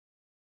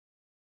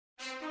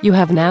You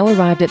have now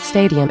arrived at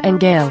Stadium and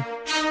Gale.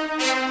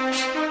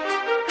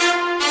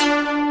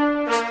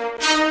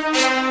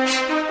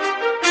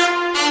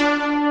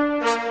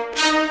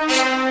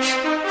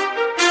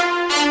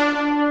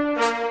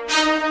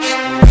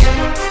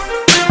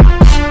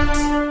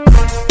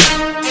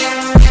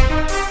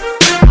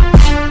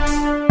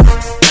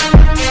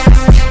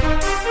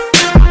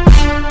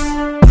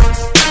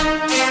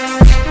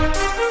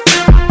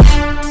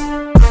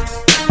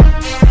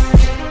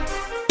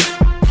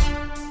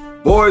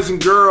 Boys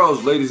and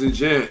girls, ladies and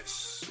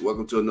gents,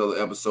 welcome to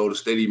another episode of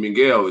Stadium and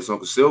Gale. It's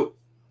Uncle Silk.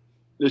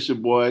 This your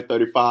boy,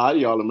 35,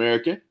 the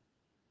All-American.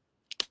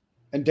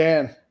 And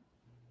Dan.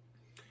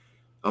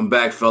 I'm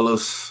back,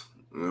 fellas.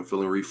 I'm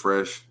feeling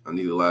refreshed. I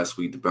needed last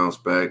week to bounce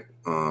back.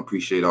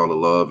 Appreciate all the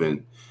love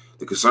and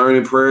the concern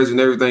and prayers and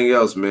everything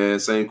else, man.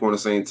 Same corner,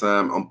 same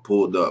time. I'm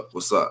pulled up.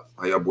 What's up?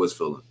 How y'all boys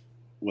feeling?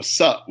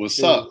 What's up?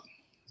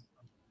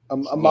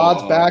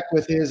 Ahmad's back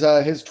with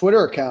his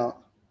Twitter account.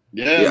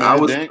 Yeah, man, I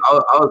was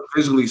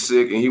physically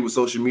sick, and he was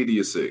social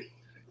media sick.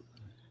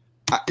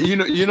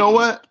 You know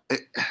what?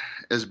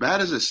 As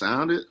bad as it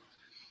sounded,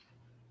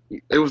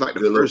 it was like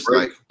the first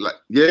like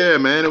yeah,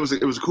 man. It was a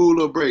cool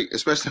little break,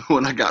 especially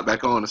when I got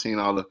back on and seen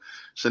all the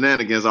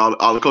shenanigans, all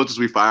the coaches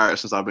we fired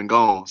since I've been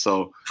gone.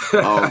 So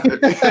I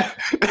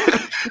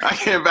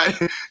came back.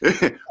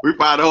 We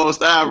fired the whole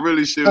staff.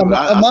 Really, shoot.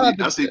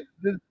 I see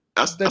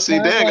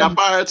Dan got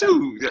fired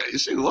too.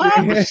 Shoot, what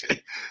happened?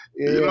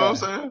 You know what I'm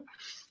saying?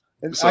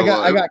 So,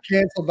 I got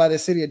canceled by the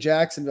city of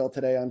Jacksonville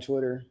today on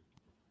Twitter.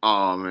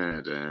 Oh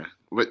man, Dan.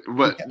 But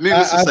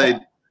needless to say,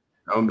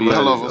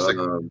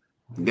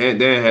 Dan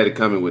had it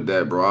coming with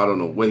that, bro. I don't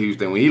know what he was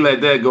thinking. When he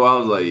let that go, I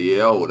was like,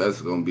 yeah, that's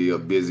gonna be a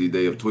busy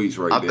day of tweets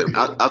there.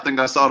 I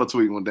think I saw the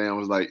tweet when Dan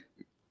was like,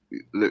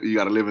 you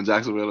got to live in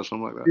Jacksonville or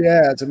something like that.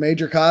 Yeah, it's a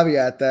major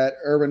caveat that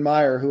Urban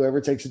Meyer,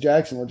 whoever takes the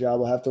Jacksonville job,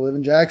 will have to live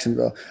in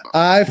Jacksonville.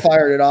 I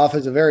fired it off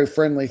as a very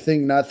friendly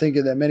thing, not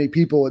thinking that many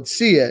people would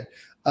see it.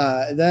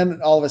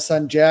 Then all of a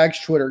sudden, Jags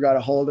Twitter got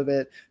a hold of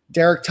it.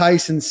 Derek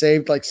Tyson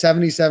saved like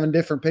 77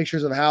 different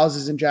pictures of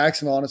houses in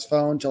Jacksonville on his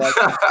phone to like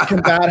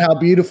combat how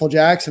beautiful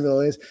Jacksonville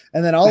is.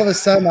 And then all of a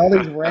sudden, all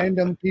these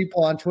random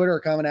people on Twitter are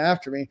coming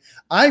after me.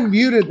 I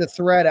muted the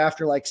thread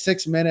after like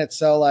 6 minutes.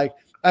 So like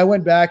I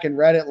went back and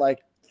read it like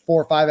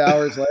 4 or 5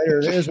 hours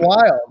later. It was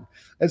wild.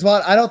 It's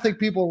wild. I don't think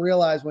people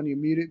realize when you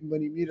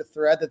mute a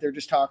thread that they're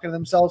just talking to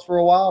themselves for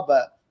a while,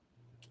 but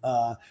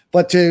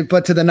to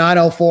the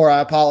 904, I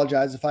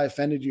apologize if I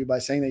offended you by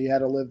saying that you had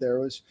to live there.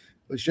 It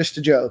was just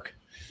a joke.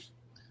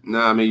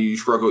 Nah, I mean you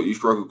struck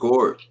a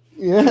chord.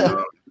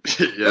 Yeah.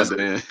 Yes,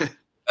 man.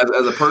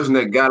 As a person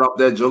that got off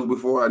that joke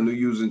before, I knew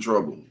you was in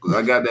trouble because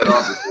I got that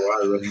off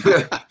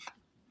before.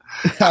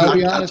 I'll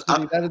be honest with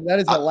you. That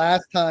is the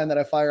last time that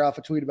I fire off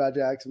a tweet about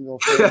Jacksonville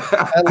for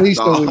at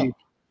least a week.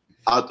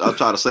 I'll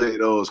try to say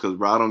those because,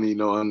 bro, I don't need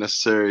no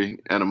unnecessary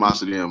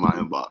animosity in my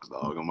inbox,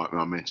 dog, on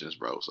my mentions,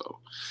 bro. So.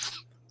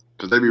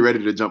 Because they be ready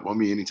to jump on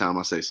me anytime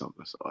I say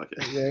something. So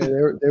yeah,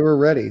 they were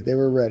ready. They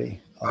were ready.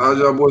 How's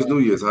y'all boys New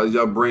Year's? How did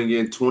y'all bring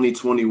in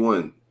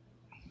 2021?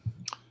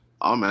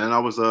 Oh man, I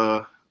was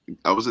at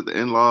the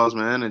in-laws,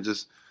 man, and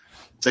just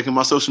taking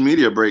my social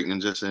media break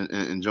and just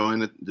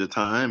enjoying the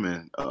time.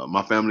 And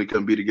my family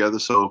couldn't be together,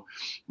 so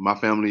my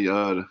family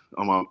on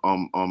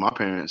my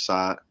parents'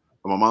 side,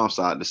 on my mom's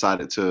side,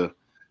 decided to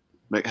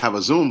have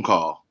a Zoom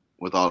call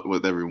with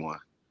everyone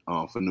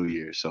for New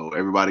Year's. So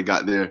everybody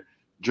got their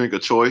drink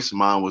of choice.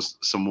 Mine was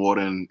some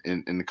water and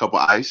a cup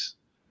of ice.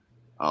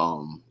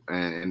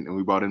 And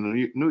we brought in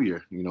the New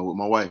Year, with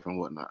my wife and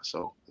whatnot.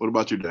 So what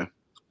about you, Dan?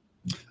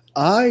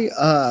 I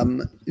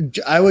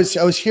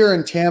was here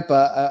in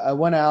Tampa. I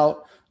went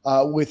out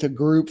with a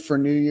group for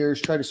New Year's,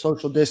 tried to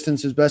social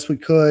distance as best we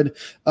could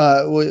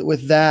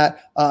with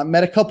that.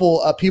 Met a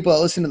couple people that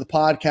listen to the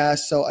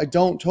podcast. So I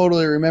don't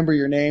totally remember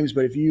your names,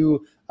 but if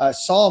you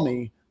saw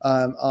me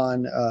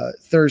on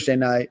Thursday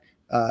night,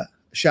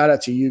 shout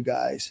out to you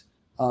guys.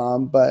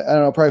 But I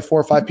don't know, probably 4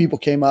 or 5 people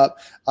came up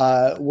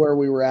where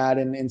we were at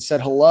and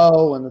said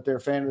hello and that they're a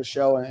fan of the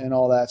show and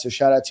all that. So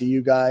shout out to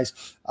you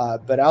guys.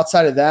 But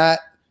outside of that,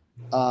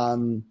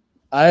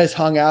 I just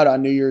hung out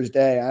on New Year's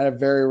Day. I had a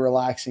very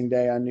relaxing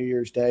day on New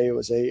Year's Day. It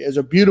was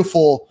a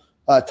beautiful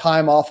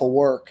time off of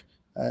work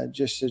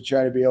just to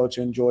try to be able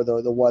to enjoy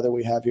the weather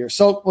we have here.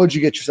 So what'd you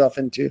get yourself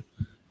into?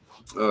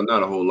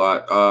 Not a whole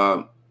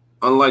lot.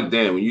 Unlike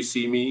Dan, when you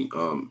see me,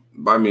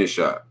 buy me a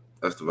shot.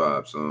 That's the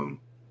vibes.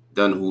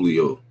 Done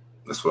Julio.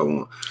 That's what I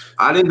want.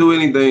 I didn't do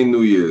anything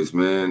New Year's,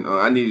 man.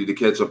 I needed to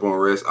catch up on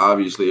rest.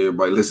 Obviously,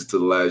 everybody listened to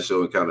the last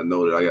show and kind of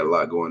know that I got a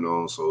lot going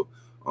on. So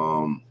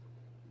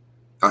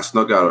I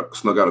snuck out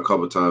a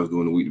couple of times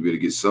during the week to be able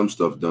to get some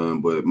stuff done.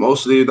 But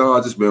mostly, though,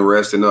 I just been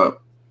resting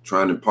up,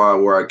 trying to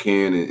pod where I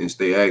can and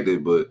stay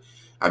active. But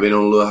I've been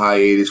on a little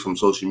hiatus from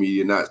social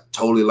media, not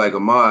totally like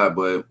Ahmad,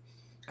 but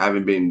I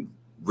haven't been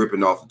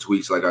ripping off the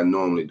tweets like I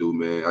normally do,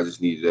 man. I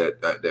just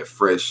needed that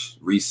fresh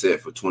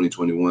reset for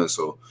 2021.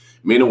 So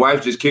me and the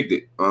wife just kicked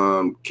it.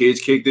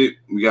 Kids kicked it.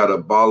 We got a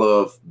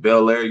bottle of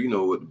Bel Air. You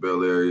know what the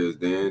Bel Air is,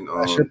 Dan.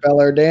 That's your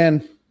Bel Air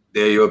Dan.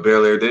 There you go,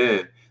 Bel Air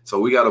Dan. So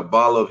we got a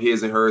bottle of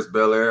his and hers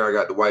Bel Air. I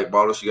got the white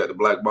bottle. She got the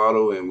black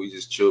bottle. And we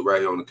just chilled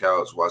right here on the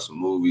couch, watch some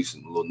movies,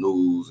 some little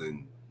news,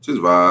 and just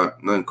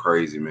vibe. Nothing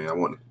crazy, man. I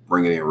want to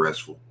bring it in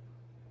restful.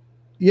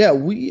 Yeah,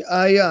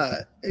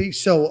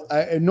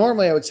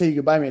 normally I would say you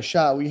could buy me a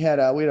shot. We had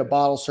a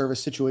bottle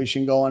service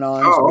situation going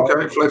on. Oh,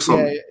 okay. Flex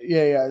on.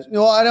 Yeah.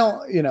 No, I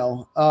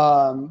don't,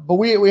 but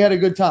we had a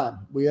good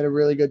time. We had a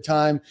really good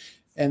time.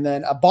 And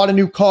then I bought a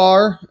new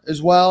car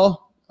as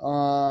well.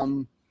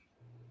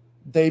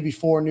 Day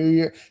before New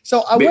Year.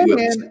 So I went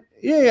in.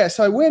 Yeah.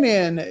 So I went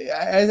in.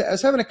 I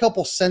was having a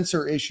couple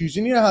sensor issues,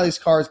 and you know how these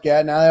cars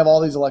get. Now they have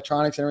all these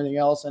electronics and everything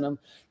else in them.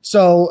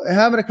 So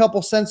having a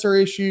couple sensor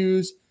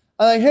issues.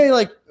 I'm like, hey,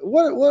 like,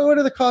 what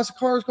are the cost of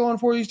cars going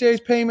for these days?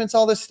 Payments,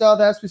 all this stuff.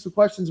 They asked me some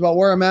questions about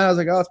where I'm at. I was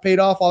like, oh, it's paid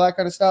off, all that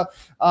kind of stuff.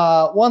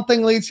 One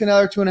thing leads to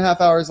another. 2.5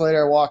 hours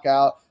later, I walk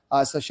out.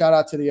 So shout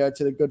out to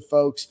the good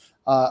folks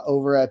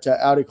over at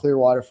Audi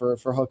Clearwater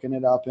for hooking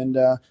it up. And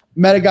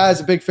met a guy who's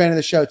a big fan of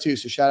the show too.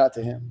 So shout out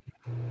to him.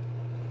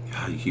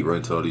 God, you keep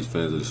running to all these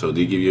fans of the show.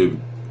 Did he give you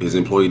his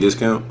employee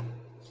discount?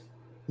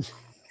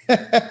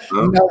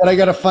 No, but I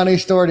got a funny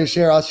story to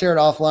share. I'll share it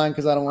offline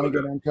because I don't want to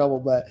get in trouble.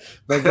 But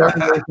very,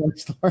 very funny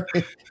story.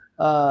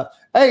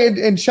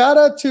 Hey, and shout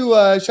out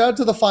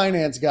to the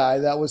finance guy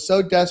that was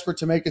so desperate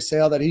to make a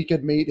sale that he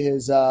could meet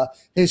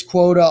his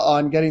quota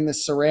on getting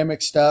this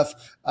ceramic stuff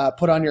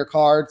put on your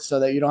card so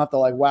that you don't have to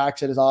like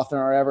wax it as often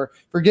or ever.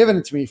 For giving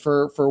it to me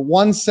for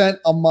 1 cent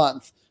a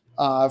month.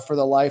 For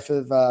the life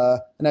of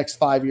the next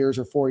 5 years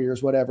or 4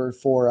 years, whatever,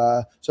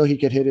 so he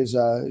could hit his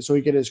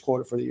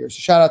quota for the year. So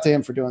shout out to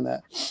him for doing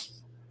that.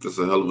 That's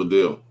a hell of a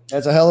deal.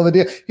 That's a hell of a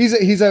deal.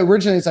 He's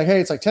originally it's like,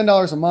 hey, it's like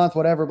 $10 a month,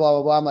 whatever, blah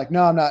blah blah. I'm like,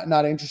 no, I'm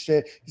not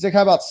interested. He's like,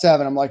 how about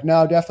 $7? I'm like,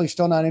 no, definitely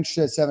still not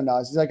interested at $7.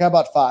 He's like, how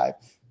about $5?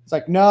 It's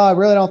like, no, I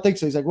really don't think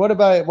so. He's like, what if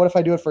I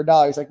do it for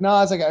 $1? He's like, no,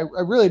 I was like, I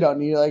really don't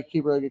need it. I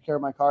keep really good care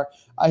of my car.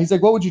 He's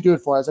like, what would you do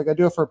it for? I was like, I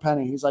do it for a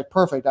penny. He's like,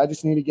 perfect. I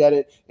just need to get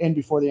it in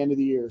before the end of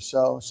the year.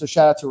 So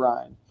shout out to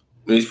Ryan.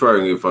 He's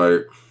probably gonna get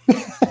fired.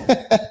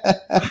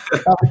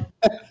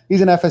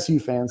 He's an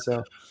FSU fan,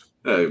 so.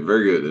 Hey,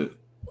 very good then.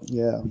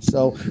 Yeah.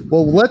 So,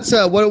 well, let's.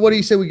 What do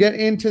you say we get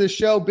into the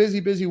show?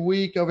 Busy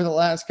week over the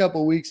last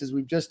couple of weeks, as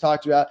we've just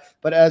talked about.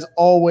 But as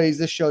always,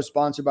 this show is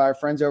sponsored by our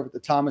friends over at the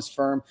Thomas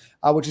Firm,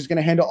 which is going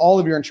to handle all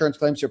of your insurance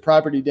claims to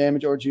property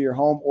damage or to your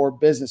home or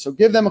business. So,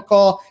 give them a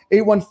call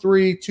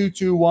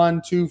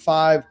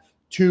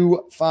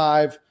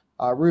 813-221-2525.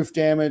 Roof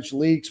damage,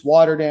 leaks,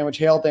 water damage,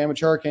 hail damage,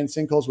 hurricanes,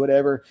 sinkholes,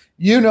 whatever.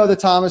 You know the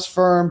Thomas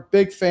Firm.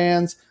 Big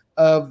fans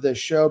of the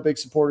show, big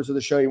supporters of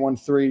the show.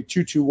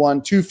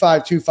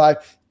 813-221-2525.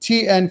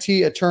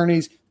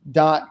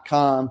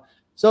 TNTattorneys.com.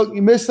 So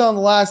you missed on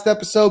the last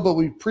episode, but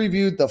we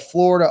previewed the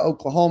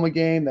Florida-Oklahoma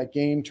game. That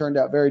game turned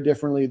out very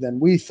differently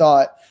than we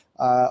thought.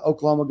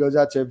 Oklahoma goes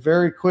out to a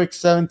very quick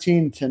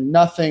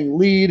 17-0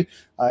 lead,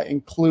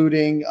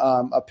 including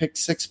a pick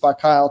six by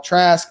Kyle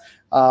Trask.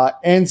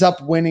 Ends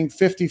up winning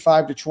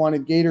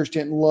 55-20. Gators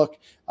didn't look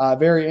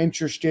very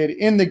interested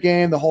in the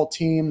game. The whole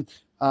team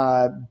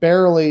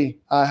barely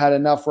had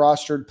enough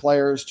rostered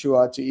players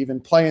to even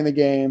play in the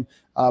game.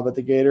 But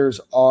the Gators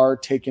are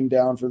taken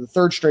down for the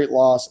third straight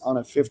loss on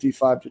a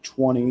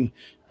 55-20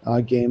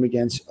 game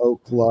against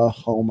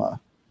Oklahoma.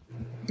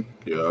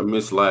 Yeah, I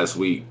missed last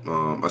week.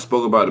 I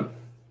spoke about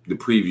the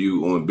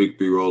preview on Big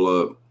Three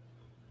Roll Up.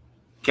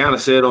 Kind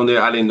of said on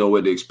there, I didn't know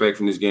what to expect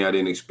from this game. I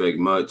didn't expect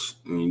much.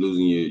 I mean,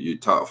 losing your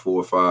top 4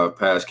 or 5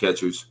 pass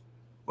catchers.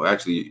 Well,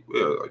 actually,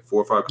 like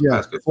 4 or 5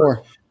 pass catchers.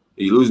 4.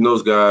 You're losing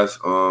those guys.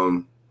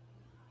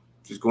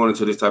 Just going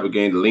into this type of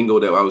game, the lingo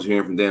that I was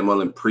hearing from Dan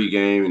Mullen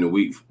pregame in the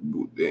week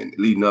and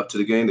leading up to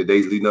the game, the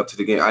days leading up to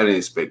the game, I didn't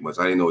expect much.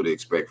 I didn't know what to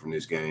expect from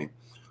this game.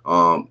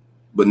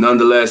 But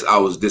nonetheless, I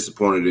was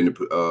disappointed in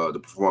the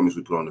performance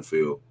we put on the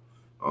field.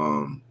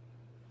 I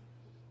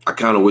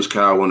kind of wish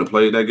Kyle wouldn't have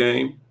played that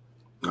game.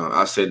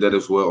 I said that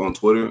as well on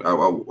Twitter.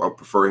 I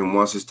prefer him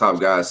once his top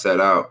guys sat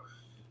out.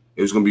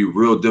 It was going to be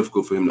real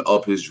difficult for him to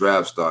up his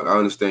draft stock. I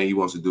understand he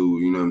wants to do,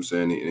 you know what I'm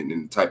saying, in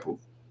the type of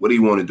what he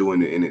want to do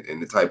in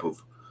the type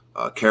of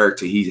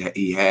character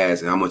he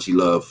has and how much he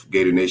loves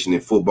Gator Nation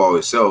and football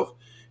itself.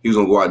 He was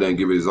going to go out there and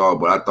give it his all,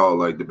 but I thought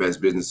like the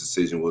best business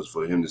decision was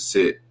for him to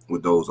sit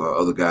with those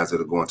other guys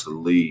that are going to the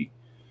league.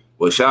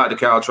 Well, shout out to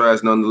Kyle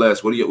Trask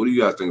nonetheless. What do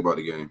you guys think about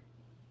the game?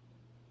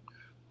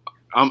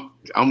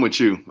 I'm with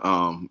you.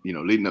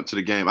 Leading up to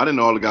the game, I didn't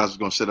know all the guys were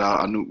going to sit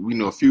out. We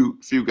knew a few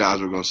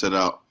guys were going to sit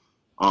out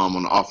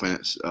on the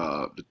offense.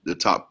 The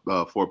top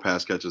 4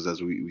 pass catchers,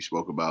 as we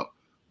spoke about.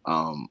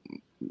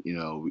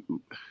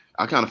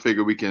 I kind of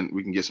figure we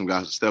can get some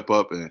guys to step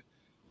up and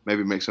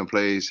maybe make some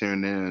plays here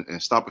and there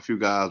and stop a few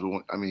guys.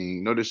 I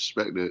mean, no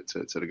disrespect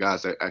to the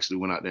guys that actually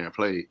went out there and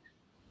played.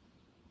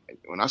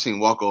 When I seen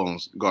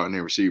walk-ons guarding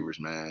their receivers,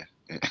 man,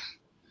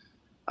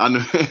 I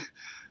knew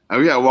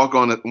we had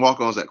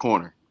walk-ons at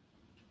corner,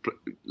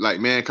 like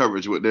man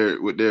coverage with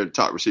their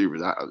top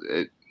receivers.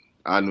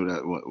 I knew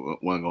that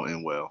wasn't going to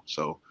end well.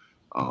 So,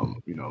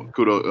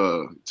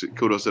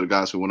 kudos to the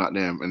guys who went out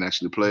there and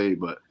actually played.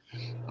 But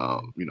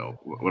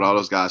with all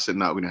those guys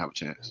sitting out, we didn't have a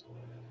chance.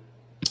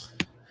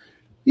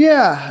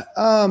 Yeah.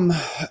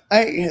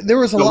 There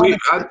was a lot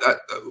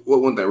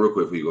one thing real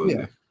quick before you go in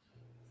there.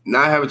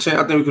 Now I have a chance.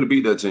 I think we could have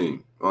beat that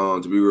team.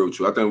 To be real with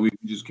you, I think we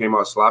just came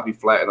out sloppy,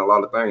 flat, and a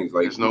lot of things.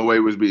 Like there's no way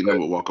we was beating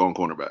them with walk-on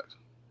cornerbacks.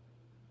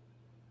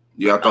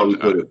 Yeah, I thought we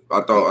could have.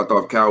 I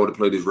thought if Cal would have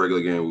played this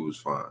regular game, we was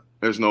fine.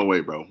 There's no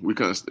way, bro. We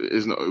couldn't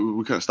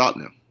stop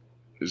them.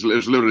 There's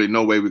literally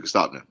no way we could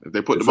stop them. If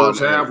they put the ball in the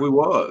first half, we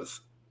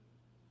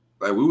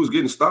was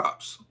getting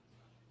stops.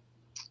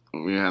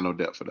 We ain't had no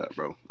depth for that,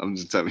 bro. I'm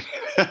just telling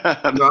you.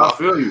 No, I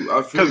feel you.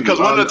 Because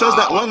one of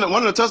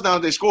the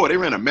touchdowns they scored, they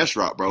ran a mesh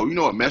route, bro. You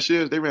know what mesh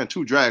is? They ran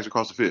 2 drags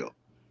across the field.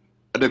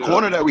 The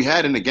corner that we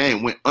had in the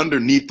game went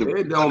underneath the.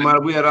 It don't matter.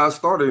 We had our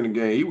starter in the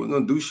game. He wasn't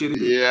gonna do shit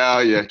either.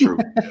 Yeah, true.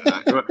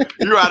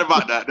 You're right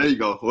about that. There you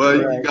go. Well,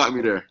 you got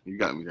me there.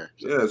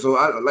 Yeah, so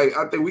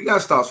I think we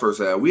got stops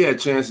first half. We had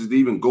chances to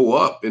even go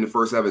up in the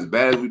first half as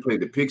bad as we played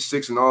the pick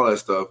six and all that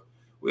stuff.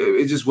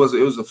 It just was.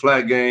 It was a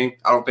flat game.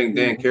 I don't think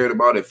Dan cared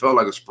about it. It felt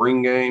like a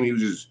spring game. He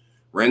was just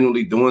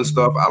randomly doing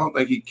stuff. I don't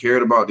think he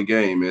cared about the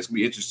game, man. It's gonna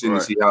be interesting to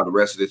see how the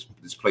rest of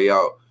this play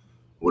out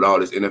with all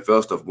this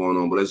NFL stuff going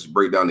on. But let's just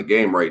break down the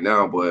game right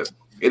now. But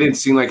it didn't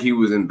seem like he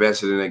was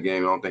invested in that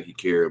game. I don't think he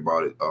cared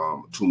about it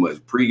too much.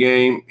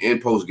 Pre-game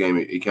and post-game,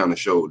 it kind of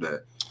showed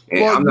that.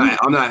 And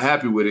I'm not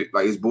happy with it.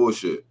 Like, it's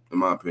bullshit, in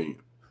my opinion.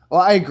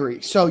 Well, I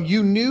agree. So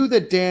you knew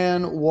that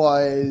Dan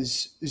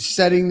was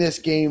setting this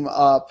game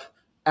up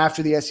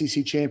after the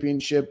SEC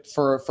championship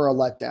for a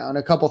letdown.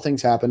 A couple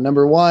things happened.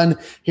 Number one,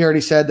 he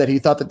already said that he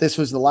thought that this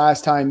was the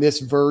last time this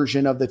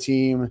version of the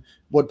team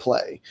would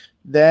play.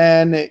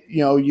 Then,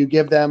 you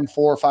give them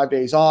 4 or 5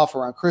 days off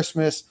around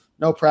Christmas,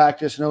 no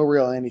practice, no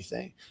real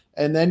anything.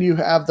 And then you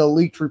have the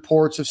leaked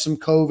reports of some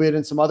COVID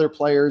and some other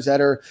players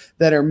that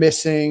are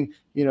missing.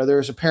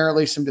 There's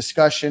apparently some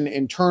discussion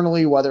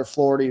internally whether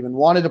Florida even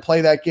wanted to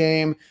play that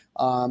game.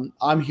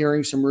 I'm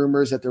hearing some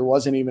rumors that there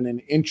wasn't even an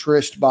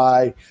interest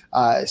by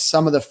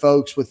some of the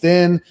folks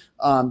within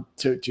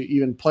to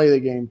even play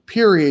the game,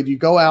 period. You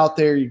go out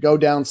there, you go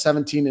down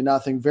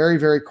 17-0 very,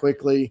 very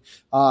quickly,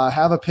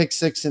 have a pick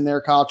six in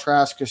there. Kyle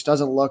Trask just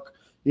doesn't look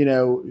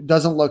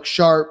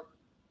sharp.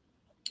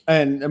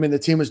 And I mean, the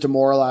team was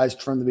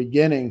demoralized from the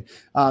beginning.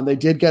 They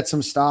did get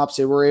some stops.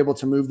 They were able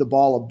to move the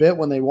ball a bit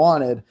when they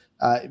wanted,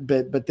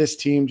 but this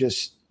team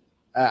just,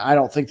 I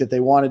don't think that they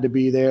wanted to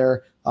be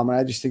there. And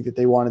I just think that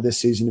they wanted this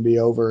season to be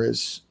over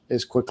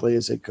as quickly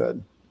as they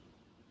could.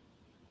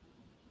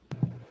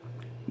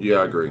 Yeah,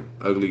 I agree.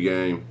 Ugly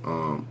game,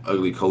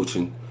 ugly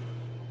coaching,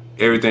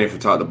 everything from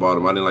top to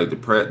bottom. I didn't like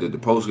the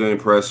post game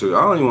presser.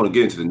 I don't even want to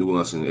get into the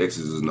nuance and the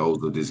X's and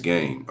O's of this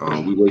game.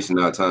 We wasting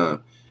our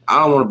time. I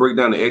don't want to break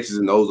down the X's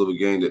and O's of a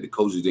game that the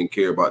coaches didn't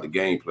care about the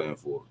game plan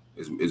for.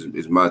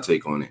 Is my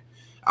take on it.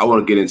 I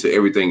want to get into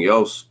everything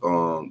else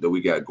that we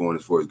got going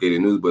as far as Gator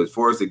news, but as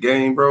far as the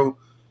game, bro,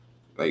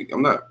 like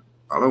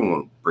I don't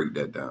want to break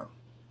that down.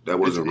 That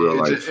wasn't real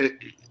life.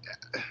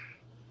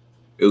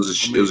 It was a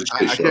shit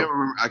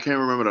show. I can't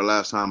remember the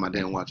last time I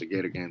didn't watch a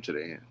Gator game to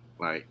the end.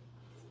 Like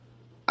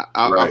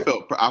I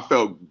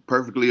felt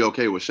perfectly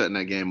okay with shutting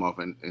that game off,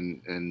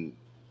 and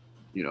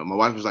my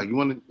wife was like, "You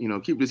want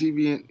to keep the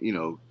TV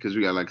in?" Because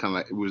we got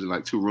it was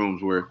like 2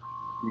 rooms where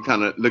you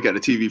kind of look at the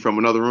TV from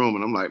another room,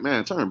 and I'm like,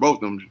 "Man, turn both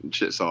them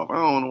shits off. I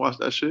don't want to watch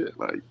that shit."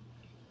 Like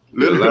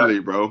literally,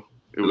 bro.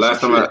 The last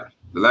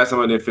time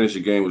I didn't finish a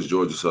game was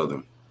Georgia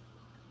Southern.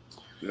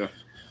 Yeah.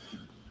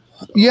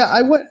 Yeah,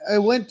 I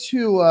went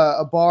to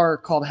a bar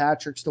called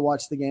Hattrick's to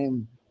watch the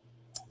game,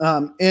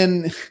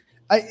 and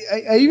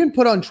I even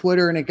put on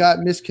Twitter, and it got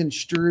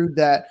misconstrued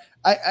that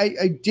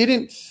I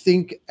didn't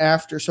think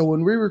after. So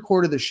when we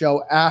recorded the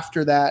show,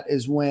 after that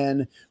is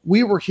when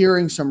we were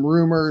hearing some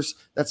rumors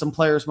that some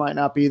players might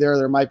not be there.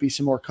 There might be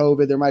some more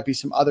COVID. There might be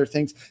some other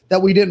things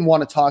that we didn't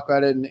want to talk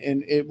about it,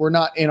 and we're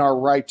not in our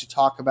right to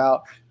talk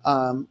about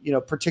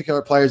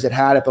particular players that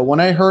had it. But when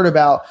I heard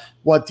about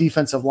what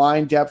defensive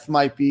line depth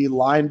might be,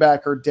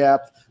 linebacker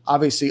depth,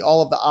 obviously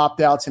all of the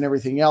opt-outs and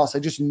everything else, I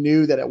just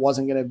knew that it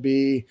wasn't going to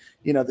be,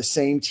 the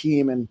same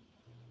team. And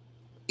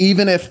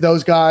even if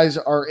those guys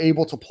are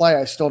able to play,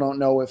 I still don't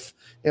know if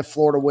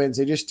Florida wins.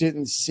 They just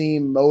didn't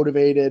seem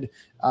motivated.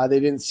 They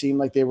didn't seem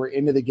like they were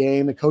into the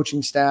game. The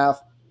coaching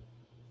staff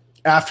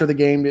after the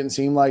game didn't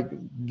seem like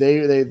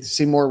they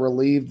seemed more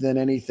relieved than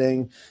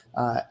anything.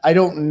 I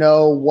don't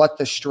know what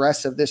the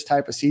stress of this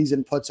type of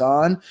season puts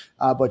on,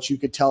 but you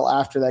could tell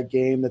after that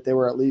game that they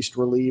were at least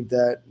relieved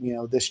that,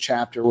 this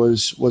chapter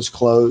was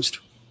closed.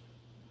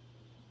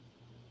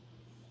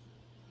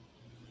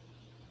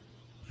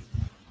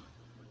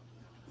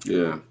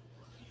 Yeah.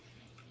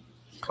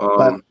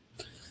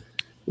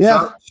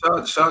 Yeah.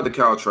 Shout out to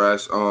Kyle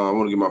Trask. I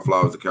want to give my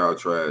flowers to Kyle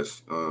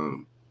Trask.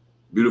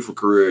 Beautiful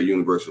career at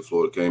University of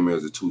Florida. Came in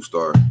as a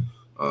 2-star.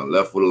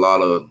 Left with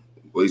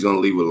he's going to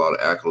leave with a lot of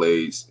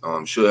accolades.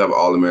 Should have an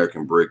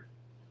All-American brick.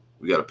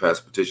 We got to pass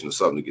a petition or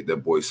something to get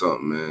that boy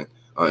something, man.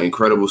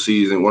 Incredible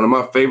season. One of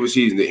my favorite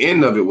seasons. The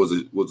end of it was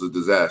a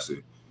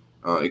disaster.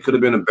 It could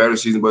have been a better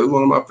season, but it was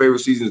one of my favorite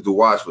seasons to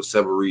watch for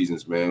several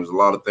reasons, man. There was a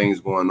lot of things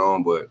going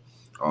on, but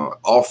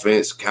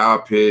Offense, Kyle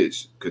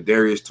Pitts,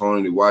 Kadarius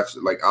Toney, to watch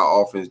like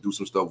our offense do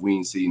some stuff we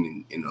ain't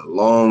seen in a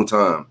long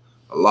time.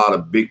 A lot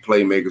of big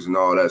playmakers and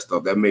all that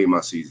stuff. That made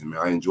my season, man.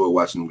 I enjoy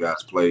watching them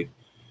guys play.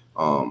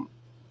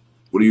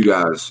 What are you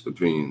guys'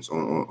 opinions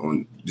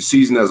on the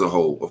season as a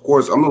whole? Of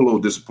course, I'm a little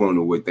disappointed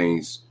with the way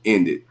things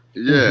ended.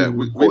 Yeah,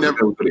 we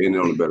never could have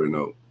ended on a better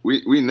note.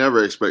 We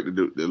never expected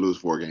to lose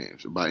 4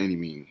 games by any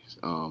means.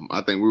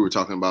 I think we were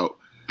talking about,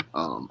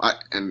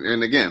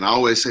 and again, I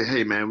always say,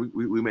 hey man,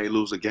 we may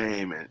lose a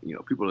game, and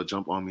people will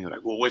jump on me like,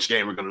 well, which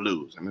game we're gonna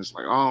lose? And it's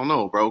like, I don't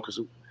know, bro, because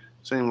it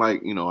seemed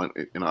like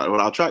with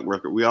our track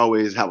record, we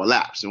always have a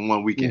lapse in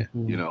one weekend.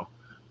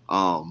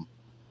 But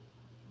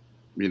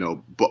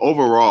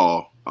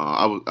overall,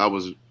 I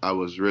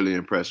was really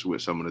impressed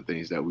with some of the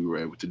things that we were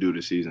able to do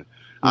this season.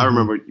 I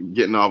remember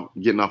getting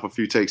off a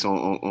few takes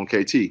on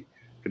KT,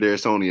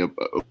 Kadarius Toney,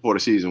 before the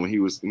season when he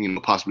was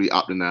possibly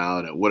opting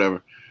out or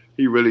whatever.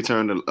 He really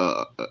turned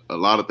a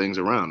lot of things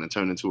around and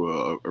turned into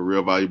a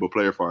real valuable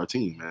player for our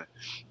team, man.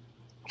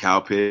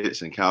 Kyle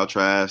Pitts and Kyle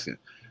Trask and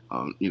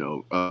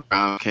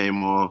Brown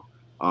came on.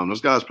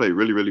 Those guys played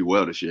really, really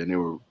well this year, and they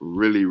were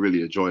really,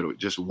 really a joy to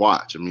just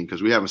watch. I mean,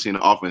 because we haven't seen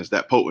an offense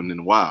that potent in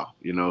a while,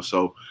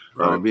 so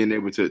being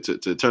able to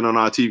turn on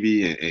our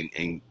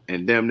TV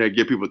and damn near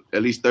give people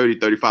at least 30,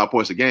 35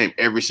 points a game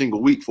every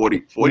single week, 40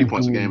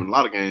 points a game in a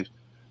lot of games,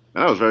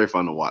 man, that was very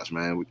fun to watch,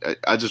 man.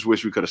 I just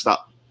wish we could have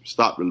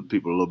stopped the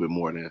people a little bit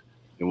more than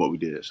what we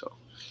did. So,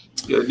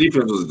 yeah,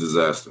 defense was a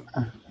disaster.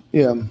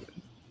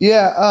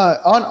 Yeah.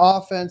 On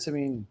offense, I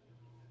mean,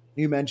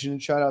 you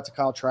mentioned, shout out to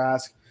Kyle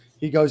Trask.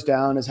 He goes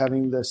down as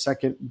having the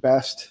second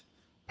best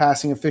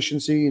passing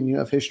efficiency in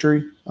UF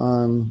history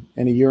in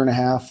a year and a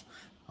half.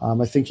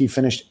 I think he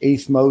finished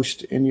 8th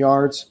most in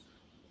yards.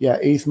 Yeah,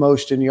 8th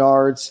most in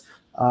yards.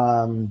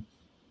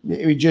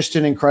 Just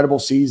an incredible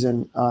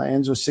season.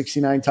 Ends with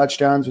 69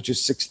 touchdowns, which is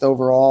 6th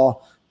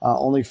overall,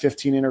 only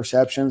 15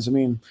 interceptions. I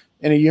mean,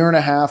 in a year and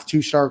a half,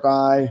 2-star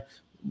guy,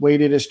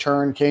 waited his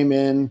turn, came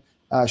in,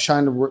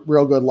 shined a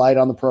real good light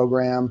on the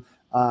program.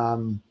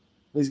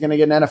 He's going to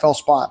get an NFL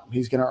spot.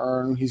 He's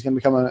going to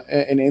become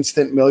an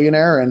instant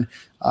millionaire.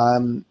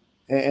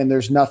 And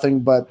there's nothing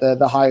but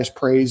the highest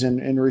praise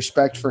and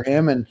respect for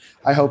him. And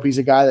I hope he's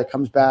a guy that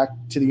comes back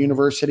to the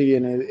university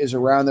and is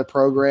around the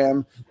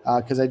program.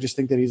 Cause I just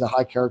think that he's a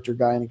high character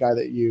guy and a guy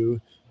that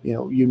you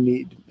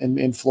need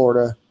in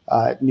Florida,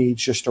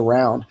 needs just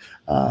around.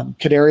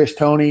 Kadarius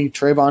Toney,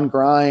 Trayvon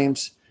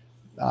Grimes,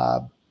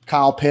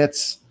 Kyle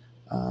Pitts,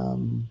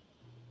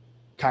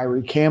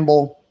 Kyrie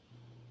Campbell,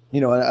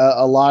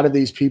 a lot of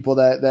these people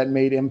that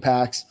made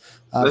impacts.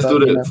 Let's do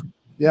this.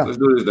 Let's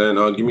do this, Dan.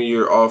 Give me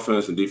your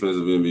offense and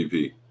defensive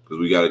MVP because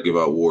we got to give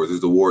out awards.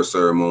 It's the award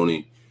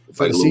ceremony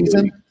for the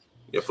season.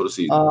 Yeah, for the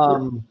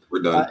season.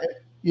 We're done.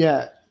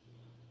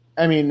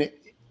 I mean,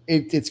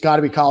 it's got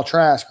to be Kyle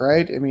Trask,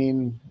 right? I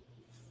mean,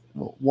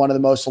 one of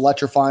the most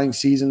electrifying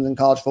seasons in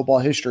college football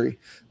history.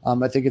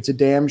 I think it's a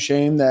damn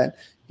shame that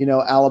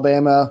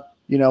Alabama,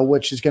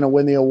 which is going to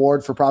win the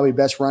award for probably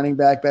best running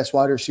back, best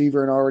wide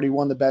receiver, and already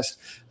won the best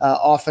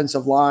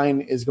offensive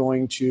line, is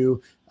going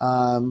to,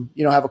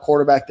 have a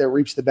quarterback that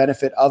reaps the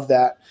benefit of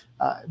that.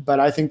 But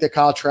I think that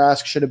Kyle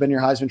Trask should have been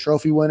your Heisman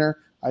Trophy winner.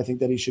 I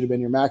think that he should have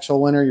been your Maxwell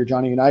winner, your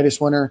Johnny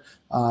Unitas winner.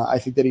 I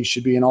think that he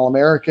should be an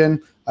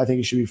All-American. I think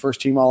he should be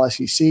first-team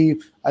All-SEC.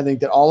 I think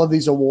that all of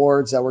these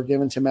awards that were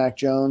given to Mac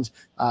Jones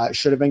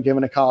should have been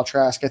given to Kyle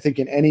Trask. I think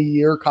in any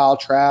year, Kyle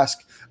Trask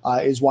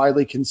is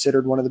widely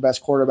considered one of the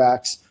best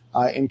quarterbacks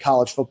in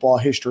college football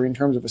history in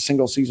terms of a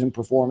single season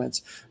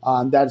performance.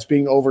 That's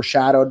being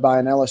overshadowed by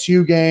an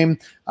LSU game.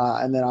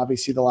 And then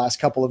obviously the last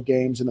couple of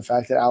games and the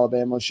fact that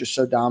Alabama was just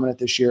so dominant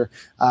this year.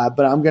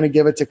 But I'm going to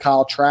give it to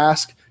Kyle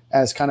Trask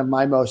as kind of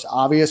my most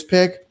obvious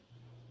pick.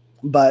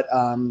 But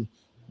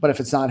if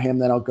it's not him,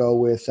 then I'll go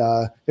with,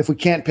 if we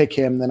can't pick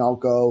him, then I'll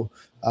go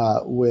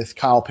with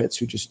Kyle Pitts,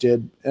 who just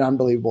did an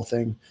unbelievable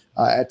thing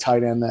at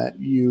tight end that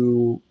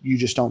you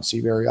just don't see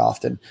very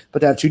often. But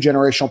to have 2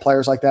 generational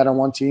players like that on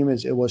one team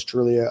it was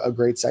truly a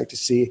great sight to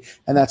see.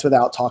 And that's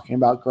without talking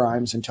about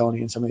Grimes and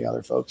Toney and some of the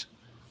other folks.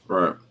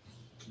 Right.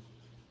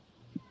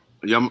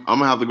 Yeah, I'm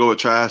gonna have to go with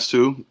Trask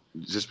too,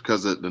 just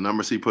because of the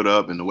numbers he put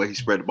up and the way he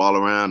spread the ball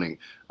around and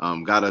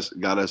got us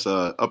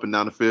up and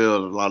down the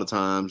field a lot of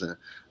times and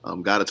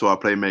got it to our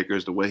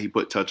playmakers. The way he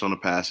put touch on the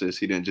passes,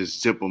 he didn't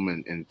just zip them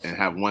and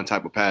have one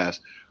type of pass.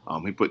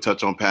 He put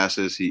touch on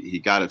passes. He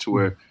got it to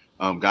where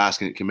guys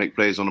can make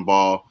plays on the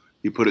ball.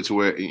 He put it to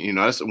where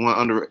that's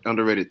one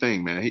underrated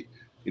thing, man.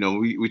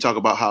 We talk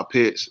about how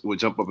Pitts would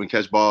jump up and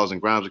catch balls and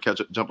Grimes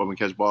would jump up and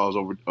catch balls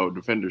over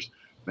defenders.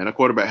 Man, a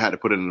quarterback had to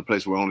put it in a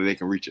place where only they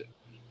can reach it.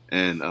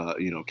 And,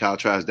 Kyle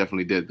Trask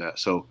definitely did that.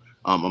 So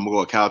I'm going to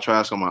go with Kyle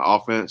Trask on my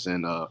offense.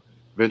 And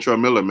Ventrell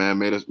Miller, man,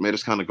 made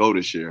us kind of go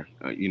this year.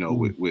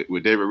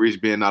 With David Reese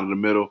being out of the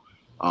middle,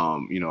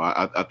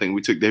 I think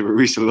we took David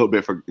Reese a little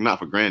bit not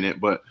for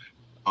granted, but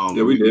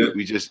we did.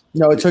 We just –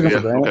 No, it took him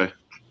for granted. Okay.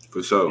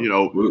 For sure. We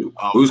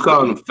was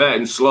calling him fat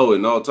and slow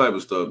and all type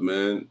of stuff,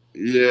 man.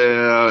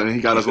 Yeah, and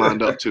he got us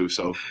lined up too.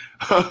 So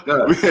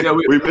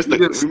we missed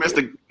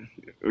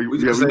We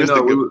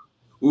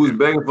was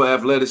begging for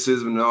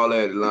athleticism and all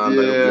that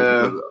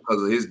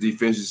because of his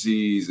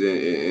deficiencies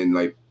and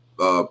like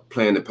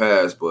playing the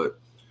pass. But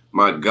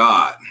my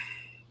God.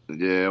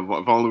 Yeah,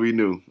 if only we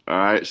knew. All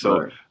right,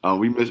 so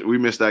we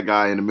missed that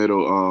guy in the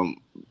middle,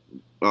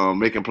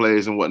 making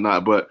plays and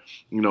whatnot. But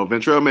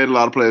Ventrell made a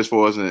lot of plays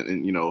for us,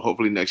 and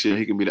hopefully next year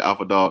he can be the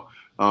alpha dog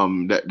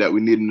that we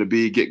need him to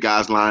be. Get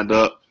guys lined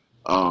up.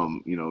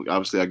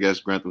 Obviously, I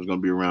guess Grantham's going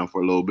to be around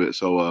for a little bit,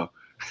 so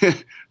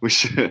we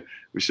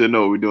should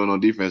know what we're doing on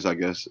defense, I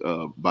guess,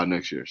 by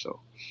next year. So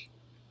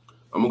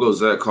I'm gonna go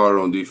Zach Carter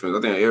on defense.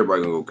 I think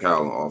everybody gonna go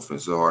Cal on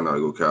offense. It's hard not to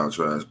go Cal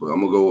trash, but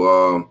I'm gonna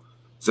go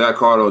Zach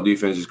Carter on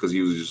defense just because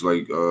he was just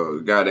like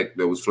a guy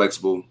that was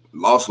flexible.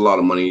 Lost a lot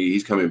of money.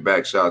 He's coming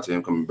back. Shout out to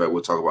him coming back.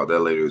 We'll talk about that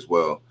later as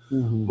well.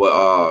 Mm-hmm.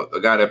 But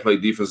a guy that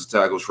played defensive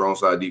tackle, strong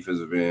side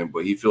defensive end,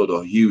 but he filled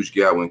a huge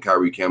gap when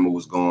Kyrie Campbell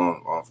was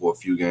gone for a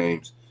few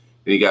games.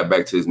 Then he got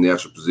back to his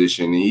natural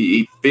position, and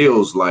he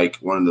feels like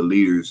one of the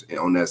leaders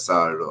on that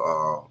side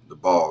of the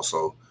ball.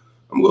 So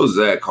I'm going to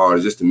go Zach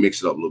Carter just to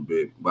mix it up a little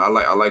bit. But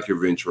I like your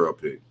Ventrell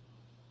pick.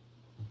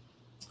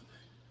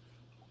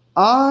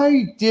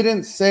 I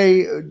didn't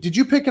say – did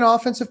you pick an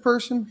offensive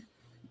person?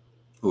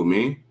 Who,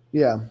 me?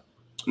 Yeah.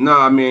 No,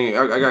 I mean,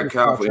 I got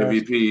Cal for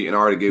MVP, and I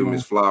already gave him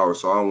his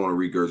flowers, so I don't want to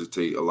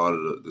regurgitate a lot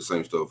of the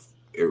same stuff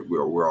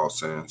we're all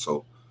saying.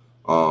 So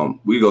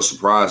we go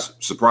surprise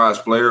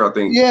player, I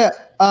think. Yeah,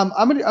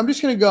 I'm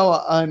just gonna go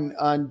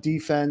on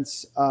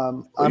defense.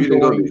 You didn't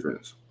go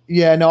defense.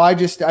 Yeah, no, I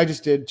just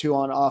did two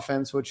on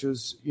offense, which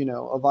was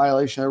a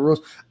violation of the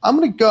rules. I'm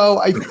gonna go.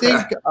 I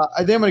think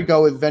I'm gonna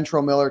go with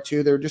Ventrell Miller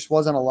too. There just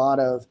wasn't a lot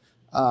of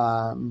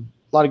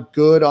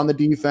good on the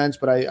defense,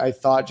 but I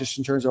thought just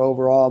in terms of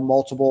overall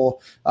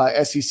multiple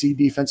SEC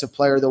defensive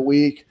player of the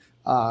week,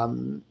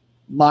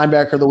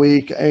 linebacker of the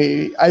week.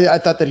 I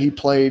thought that he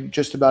played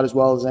just about as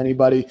well as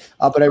anybody,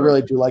 but I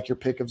really do like your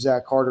pick of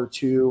Zach Carter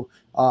too.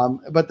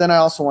 But then I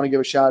also want to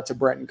give a shout out to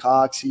Brenton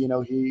Cox.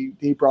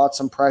 He brought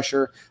some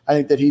pressure. I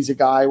think that he's a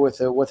guy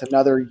with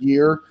another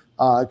year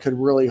could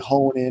really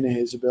hone in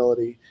his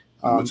ability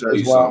as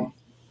well. Something.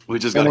 We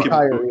just got to keep.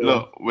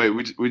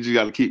 We just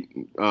got to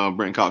keep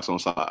Brenton Cox on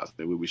sides.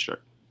 Then we'll be straight.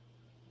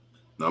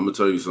 Now, I'm gonna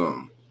tell you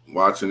something.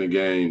 Watching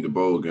the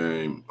bowl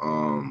game,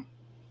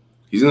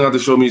 he's gonna have to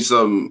show me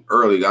something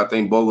early. I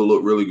think Bogle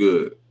looked really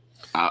good.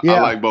 I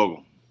like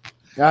Bogle.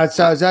 So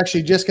I was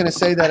actually just gonna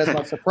say that as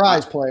my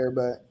surprise player,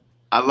 but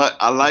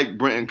I like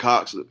Brenton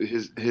Cox.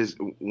 His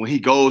when he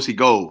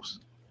goes,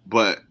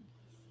 but.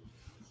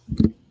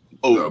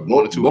 One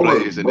or two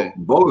plays, and then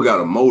Bogle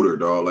got a motor,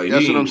 dog. Like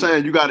that's what I'm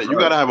saying. You got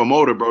to have a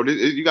motor, bro.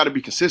 You got to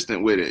be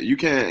consistent with it. You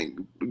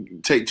can't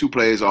take two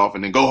plays off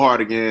and then go hard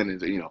again,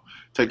 and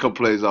take a couple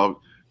plays off.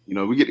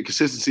 We get the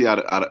consistency out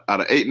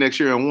of 8 next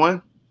year and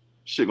 1.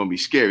 Shit gonna be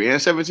scary.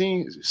 And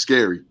 17 is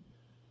scary.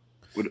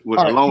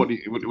 Along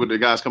with the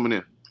guys coming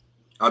in.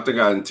 I think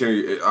our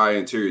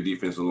interior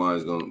defensive line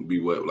is going to be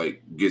what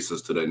gets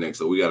us to that next.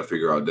 So we got to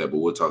figure out that, but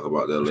we'll talk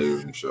about that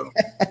later in the show.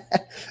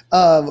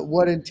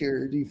 What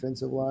interior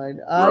defensive line?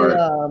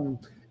 Right.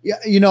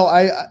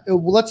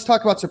 Let's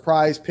talk about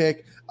surprise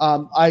pick.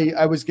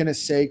 I was going to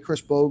say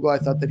Chris Bogle. I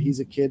thought that he's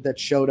a kid that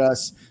showed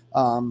us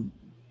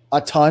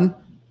a ton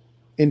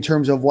in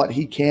terms of what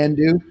he can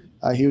do.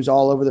 He was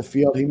all over the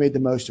field. He made the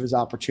most of his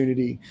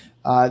opportunity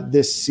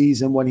this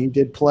season when he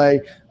did play.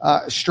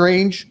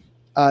 Strange.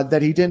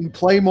 That he didn't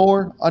play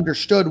more,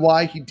 understood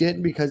why he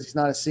didn't because he's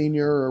not a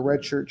senior or a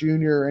redshirt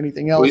junior or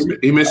anything else. Well,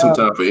 he missed some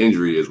time for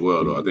injury as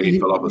well, though. I think he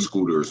fell off a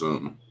scooter or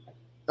something.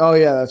 Oh,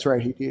 yeah, that's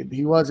right. He did.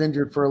 He was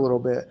injured for a little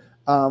bit.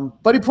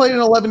 But he played in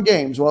 11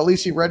 games. Well, at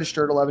least he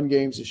registered 11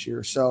 games this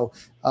year. So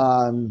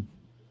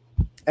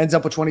ends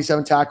up with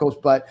 27 tackles.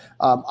 But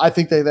I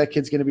think that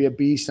kid's going to be a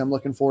beast. I'm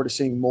looking forward to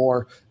seeing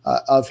more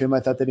of him.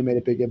 I thought that he made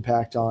a big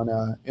impact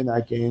on in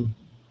that game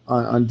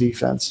on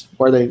defense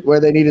where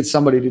they needed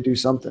somebody to do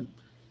something.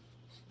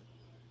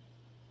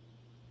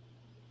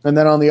 And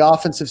then on the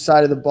offensive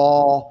side of the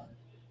ball,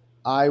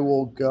 I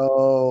will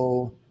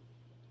go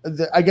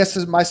I guess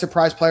my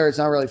surprise player, it's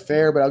not really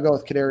fair, but I'll go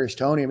with Kadarius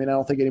Toney. I mean, I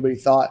don't think anybody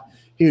thought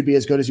he would be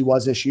as good as he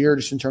was this year,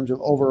 just in terms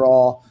of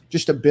overall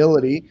just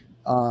ability,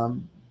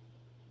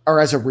 or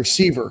as a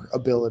receiver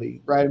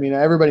ability, right? I mean,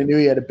 everybody knew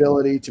he had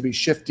ability to be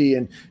shifty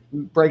and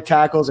break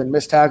tackles and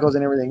miss tackles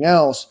and everything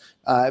else,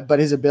 but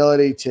his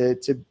ability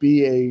to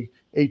be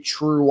a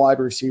true wide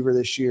receiver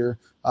this year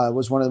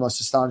was one of the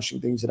most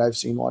astonishing things that I've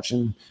seen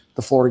watching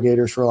the Florida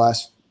Gators for the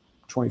last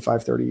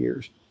 25, 30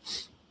 years.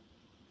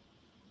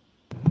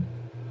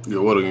 Yeah,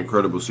 what an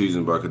incredible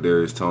season by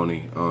Kadarius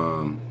Toney.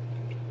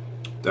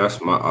 That's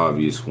my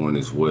obvious one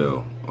as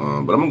well. But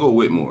I'm going to go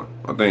Whitmore.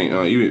 I think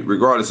even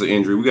regardless of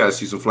injury, we got to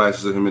see some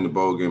flashes of him in the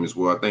bowl game as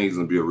well. I think he's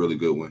going to be a really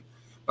good one.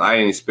 But I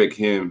didn't expect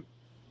him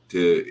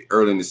to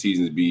early in the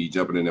season to be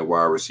jumping in that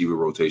wide receiver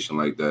rotation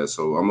like that.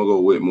 So I'm going to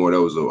go Whitmore.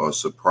 That was a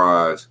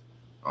surprise.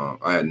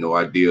 I had no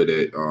idea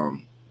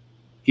that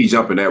he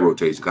jumped in that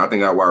rotation. I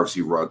think our wide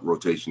receiver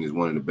rotation is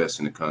one of the best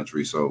in the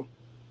country. So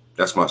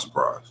that's my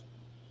surprise.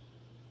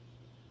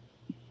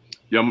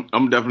 Yeah,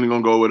 I'm definitely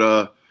gonna go with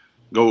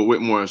go with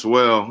Whitmore as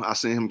well. I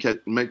seen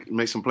him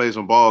make some plays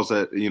on balls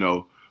that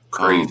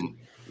crazy.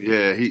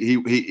 Yeah,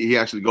 he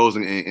actually goes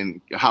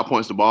and high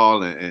points the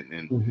ball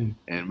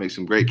and makes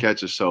some great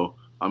catches. So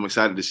I'm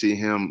excited to see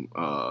him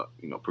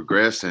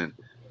progress and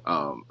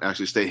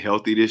actually stay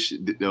healthy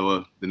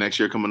the next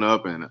year coming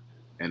up and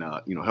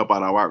help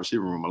out our wide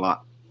receiver room a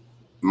lot.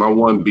 My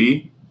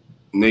 1B,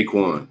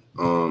 Naquan.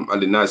 I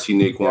did not see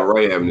Naquan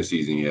Wright having the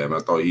season yet. I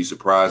thought he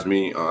surprised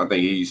me. I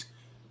think he's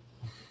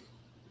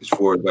as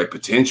far as like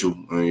potential.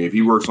 I mean, if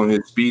he works on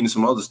his speed and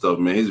some other stuff,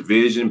 man, his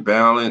vision,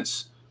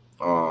 balance,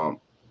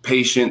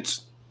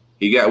 patience,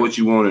 he got what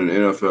you want in an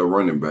NFL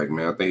running back,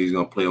 man. I think he's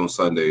gonna play on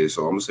Sunday,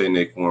 so I'm gonna say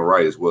Naquan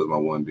Wright as well as my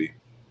 1B.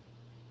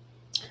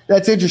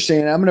 That's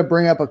interesting. I'm going to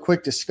bring up a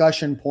quick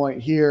discussion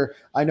point here.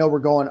 I know we're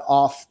going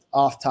off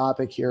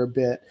topic here a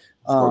bit,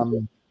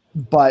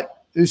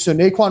 but so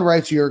Naquan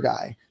Wright's your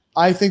guy.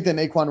 I think that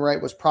Naquan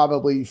Wright was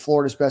probably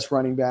Florida's best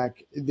running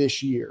back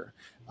this year.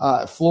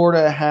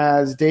 Florida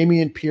has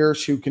Dameon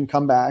Pierce who can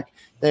come back.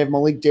 They have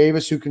Malik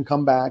Davis who can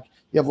come back.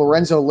 You have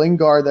Lorenzo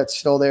Lingard that's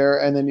still there,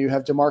 and then you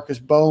have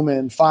DeMarcus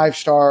Bowman,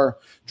 5-star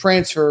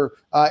transfer,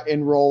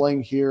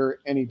 enrolling here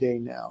any day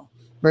now.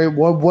 Right?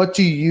 What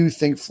do you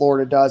think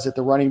Florida does at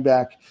the running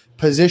back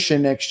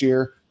position next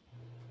year?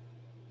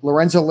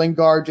 Lorenzo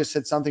Lingard just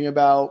said something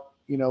about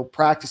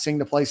practicing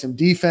to play some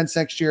defense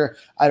next year.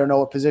 I don't know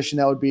what position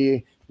that would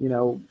be.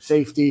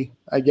 Safety,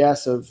 I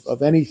guess,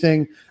 of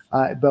anything.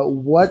 But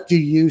what do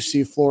you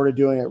see Florida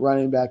doing at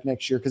running back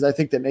next year? Because I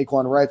think that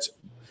Naquan Wright's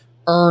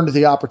earned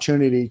the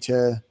opportunity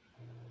to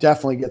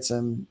definitely get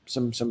some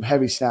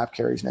heavy snap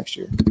carries next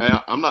year. Hey,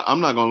 I'm not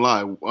gonna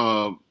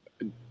lie.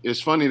 It's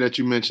funny that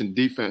you mentioned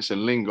defense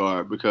and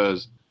Lingard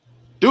because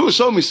dude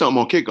showed me something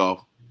on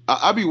kickoff.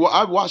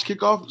 I watch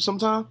kickoff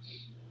sometime.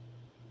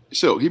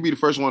 So he'd be the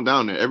first one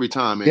down there every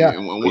time,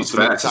 and wants to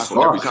make a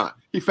tackle every time.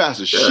 He fast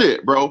as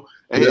shit, bro,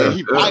 and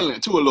he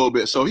violent too a little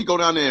bit. So he go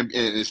down there and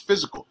it's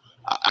physical.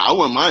 I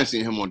wouldn't mind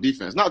seeing him on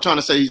defense. Not trying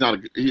to say he's not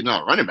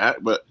a running back,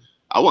 but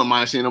I wouldn't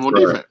mind seeing him on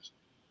defense.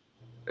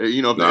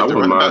 If I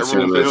wouldn't mind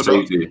seeing him at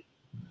safety.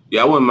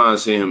 Yeah, I wouldn't mind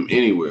seeing him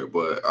anywhere,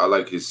 but I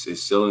like his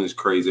ceiling is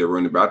crazy at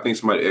running back. I think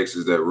somebody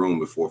exits that room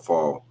before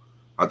fall.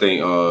 I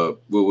think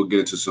we'll get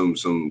into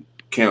some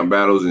camp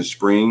battles in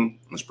spring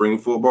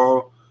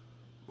football,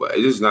 but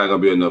it's just not gonna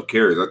be enough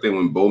carries. I think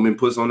when Bowman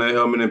puts on that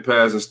helmet and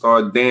pass and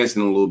start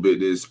dancing a little bit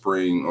this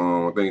spring,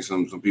 I think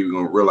some people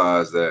are gonna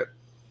realize that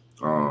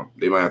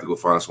they might have to go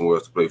find somewhere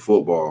else to play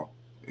football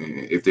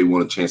if they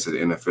want a chance at the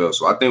NFL.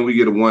 So I think we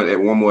get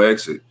one more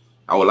exit.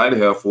 I would like to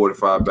have 4 to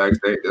 5 backs.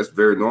 That's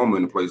very normal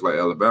in a place like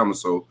Alabama.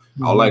 So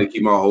I would like to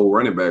keep my whole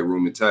running back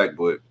room intact.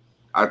 But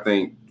I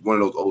think one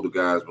of those older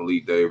guys,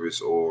 Malik Davis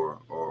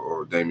or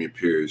Dameon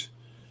Pierce,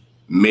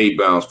 may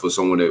bounce for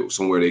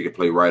somewhere they can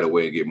play right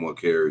away and get more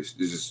carries.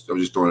 I'm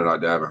just throwing it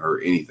out there. I haven't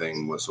heard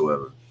anything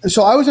whatsoever.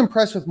 So I was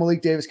impressed with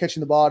Malik Davis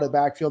catching the ball out of the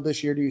backfield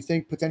this year. Do you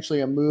think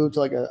potentially a move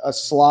to like a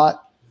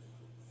slot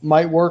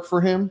might work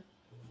for him?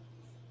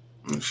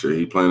 I'm sure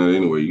he's playing it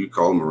anyway. You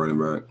call him a running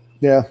back.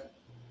 Yeah.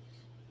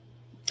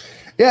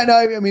 Yeah, no,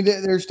 I mean,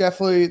 there's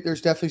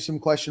definitely some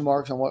question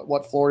marks on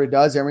what Florida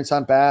does. I mean, it's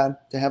not bad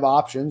to have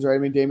options, right? I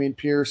mean, Dameon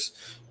Pierce,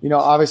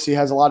 obviously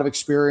has a lot of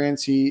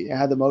experience. He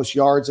had the most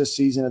yards this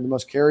season, and the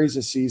most carries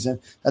this season,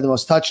 had the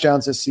most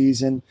touchdowns this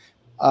season.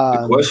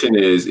 The question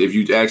is, if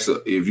you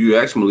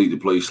ask Malik to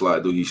play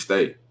slot, do he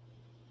stay?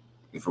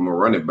 If I'm a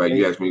running back,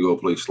 you ask me to go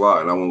play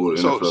slot, and I want to go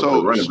to the NFL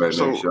play running back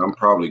next year, I'm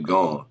probably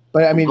gone.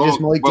 But I mean,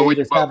 does Malik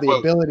Davis have the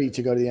ability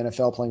to go to the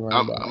NFL playing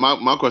running back?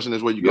 My question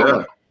is, where you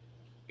going?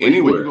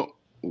 Anywhere.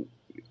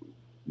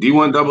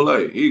 D1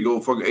 AA. You go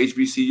fucking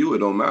HBCU. It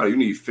don't matter. You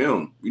need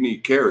film. You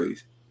need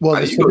carries.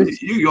 Well,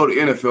 you go to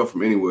NFL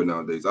from anywhere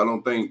nowadays. I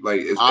don't think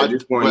at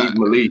this point he's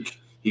Malik.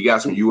 He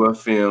got some UF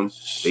film.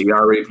 They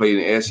already played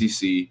in the SEC.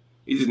 He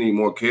just need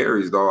more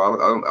carries, though.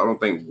 I don't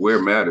think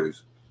where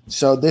matters.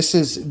 So this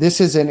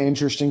is an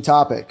interesting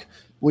topic.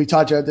 We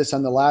talked about this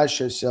on the last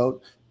show.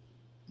 So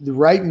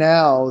right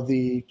now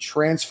the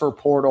transfer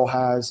portal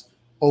has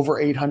over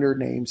 800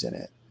 names in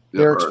it.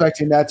 They're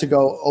expecting that to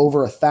go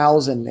over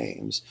 1,000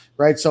 names,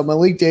 right? So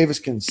Malik Davis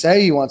can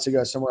say he wants to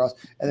go somewhere else,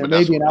 and there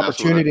may be an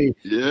opportunity.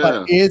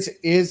 But is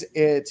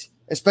it,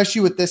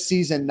 especially with this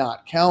season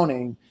not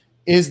counting,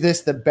 is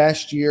this the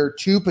best year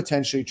to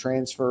potentially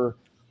transfer?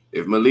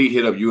 If Malik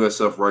hit up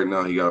USF right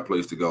now, he got a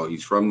place to go.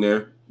 He's from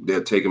there.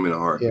 They'll take him in a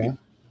heartbeat. Yeah.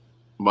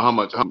 But how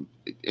much?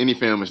 Any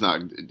film is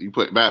not. You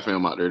put bad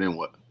film out there, then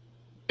what?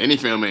 Any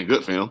film ain't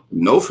good film.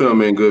 No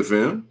film ain't good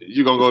film.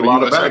 You're gonna go to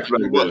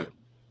USF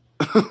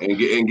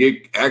and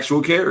get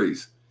actual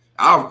carries.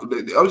 I'm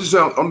just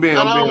saying. I'm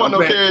don't want no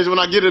carries when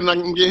I get it and I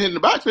can get hit in the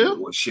backfield.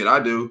 Well, shit, I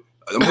do.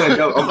 I'm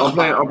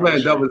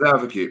playing devil's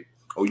advocate.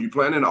 Oh, you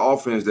playing in an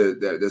offense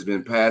that's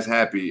been pass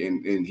happy,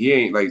 and he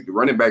ain't like the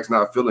running back's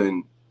not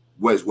feeling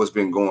what's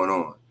been going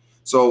on.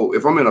 So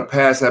if I'm in a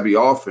pass happy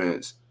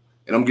offense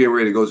and I'm getting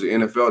ready to go to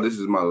the NFL, this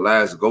is my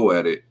last go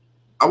at it.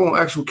 I want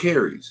actual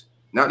carries,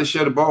 not to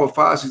share the ball with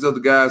 5, 6 other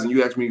guys, and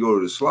you ask me to go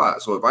to the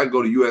slot. So if I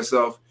go to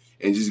USF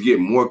and just get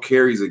more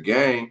carries a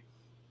game,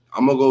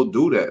 I'm gonna go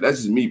do that. That's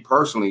just me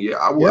personally. Yeah,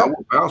 I would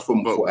bounce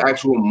for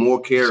actual more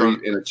carries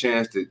and a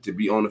chance to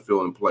be on the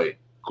field and play.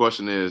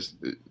 Question is,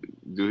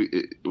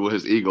 will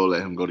his ego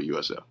let him go to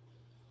USF?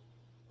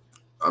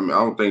 I mean,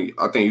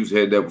 I think he was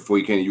headed there before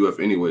he came to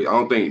UF anyway. I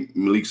don't think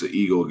Malik's an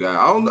ego guy.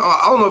 I don't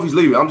know if he's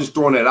leaving. I'm just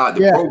throwing that out.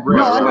 The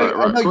program.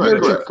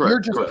 No,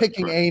 you're just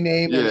picking a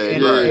name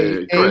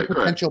and a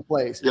potential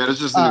place. Yeah, that's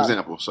just an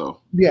example. So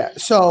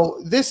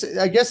So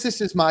I guess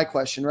this is my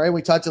question, right?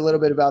 We talked a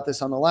little bit about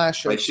this on the last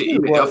show. Like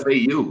even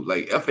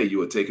FAU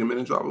would take him in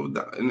and drop him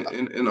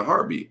in a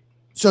heartbeat.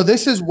 So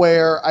this is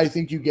where I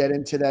think you get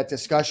into that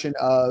discussion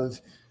of,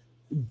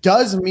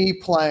 does me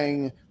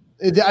playing –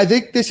 I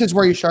think this is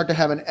where you start to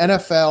have an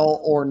NFL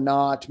or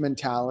not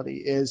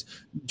mentality is,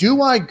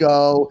 do I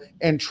go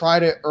and try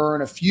to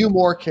earn a few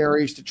more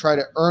carries to try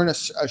to earn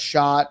a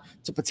shot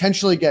to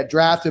potentially get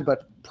drafted,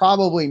 but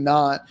probably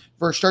not,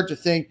 versus start to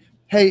think,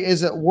 hey,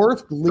 is it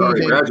worth leaving?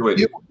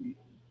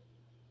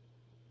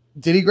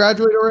 Did he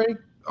graduate already?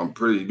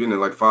 He's been there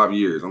like 5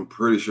 years. I'm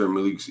pretty sure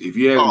Malik's, if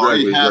he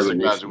hasn't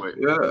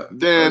graduated, yeah.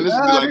 Dan, this is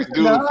like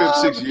dude 5th,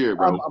 6th year,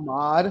 bro.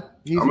 Ahmad.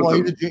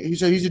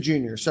 He's a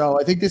junior. So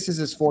I think this is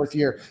his 4th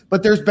year.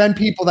 But there's been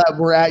people that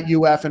were at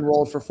UF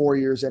enrolled for 4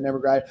 years that never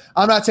graduated.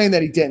 I'm not saying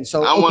that he didn't.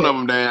 So I'm one of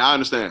them, Dan. I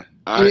understand.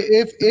 All right.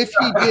 If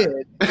he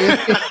did,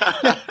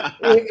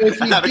 if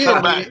he did,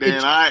 come back, Dan.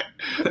 All right.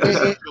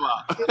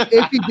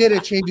 If he did,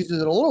 it changes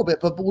it a little bit.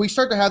 But we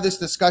start to have this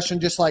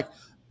discussion, just like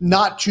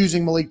not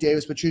choosing Malik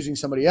Davis, but choosing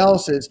somebody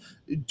else's.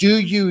 Do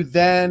you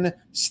then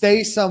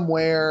stay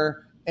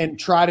somewhere and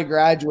try to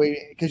graduate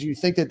because you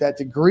think that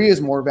degree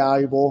is more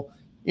valuable?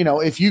 You know,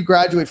 if you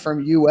graduate from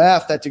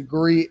UF, that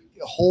degree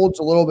holds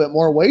a little bit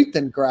more weight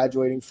than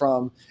graduating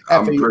from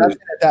FAU.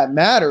 That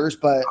matters,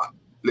 but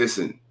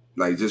listen,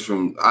 like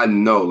I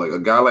know like a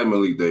guy like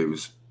Malik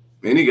Davis,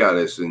 any guy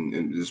that's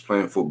in just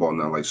playing football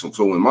now, like so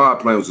when my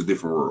plan was a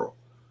different world.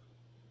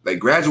 Like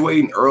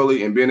graduating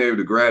early and being able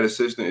to grad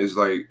assistant is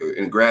like,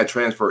 and grad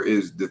transfer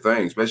is the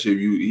thing, especially if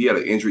he had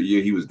an injury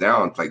year, he was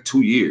down like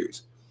 2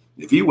 years.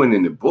 If he went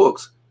in the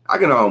books, I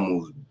can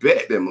almost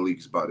bet that Malik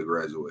is about to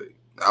graduate.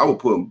 I would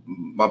put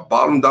my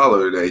bottom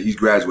dollar that he's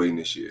graduating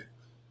this year,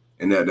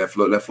 and that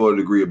Florida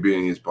degree will be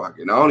in his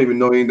pocket. And I don't even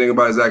know anything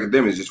about his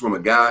academics, just from a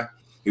guy.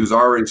 He was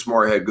already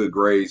smart, had good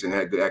grades, and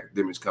had good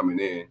academics coming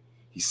in.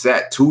 He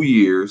sat 2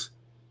 years.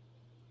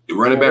 The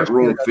running back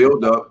room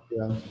filled up.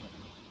 Yeah.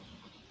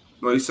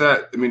 No,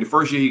 the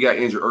first year he got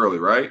injured early,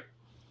 right?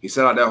 He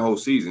sat out that whole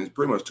season. It's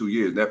pretty much 2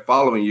 years. That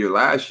following year,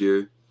 last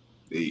year,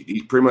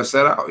 he pretty much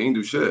sat out. He didn't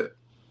do shit.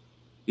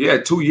 He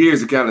had 2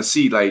 years to kind of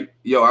see, like,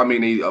 I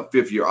need a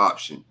 5th-year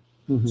option.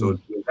 Mm-hmm. So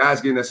when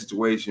guys get in that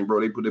situation,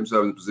 bro, they put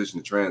themselves in a position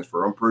to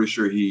transfer. I'm pretty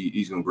sure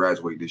he's going to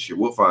graduate this year.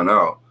 We'll find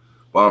out.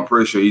 But I'm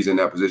pretty sure he's in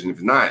that position.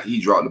 If not,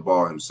 he dropped the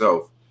ball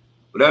himself.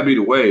 But that'd be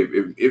the way.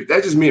 If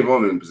that's just me if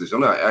I'm in a position.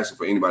 I'm not asking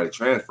for anybody to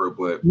transfer,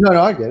 but no,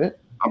 I get it.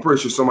 I'm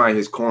pretty sure somebody in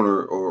his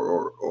corner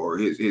or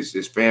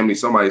his family,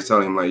 somebody's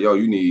telling him like, yo,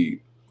 you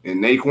need,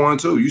 and Naquan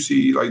too. You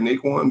see like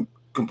Naquan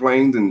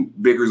complains and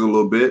bickers a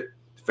little bit.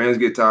 Fans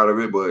get tired of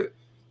it, but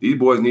these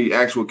boys need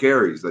actual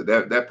carries. Like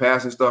that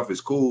passing stuff is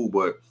cool,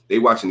 but they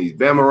watching these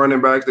Bama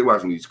running backs, they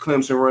watching these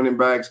Clemson running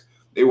backs,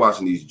 they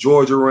watching these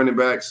Georgia running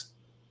backs.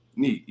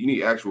 You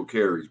need actual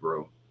carries,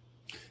 bro.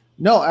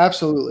 No,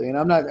 absolutely. And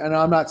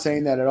I'm not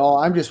saying that at all.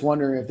 I'm just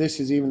wondering if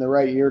this is even the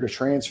right year to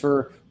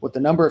transfer with the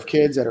number of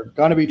kids that are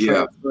going to be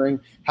transferring,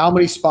 how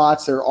many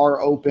spots there are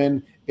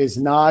open is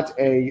not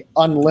a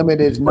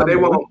unlimited number.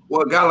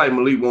 A guy like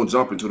Malik won't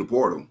jump into the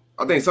portal.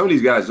 I think some of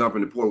these guys jump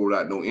in the portal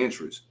without no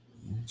interest.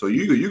 So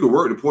you could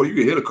work the portal. You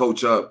can hit a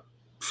coach up.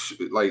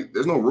 Like,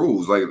 there's no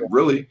rules. Like,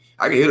 really,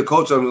 I can hit a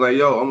coach up and be like,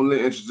 yo, I'm a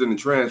little interested in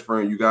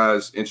transferring. You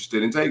guys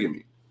interested in taking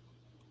me?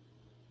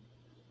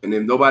 And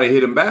if nobody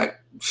hit him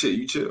back, shit,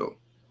 you chill.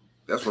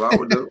 That's what I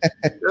would do.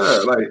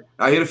 Yeah, like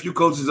I hit a few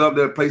coaches up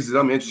that places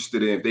I'm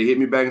interested in. If they hit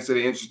me back and say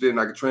they're interested and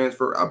I can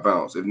transfer, I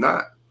bounce. If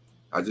not,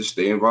 I just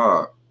stay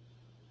involved.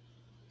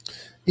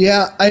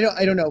 Yeah, I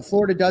don't know.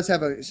 Florida does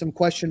have some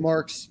question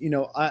marks,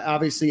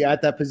 obviously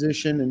at that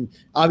position, and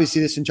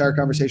obviously this entire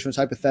conversation was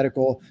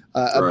hypothetical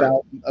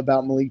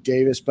about Malik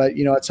Davis. But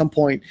at some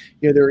point,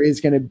 there is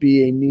going to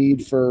be a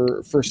need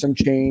for some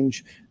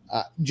change.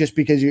 Just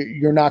because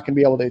you're not going to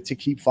be able to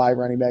keep 5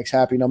 running backs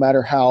happy, no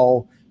matter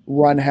how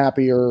run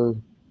happy or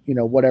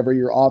whatever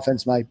your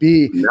offense might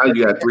be. Now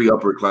you got 3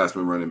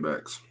 upperclassmen running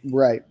backs,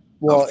 right?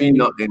 Well, and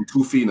 2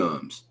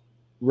 phenoms,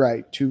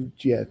 right?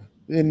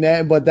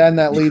 But then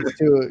that leads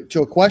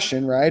to a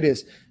question, right?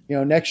 Is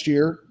next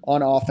year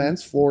on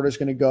offense, Florida's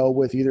going to go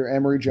with either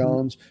Emory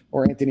Jones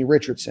or Anthony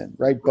Richardson,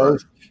 right?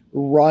 Both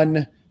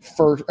run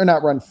first, or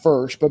not run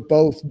first, but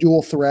both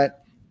dual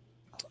threat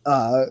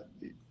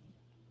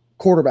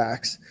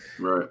quarterbacks.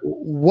 Right.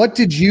 What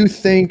did you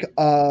think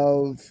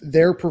of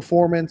their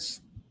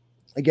performance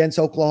against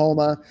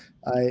Oklahoma?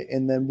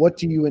 And then what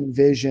do you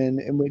envision,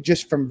 and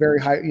just from very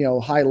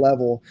high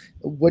level,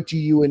 what do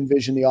you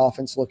envision the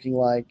offense looking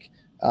like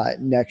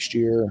next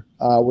year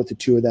with the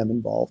 2 of them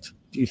involved?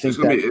 Do you think it's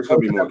going to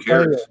be more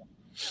carries?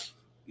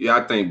 Yeah,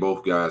 I think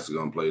both guys are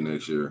gonna play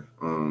next year.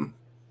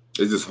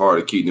 It's just hard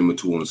to keep them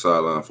two on the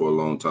sideline for a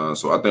long time.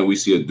 So I think we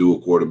see a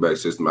dual quarterback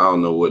system. I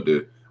don't know what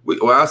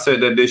I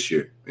said that this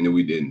year, and then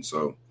we didn't.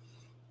 So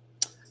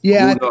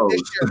yeah, I think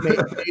this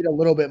year made a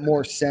little bit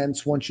more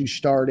sense once you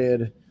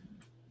started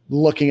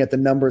looking at the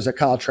numbers that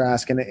Kyle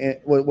Trask and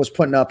it was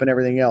putting up and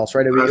everything else,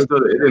 right? It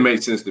didn't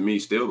make sense to me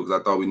still because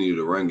I thought we needed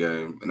a run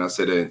game, and I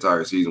said that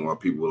entire season while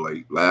people were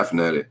like laughing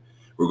at it.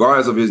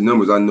 Regardless of his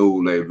numbers, I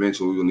knew like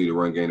eventually we would need a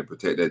run game to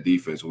protect that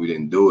defense, and we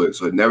didn't do it.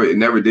 So it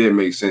never did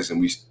make sense, and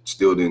we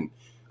still didn't.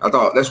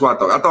 That's what I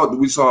thought. I thought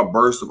we saw a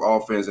burst of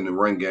offense in the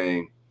run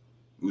game.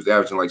 He was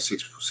averaging like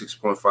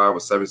 6.5 or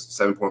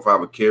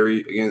 7.5 a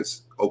carry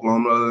against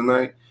Oklahoma the other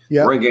night.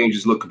 Yeah. Run game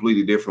just looked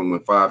completely different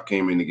when 5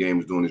 came in the game,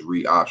 was doing his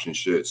read option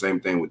shit.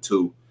 Same thing with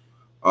 2.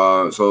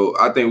 So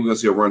I think we're gonna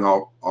see a run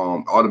hawk.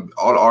 All the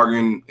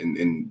arguing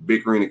and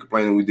bickering and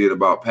complaining we did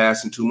about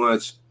passing too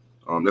much,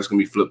 that's gonna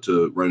be flipped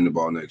to running the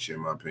ball next year,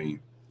 in my opinion.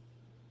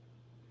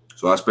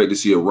 So I expect to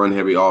see a run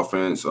heavy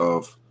offense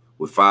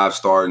with 5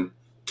 starting,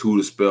 2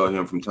 to spell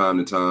him from time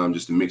to time,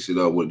 just to mix it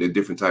up with the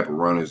different type of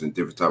runners and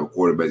different type of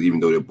quarterbacks. Even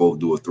though they're both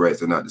dual threats,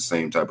 they're not the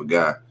same type of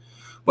guy.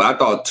 But I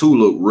thought 2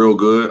 looked real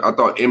good. I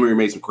thought Emory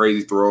made some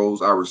crazy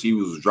throws. Our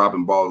receivers was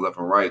dropping balls left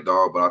and right,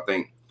 dog. But I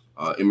think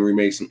Emory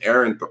made some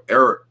error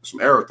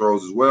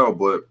throws as well.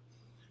 But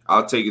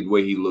I'll take it the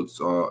way he looks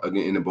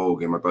again in the bowl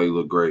game. I thought he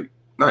looked great.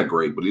 Not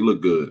great, but he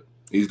looked good.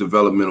 He's a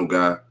developmental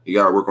guy. He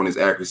got to work on his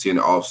accuracy in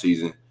the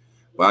offseason.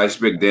 But I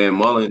expect Dan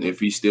Mullen, if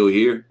he's still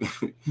here,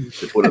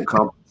 to put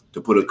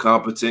a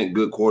competent,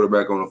 good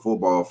quarterback on the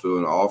football field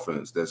in the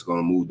offense that's going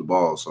to move the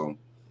ball. So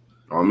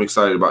I'm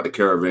excited about the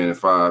Caravan at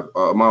 5.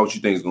 Ahmad, what you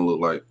think it's going to look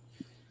like?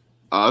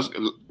 It's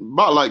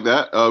about like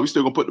that. We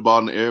still going to put the ball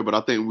in the air, but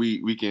I think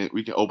we can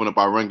open up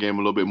our run game a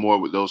little bit more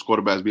with those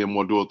quarterbacks being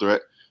more dual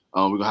threat.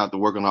 We're going to have to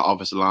work on our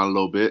offensive line a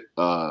little bit.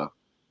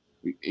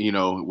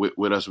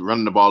 With us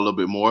running the ball a little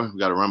bit more, we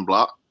got to run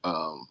block,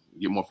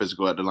 get more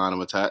physical at the line of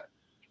attack,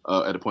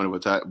 at the point of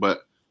attack.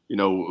 But,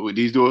 with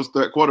these dual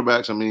threat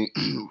quarterbacks, I mean,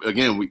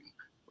 again,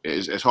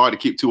 it's hard to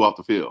keep 2 off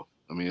the field.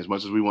 I mean, as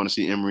much as we want to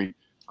see Emory,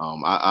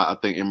 I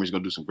think Emory's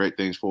going to do some great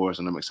things for us,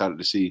 and I'm excited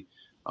to see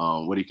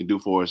what he can do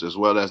for us as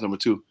well as number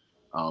 2.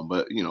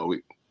 But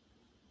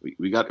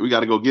we got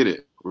to go get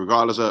it,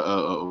 regardless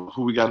of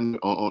who we got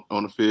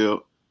on the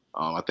field.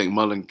 I think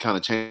Mullen kind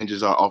of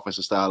changes our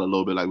offensive style a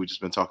little bit, like we've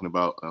just been talking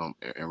about,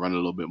 and running a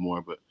little bit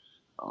more. But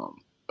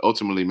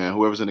ultimately, man,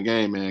 whoever's in the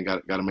game, man,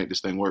 got to make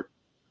this thing work.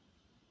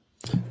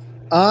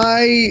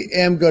 I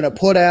am going to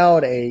put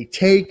out a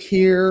take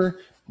here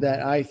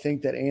that I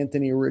think that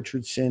Anthony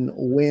Richardson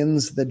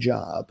wins the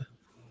job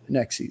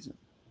next season.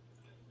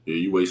 Yeah,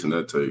 you wasting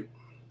that take.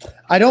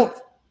 I don't.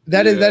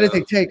 That is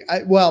a take. I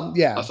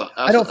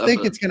don't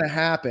think it's going to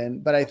happen,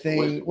 but I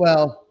think.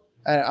 Well,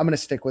 I'm going to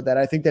stick with that.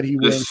 I think that he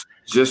wins.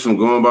 Just from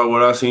going by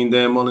what I've seen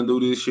Dan Mullen do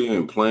this year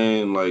and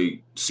playing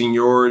like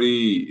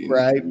seniority,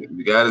 right?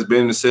 The guy that's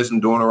been in the system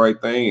doing the right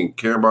thing and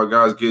caring about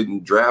guys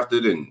getting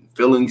drafted and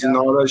feelings and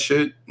all that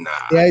shit. Nah.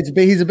 Yeah,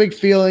 he's a big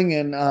feeling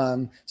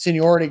and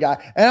seniority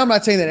guy. And I'm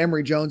not saying that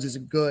Emory Jones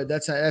isn't good.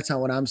 That's not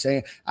what I'm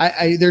saying.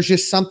 There's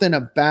just something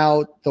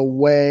about the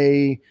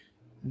way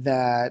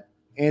that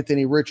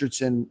Anthony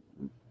Richardson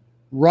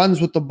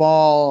runs with the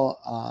ball.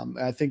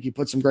 I think he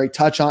put some great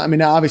touch on. I mean,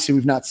 now obviously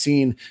we've not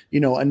seen,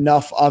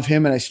 enough of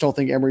him, and I still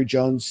think Emory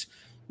Jones,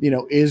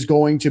 is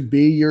going to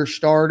be your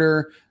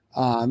starter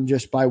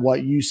just by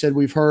what you said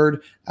we've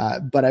heard.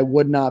 But I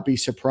would not be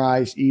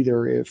surprised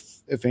either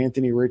if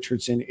Anthony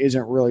Richardson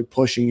isn't really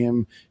pushing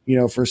him,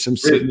 for some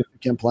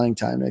significant playing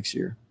time next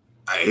year.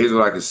 Here's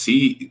what I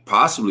can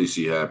possibly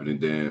see happening,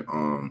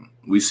 Dan.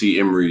 We see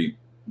Emory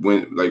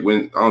when I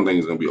don't think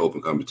it's gonna be open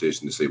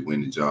competition to say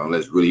win the job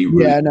unless really.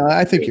 Yeah, no,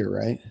 I think you're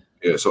right.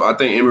 Yeah, so I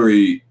think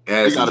Emory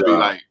has. It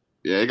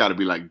got to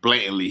be like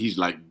blatantly. He's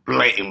like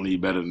blatantly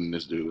better than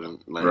this dude.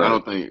 Like right. I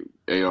don't think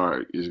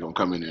AR is gonna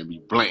come in there and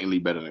be blatantly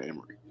better than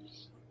Emory.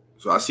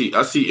 So I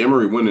see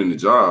Emory winning the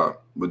job,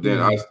 but then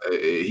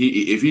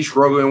if he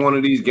struggle in one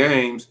of these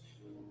games,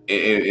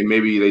 and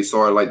maybe they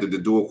saw it like the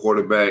dual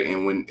quarterback,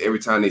 and when every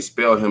time they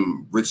spell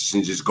him,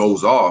 Richardson just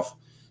goes off.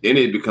 Then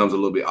it becomes a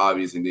little bit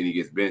obvious, and then he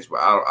gets benched.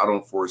 But I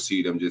don't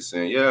foresee them just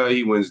saying, "Yeah,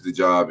 he wins the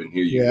job," and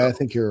here you go. Yeah, I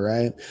think you're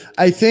right.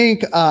 I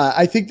think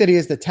that he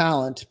has the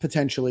talent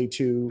potentially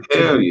to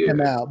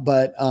come out,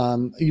 but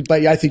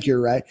I think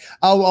you're right.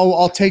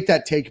 I'll take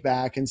that take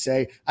back and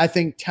say I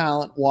think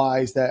talent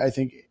wise that I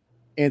think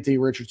Anthony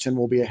Richardson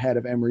will be ahead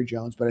of Emory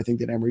Jones, but I think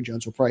that Emory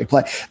Jones will probably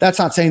play. That's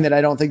not saying that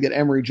I don't think that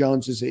Emory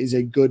Jones is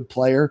a good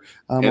player.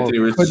 Anthony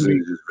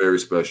Richardson is very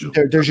special.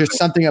 There's just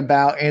something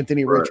about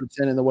Anthony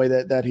Richardson and the way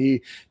that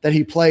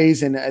he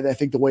plays, and I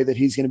think the way that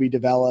he's going to be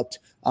developed.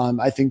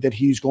 I think that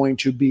he's going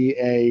to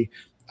be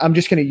I'm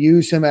just going to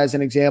use him as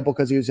an example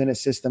because he was in a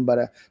system,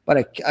 but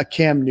a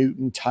Cam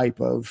Newton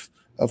type of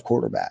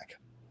quarterback.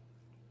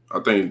 I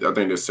think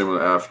they're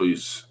similar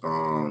athletes.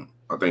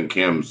 I think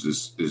Cam's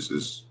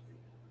is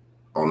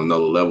on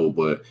another level.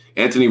 But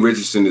Anthony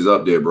Richardson is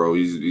up there, bro.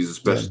 He's a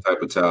special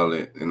type of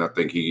talent, and I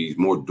think he's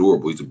more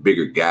durable. He's a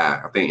bigger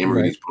guy. I think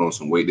Emory needs to put on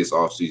some weight this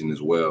offseason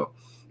as well.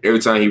 Every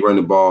time he run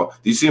the ball,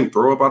 do you see him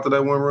throw up after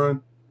that one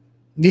run?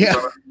 Yeah,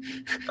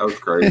 that was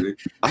crazy.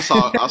 I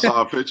saw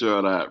a picture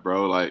of that,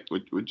 bro. Like,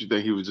 what you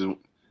think he was just?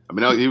 I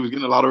mean, he was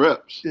getting a lot of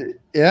reps.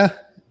 Yeah,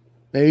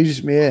 maybe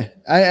just me.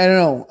 I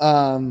don't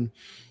know.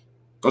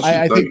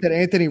 I think that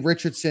Anthony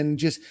Richardson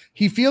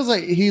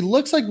he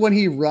looks like when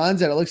he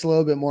runs that it looks a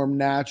little bit more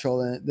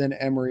natural than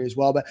Emory as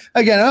well. But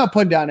again, I'm not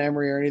putting down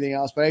Emory or anything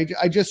else, but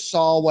I just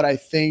saw what I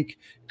think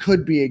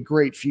could be a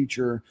great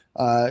future,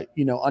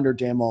 under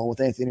Dan Mullen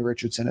with Anthony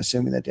Richardson,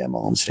 assuming that Dan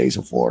Mullen stays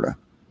in Florida.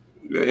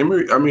 Yeah,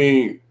 Emory, I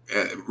mean,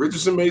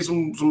 Richardson made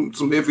some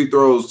iffy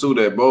throws too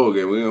that bowl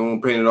game. We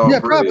don't paint it all. Yeah,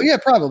 probably.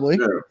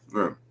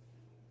 Yeah.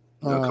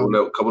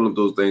 A couple of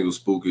those things were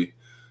spooky,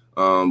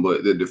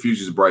 but the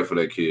future's bright for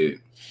that kid.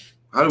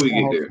 How do we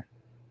get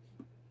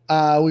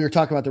there? We were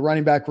talking about the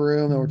running back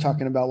room, and we're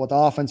talking about what the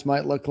offense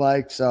might look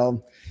like.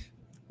 So,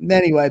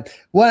 anyway,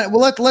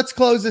 let's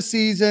close the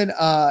season.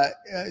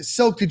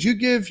 Silk, did you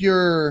give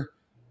your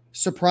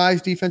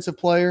surprise defensive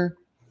player?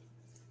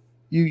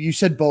 You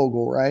said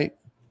Bogle, right?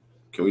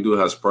 Can we do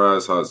how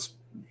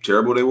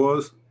terrible they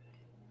was?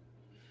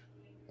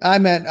 I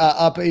meant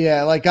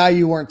like guy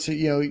you weren't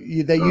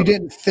you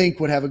didn't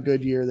think would have a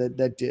good year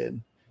that did.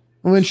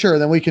 I mean, sure,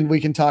 then we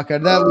can talk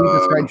about that.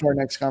 Leads us right to our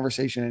next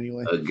conversation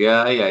anyway. A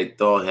guy I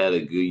thought had a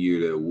good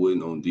year that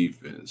wouldn't on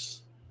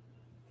defense.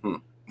 I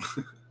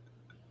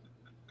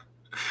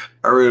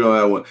really don't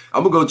have one.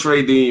 I'm gonna go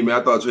Trey Dean,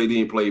 man. I thought Trey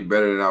Dean played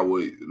better than I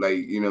would,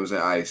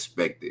 I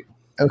expected.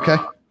 Okay.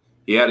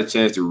 He had a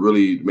chance to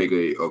really make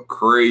a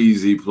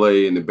crazy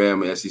play in the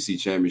Bama SEC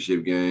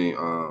championship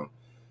game.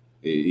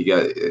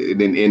 It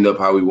didn't end up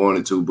how we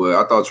wanted to, but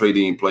I thought Trey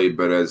Dean played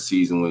better as the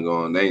season went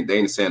on. They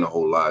ain't saying a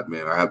whole lot,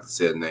 man. I have to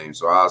say the name,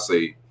 so I'll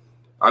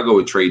go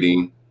with Trey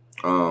Dean.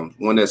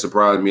 One that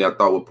surprised me, I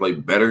thought would play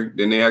better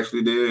than they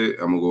actually did.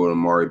 I'm gonna go with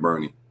Amari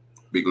Burney.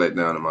 Big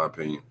letdown in my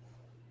opinion.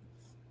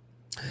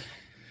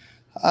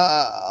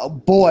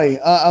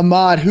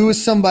 Ahmad, who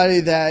is somebody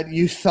that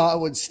you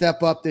thought would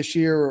step up this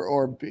year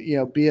or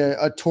be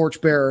a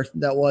torchbearer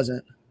that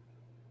wasn't?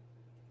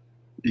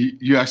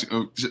 You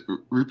actually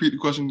repeat the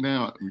question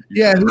now.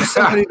 Yeah, who's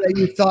somebody that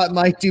you thought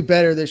might do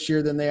better this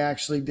year than they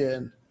actually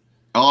did?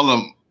 All of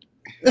them.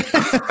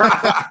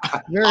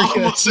 Very I good.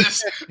 almost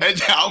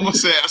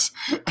says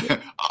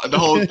the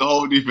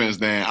whole defense,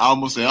 Dan. I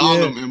almost say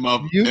all of them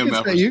MFers.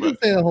 You can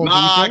say the whole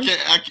defense. I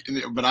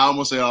can't. But I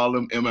almost say all of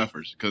them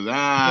MFers because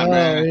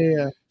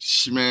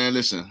man,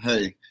 listen,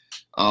 hey,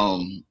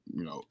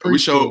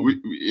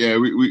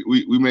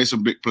 we made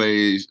some big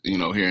plays,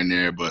 here and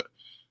there, but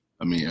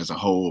I mean, as a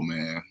whole,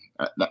 man,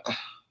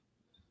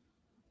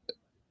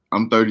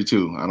 I'm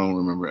 32. I don't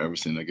remember ever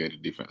seeing a Gator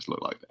defense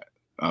look like that.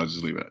 I'll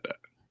just leave it at that.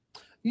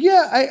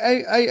 Yeah,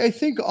 I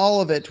think all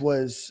of it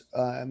was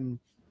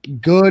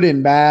good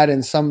and bad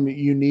in some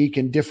unique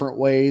and different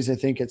ways. I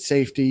think at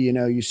safety,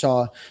 you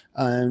saw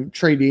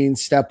Trey Dean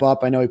step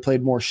up. I know he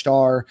played more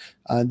star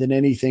than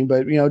anything,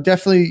 but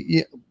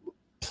definitely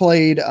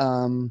played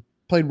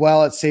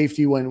well at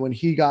safety when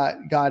he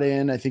got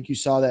in. I think you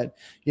saw that,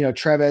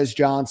 Trevez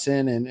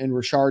Johnson and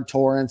Rashard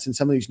Torrance and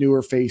some of these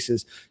newer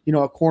faces, at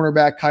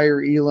cornerback,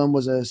 Kyrie Elam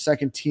was a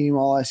second team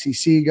all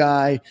SEC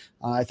guy.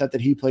 I thought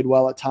that he played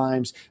well at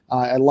times.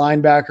 At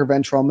linebacker,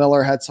 Ventrell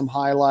Miller had some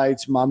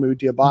highlights. Mahmoud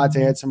Diabate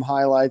had some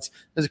highlights.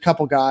 There's a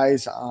couple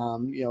guys,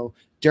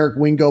 Derek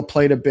Wingo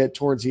played a bit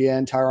towards the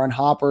end. Tyron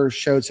Hopper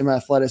showed some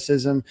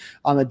athleticism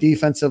on the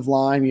defensive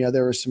line.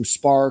 There were some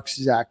sparks.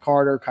 Zach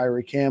Carter,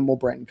 Kyrie Campbell,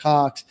 Brenton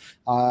Cox,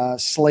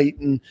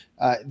 Slayton.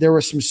 There were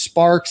some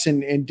sparks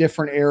in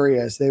different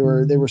areas. They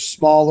were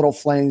small little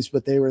flames,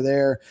 but they were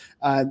there.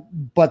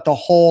 But the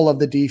whole of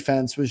the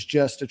defense was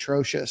just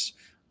atrocious.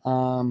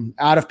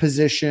 Out of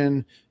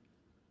position,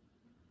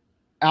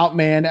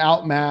 outmanned,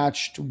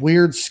 outmatched,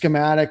 weird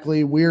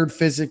schematically, weird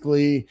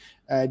physically.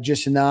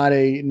 Just not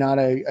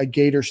a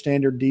Gator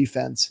standard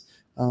defense.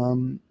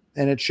 And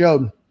it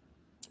showed.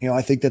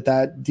 I think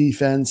that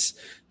defense,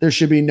 there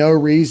should be no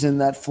reason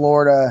that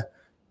Florida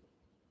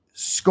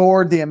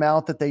scored the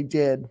amount that they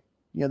did.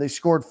 They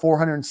scored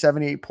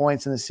 478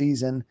 points in the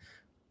season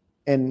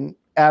and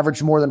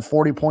averaged more than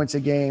 40 points a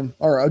game,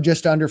 or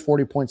just under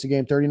 40 points a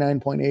game,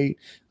 39.8,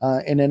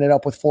 and ended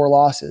up with 4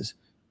 losses.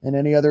 In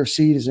any other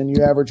season,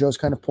 you average those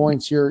kind of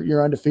points,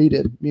 you're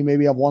undefeated. You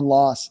maybe have 1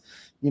 loss.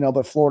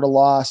 But Florida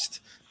lost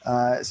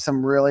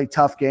some really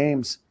tough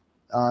games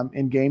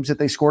in games that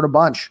they scored a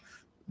bunch.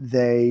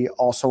 They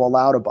also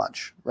allowed a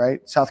bunch,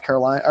 right? South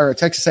Carolina or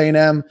Texas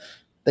A&M,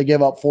 they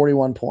gave up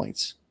 41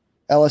 points.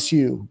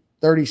 LSU,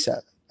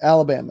 37.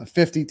 Alabama,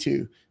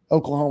 52.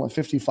 Oklahoma,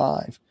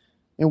 55.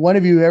 And when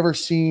have you ever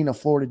seen a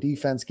Florida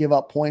defense give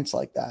up points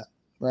like that,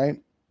 right?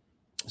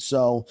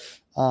 So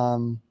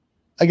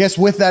I guess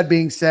with that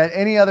being said,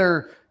 any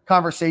other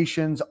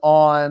conversations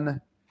on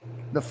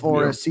the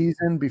Florida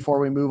season before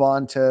we move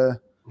on to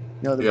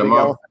the big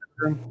elephant in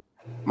the room?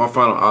 My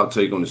final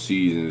outtake on the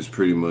season is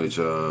pretty much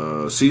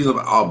season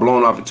of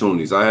blown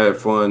opportunities. I had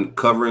fun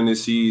covering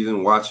this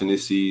season, watching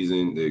this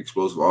season, the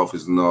explosive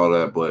offense and all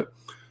that, but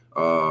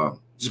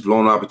just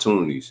blown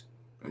opportunities.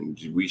 And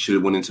we should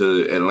have went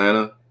into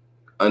Atlanta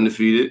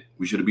undefeated.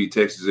 We should have beat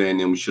Texas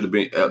A&M. We should have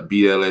beat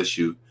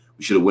LSU.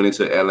 We should have went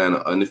into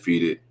Atlanta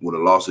undefeated with a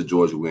loss to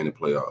Georgia win the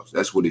playoffs.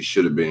 That's what it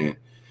should have been.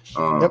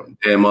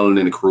 Dan Mullen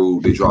and the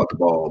crew, they dropped the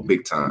ball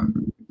big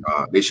time.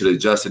 They should have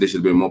adjusted. They should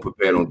have been more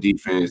prepared on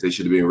defense. They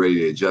should have been ready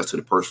to adjust to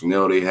the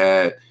personnel they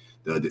had,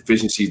 the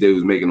deficiencies they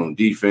was making on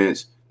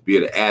defense, be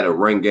able to add a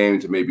run game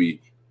to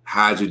maybe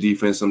hide your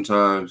defense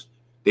sometimes.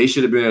 They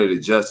should have been able to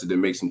adjust it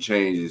and make some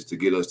changes to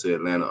get us to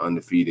Atlanta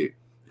undefeated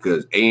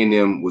because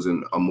A&M was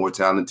a more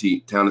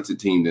talented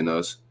team than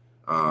us.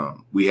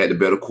 We had the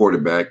better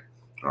quarterback.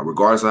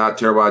 Regardless of how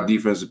terrible our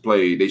defense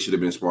played, they should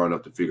have been smart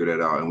enough to figure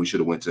that out, and we should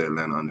have went to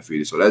Atlanta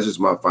undefeated. So that's just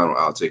my final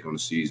outtake on the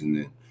season.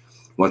 And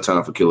one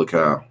time for Killer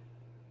Kyle.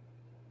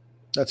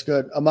 That's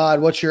good.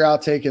 Ahmad, what's your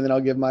outtake, and then I'll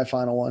give my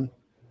final one.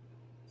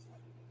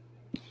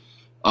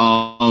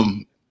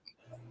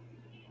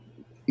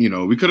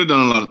 We could have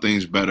done a lot of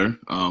things better.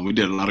 We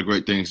did a lot of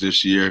great things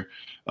this year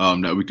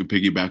that we could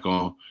piggyback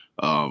on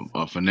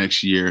for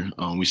next year.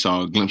 We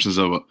saw glimpses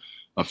of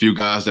a few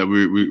guys that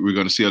we're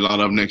going to see a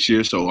lot of next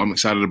year. So I'm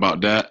excited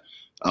about that.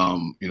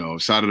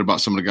 Excited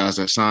about some of the guys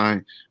that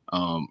signed.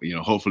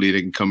 Hopefully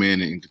they can come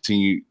in and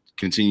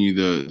continue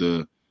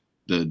the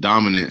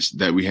dominance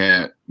that we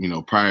had,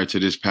 prior to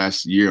this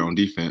past year on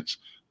defense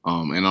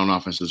and on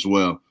offense as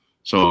well.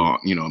 So,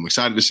 I'm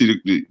excited to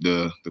see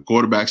the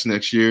quarterbacks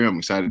next year. I'm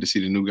excited to see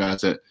the new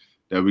guys that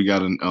we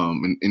got in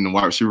the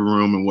wide receiver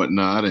room and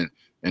whatnot,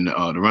 and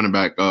the running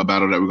back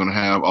battle that we're going to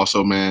have.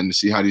 Also, man, to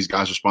see how these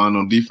guys respond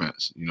on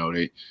defense.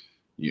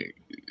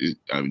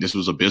 This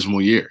was an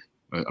abysmal year.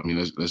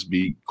 Let's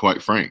be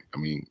quite frank.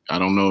 I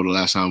don't know the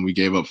last time we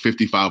gave up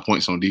 55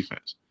 points on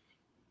defense.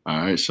 All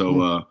right,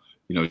 so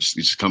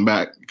just come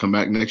back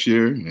next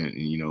year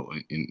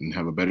and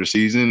have a better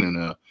season.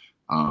 And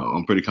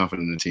I'm pretty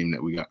confident in the team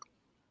that we got.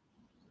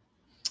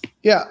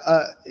 Yeah,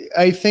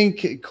 I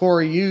think,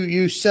 Corey,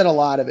 you said a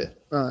lot of it.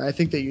 I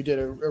think that you did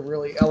a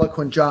really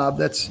eloquent job.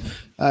 That's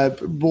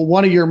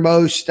one of your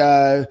most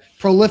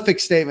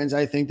prolific statements,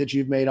 I think, that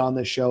you've made on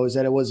this show is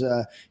that it was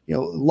a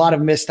lot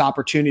of missed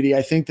opportunity.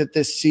 I think that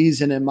this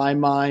season, in my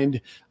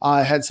mind,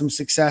 had some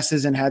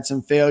successes and had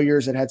some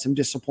failures. It had some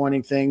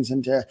disappointing things.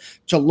 And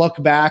to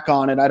look back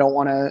on it, I don't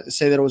want to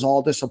say that it was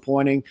all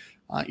disappointing.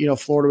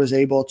 Florida was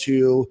able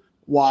to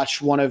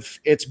watch one of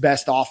its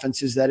best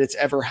offenses that it's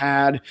ever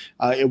had.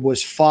 It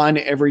was fun.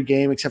 Every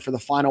game except for the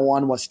final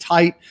one was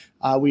tight.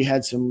 We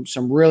had some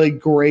really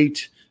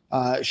great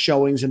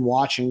showings and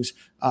watchings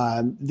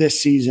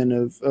this season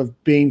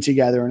of being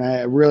together. And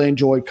I really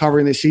enjoyed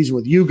covering this season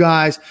with you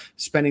guys,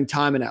 spending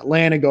time in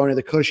Atlanta, going to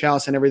the Cush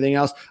House and everything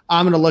else.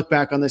 I'm going to look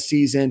back on this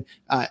season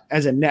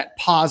as a net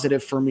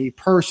positive for me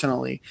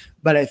personally.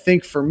 But I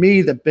think for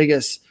me, the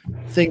biggest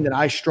thing that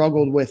I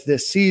struggled with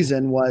this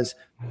season was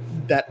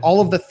that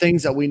all of the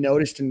things that we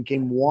noticed in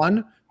game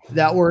 1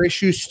 that were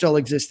issues still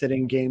existed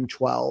in game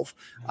 12.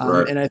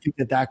 Right. And I think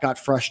that got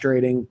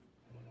frustrating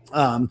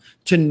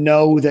to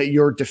know that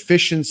your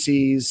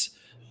deficiencies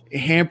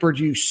hampered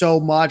you so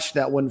much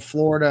that when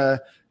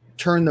Florida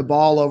turned the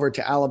ball over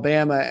to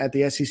Alabama at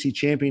the SEC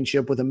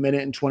championship with 1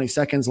 minute and 20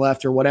 seconds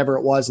left or whatever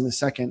it was in the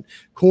second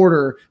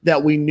quarter,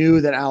 that we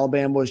knew that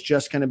Alabama was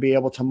just going to be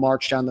able to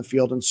march down the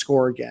field and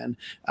score again,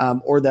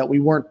 or that we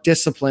weren't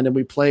disciplined and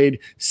we played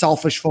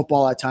selfish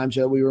football at times,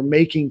 that we were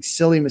making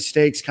silly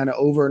mistakes kind of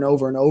over and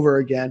over and over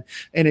again.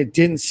 And it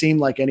didn't seem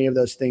like any of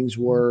those things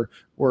were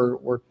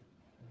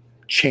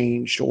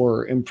changed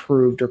or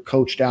improved or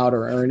coached out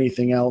or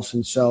anything else.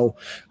 And so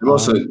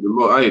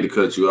I hate to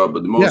cut you off,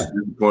 but the most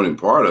disappointing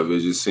part of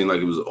it just seemed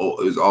like it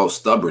was all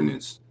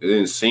stubbornness. It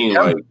didn't seem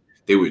like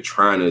they were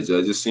trying to adjust.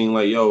 It just seemed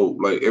like,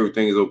 like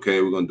everything is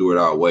okay, we're gonna do it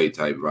our way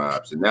type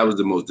vibes. And that was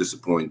the most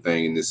disappointing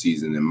thing in this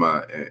season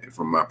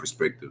from my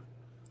perspective.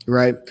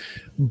 Right.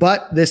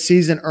 But this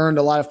season earned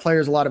a lot of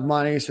players a lot of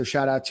money. So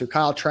shout out to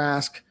Kyle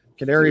Trask,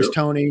 Kadarius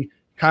Toney,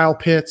 Kyle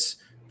Pitts,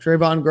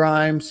 Trayvon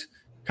Grimes,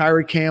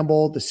 Kyrie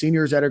Campbell, the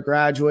seniors that are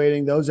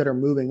graduating, those that are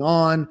moving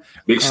on.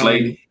 Big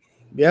Slayton.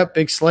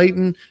 Big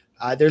Slayton.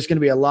 There's going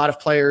to be a lot of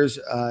players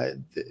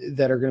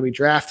that are going to be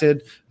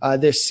drafted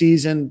this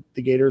season.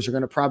 The Gators are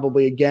going to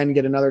probably, again,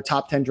 get another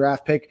top 10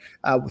 draft pick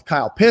with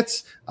Kyle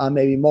Pitts,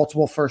 maybe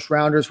multiple first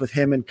rounders with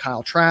him and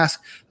Kyle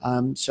Trask.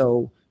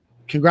 So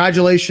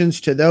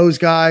congratulations to those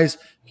guys.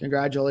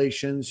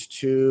 Congratulations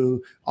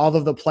to all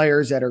of the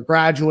players that are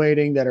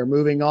graduating, that are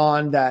moving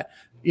on, that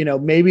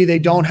maybe they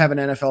don't have an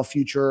NFL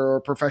future or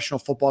a professional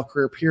football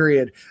career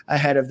period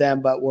ahead of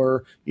them, but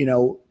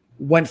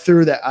went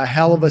through a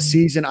hell of a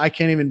season. I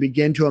can't even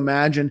begin to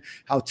imagine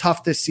how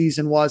tough this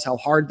season was, how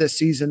hard this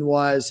season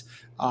was,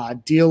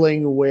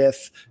 dealing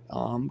with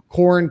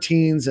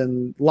quarantines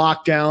and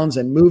lockdowns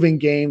and moving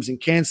games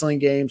and canceling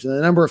games and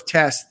the number of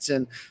tests,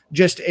 and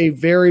just a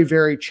very,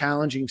 very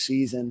challenging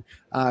season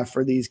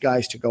for these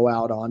guys to go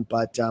out on.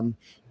 But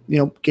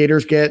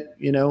Gators get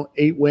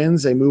 8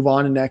 wins, they move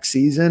on to next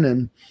season,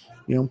 and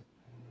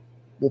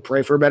we'll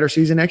pray for a better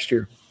season next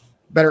year,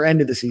 better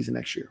end of the season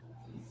next year.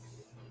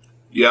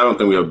 Yeah, I don't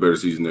think we have a better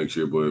season next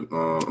year, but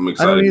I'm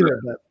excited. I don't either.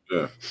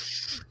 Yeah.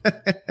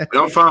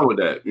 I'm fine with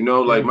that.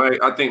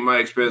 I think my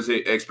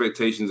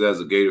expectations as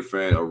a Gator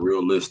fan are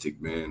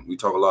realistic, man. We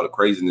talk a lot of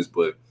craziness,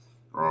 but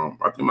I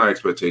think my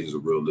expectations are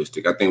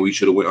realistic. I think we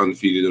should have went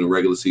undefeated in the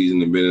regular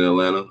season and been in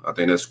Atlanta. I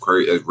think that's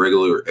crazy as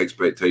regular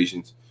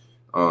expectations.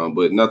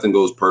 But nothing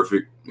goes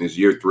perfect. It's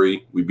year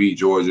 3. We beat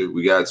Georgia.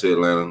 We got to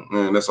Atlanta.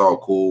 Man, that's all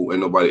cool. Ain't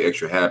nobody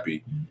extra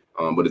happy.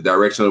 But the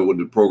direction of what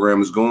the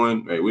program is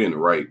going, hey, we're going in the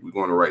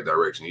right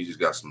direction. You just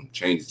got some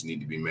changes that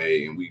need to be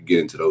made, and we can get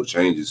into those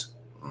changes.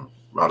 A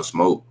lot of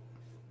smoke.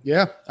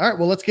 Yeah. All right.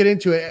 Well, let's get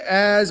into it.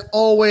 As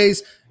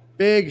always,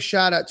 big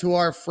shout out to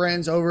our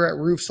friends over at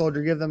Roof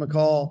Soldier. Give them a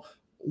call.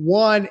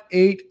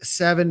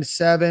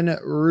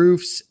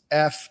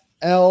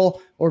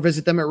 1-877-ROOFS-FL or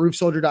visit them at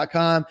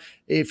roofsoldier.com.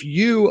 If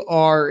you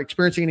are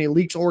experiencing any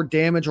leaks or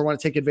damage or want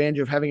to take advantage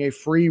of having a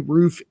free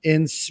roof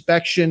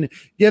inspection,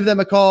 give them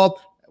a call.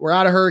 We're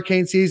out of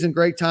hurricane season.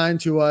 Great time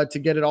to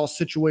get it all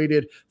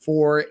situated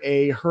for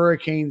a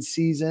hurricane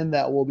season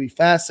that will be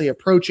fastly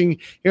approaching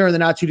here in the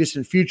not too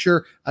distant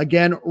future.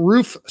 Again,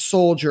 Roof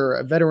Soldier,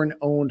 a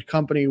veteran-owned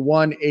company,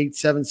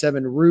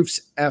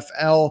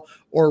 1-877-ROOFS-FL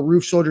or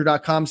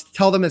roofsoldier.com.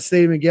 Tell them that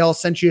Stadium and Gale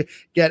sent you.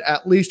 Get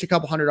at least a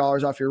couple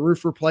 $100 off your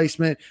roof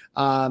replacement.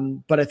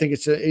 But I think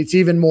it's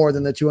even more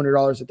than the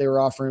 $200 that they were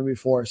offering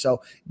before.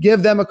 So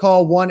give them a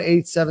call,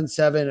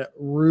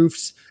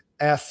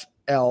 1-877-ROOFS-FL.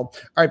 All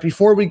right,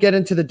 before we get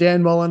into the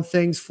Dan Mullen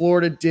things,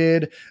 Florida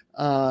did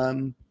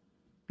not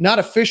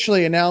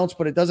officially announced,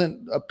 but it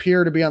doesn't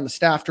appear to be on the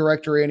staff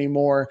directory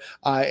anymore.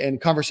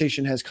 And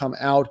conversation has come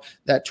out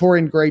that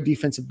Torian Gray,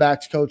 defensive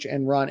backs coach,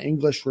 and Ron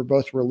English were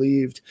both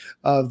relieved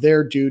of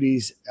their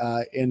duties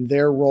in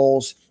their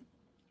roles.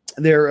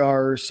 There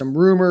are some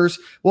rumors.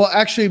 Well,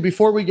 actually,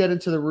 before we get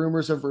into the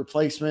rumors of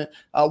replacement,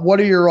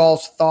 what are your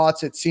all's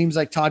thoughts? It seems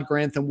like Todd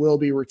Grantham will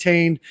be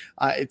retained.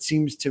 It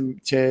seems to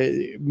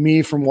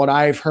me, from what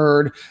I've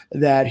heard,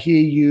 that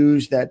he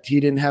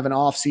didn't have an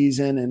off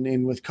season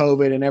and with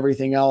COVID and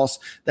everything else,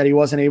 that he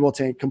wasn't able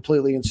to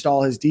completely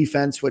install his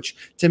defense, which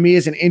to me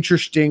is an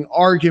interesting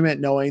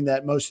argument, knowing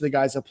that most of the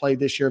guys that played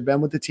this year have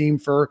been with the team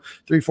for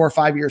 3, 4,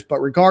 5 years. But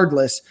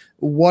regardless,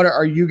 what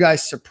are you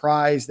guys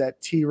surprised that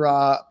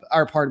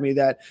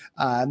that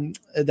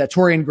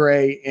Torian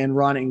Gray and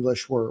Ron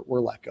English were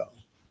let go?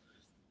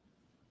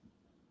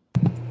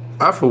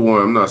 I, for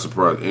one, I'm not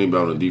surprised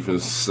anybody on the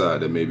defensive side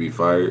that may be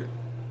fired,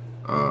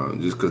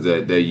 just because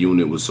that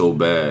unit was so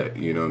bad.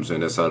 You know what I'm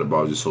saying? That side of the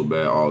ball was just so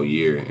bad all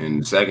year,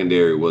 and the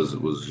secondary was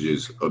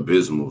just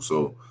abysmal.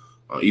 So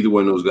either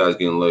one of those guys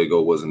getting let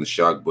go wasn't a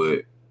shock,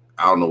 but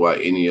I don't know why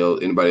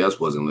anybody else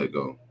wasn't let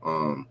go.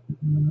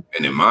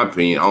 And in my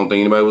opinion, I don't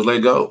think anybody was let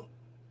go.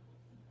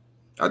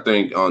 I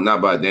think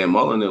not by Dan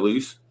Mullen, at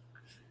least.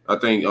 I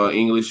think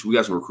English, we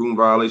got some recruiting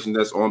violations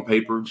that's on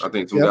paper. I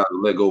think some guys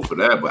were let go for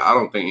that, but I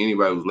don't think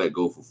anybody was let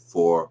go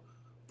for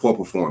poor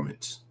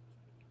performance.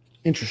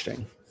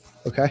 Interesting.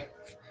 Okay.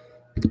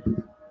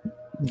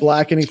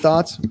 Black, any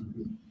thoughts?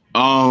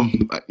 I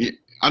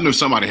knew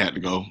somebody had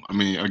to go. I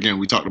mean, again,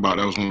 we talked about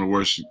that was one of the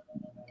worst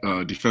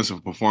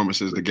defensive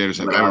performances the Gators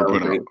have ever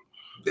put out.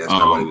 That's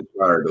not why he was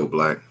fired, though,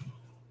 Black.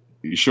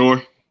 You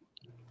sure?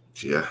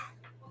 Yeah.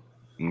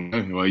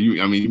 Okay. Well,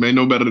 you may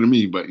know better than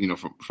me, but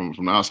from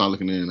the outside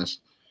looking in, that's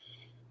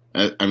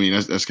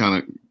kind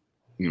of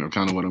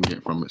what I'm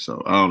getting from it.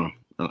 So I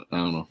don't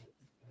know.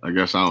 I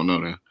guess I don't know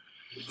that.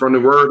 From the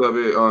word of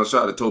it,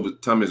 shout out to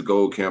Thomas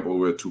Goldcamp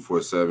over at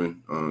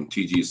 247.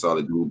 TG is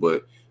solid dude,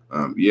 but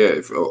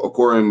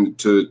according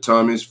to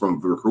Thomas, from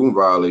recruiting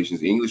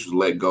violations, English was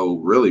let go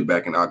really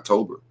back in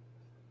October.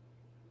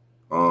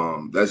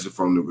 That's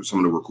from some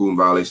of the recruiting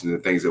violations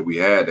and things that we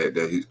had, that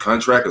his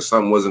contract or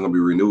something wasn't going to be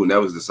renewed, and that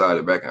was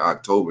decided back in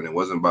October, and it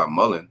wasn't by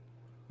Mullen.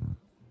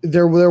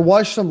 There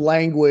was some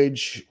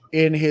language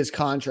in his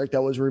contract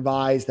that was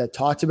revised that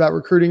talked about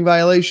recruiting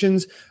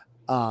violations.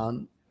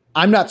 I'm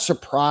not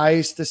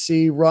surprised to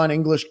see Ron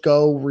English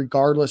go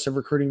regardless of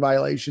recruiting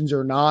violations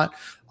or not.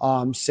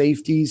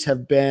 Safeties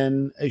have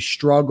been a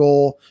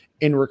struggle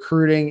in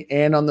recruiting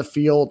and on the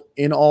field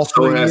in all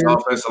 3 years.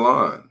 Offensive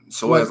line.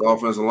 Has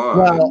offensive line.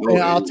 Well,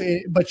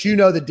 but you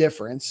know the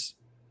difference,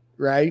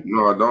 right?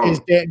 No, I don't.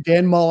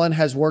 Dan Mullen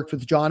has worked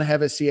with John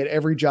Hevesy at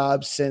every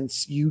job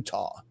since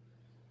Utah.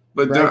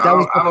 But right? That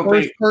was the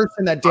first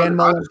person that Dan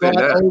Mullen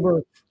brought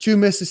over to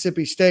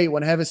Mississippi State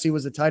when Hevesy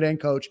was the tight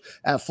end coach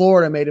at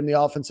Florida, made him the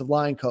offensive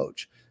line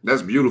coach.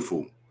 That's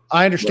beautiful.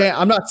 I understand.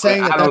 I'm not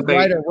saying that's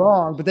right or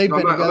wrong, but they've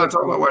been together. I'm not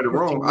talking about right or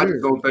wrong. I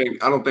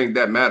don't think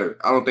that matters.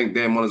 I don't think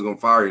Dan Mullen's gonna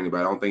fire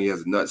anybody. I don't think he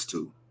has the nuts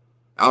to.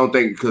 I don't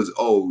think because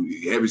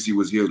Hevesy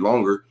was here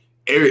longer.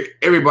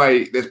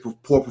 Everybody that's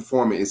poor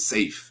performing is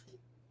safe.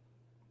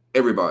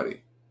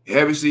 Everybody.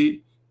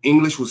 Hevesy,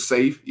 English was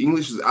safe.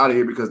 English was out of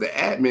here because the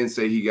admin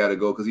say he got to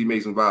go because he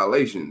made some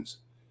violations.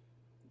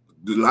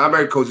 The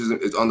linebacker coach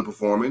is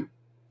underperforming.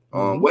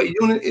 What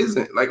unit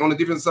isn't? Like on the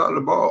defensive side of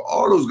the ball,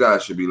 all those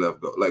guys should be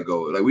let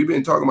go. Like we've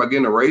been talking about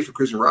getting a raise for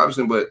Christian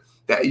Robinson, but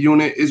that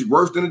unit is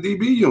worse than the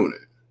DB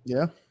unit.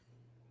 Yeah.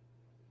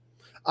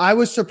 I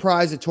was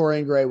surprised that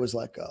Torian Gray was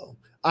let go.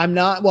 I'm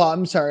not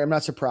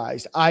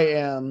surprised. I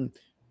am.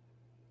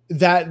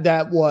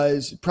 That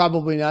was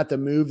probably not the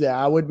move that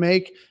I would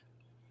make,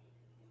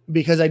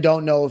 because I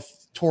don't know if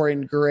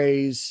Torian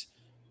Gray's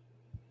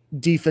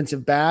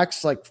defensive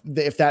backs, like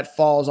if that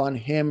falls on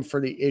him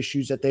for the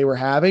issues that they were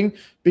having,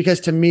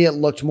 because to me it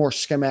looked more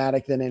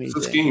schematic than anything.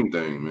 It's a scheme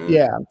thing, man.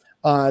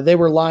 Yeah. They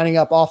were lining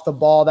up off the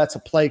ball. That's a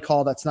play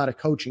call. That's not a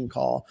coaching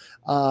call.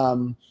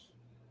 I'm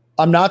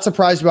not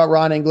surprised about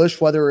Ron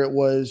English, whether it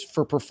was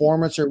for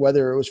performance or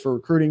whether it was for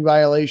recruiting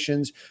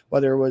violations,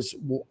 whether it was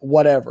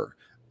whatever.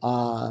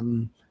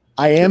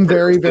 I am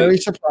very, very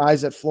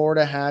surprised that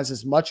Florida has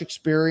as much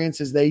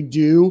experience as they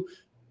do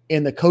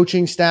in the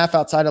coaching staff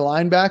outside of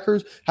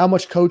linebackers, how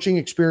much coaching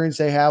experience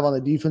they have on the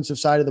defensive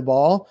side of the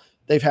ball.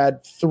 They've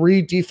had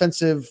 3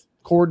 defensive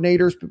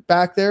coordinators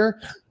back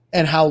there,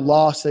 and how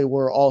lost they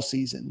were all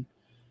season.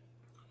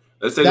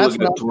 Let's take a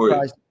look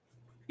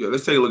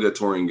at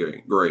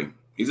Torian Gray.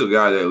 He's a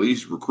guy that at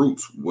least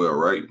recruits well,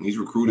 right? He's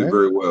recruited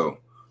very well.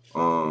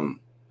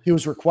 He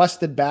was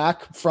requested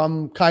back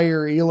from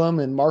Kaiir Elam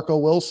and Marco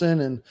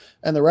Wilson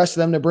and the rest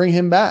of them to bring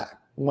him back.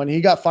 When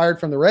he got fired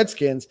from the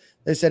Redskins,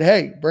 they said,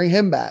 hey, bring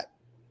him back.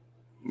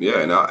 Yeah,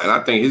 and I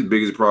think his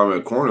biggest problem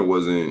at corner it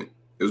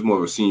was more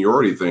of a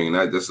seniority thing.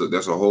 And that's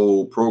a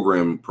whole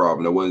program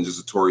problem. That wasn't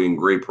just a Torian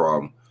Gray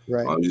problem.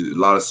 Right. A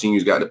lot of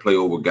seniors got to play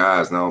over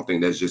guys, and I don't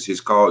think that's just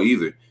his call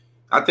either.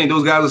 I think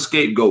those guys are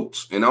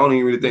scapegoats, and I don't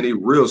even really think they're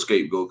real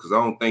scapegoats, because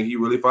I don't think he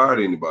really fired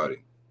anybody.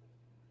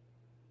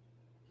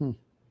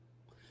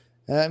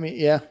 I mean,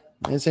 yeah,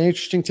 it's an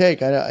interesting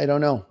take. I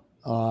don't know.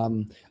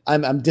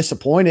 I'm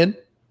disappointed,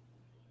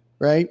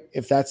 right?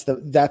 If that's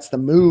the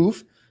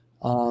move.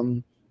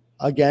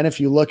 Again,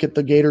 if you look at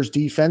the Gators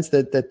defense,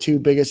 the 2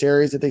 biggest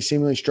areas that they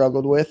seemingly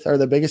struggled with, or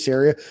the biggest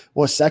area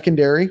was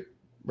secondary,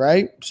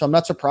 right? So I'm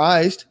not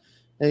surprised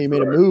that you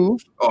made a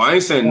move. Oh, I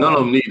ain't saying none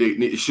of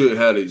them should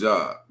have a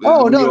job.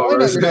 Oh, no, I know you're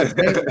not saying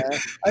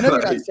that. I know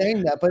you're not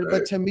saying that,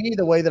 but to me,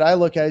 the way that I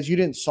look at it is you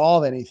didn't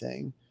solve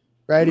anything,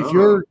 right?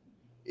 No.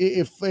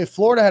 If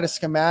Florida had a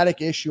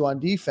schematic issue on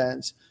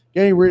defense,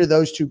 getting rid of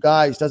those 2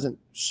 guys doesn't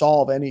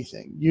solve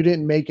anything. You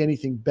didn't make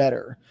anything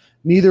better.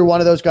 Neither one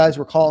of those guys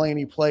were calling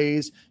any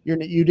plays.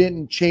 You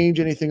didn't change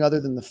anything other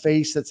than the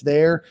face that's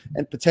there,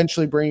 and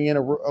potentially bringing in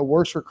a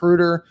worse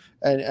recruiter,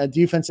 a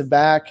defensive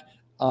back,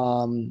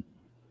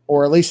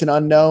 or at least an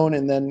unknown,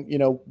 and then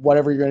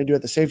whatever you're going to do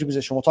at the safety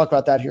position. We'll talk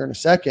about that here in a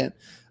second.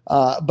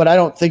 But I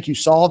don't think you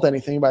solved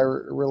anything by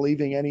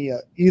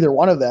relieving either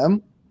one of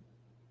them.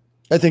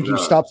 I think you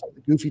stopped some of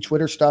the goofy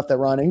Twitter stuff that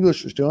Ron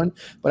English was doing.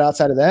 But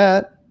outside of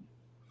that,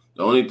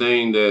 the only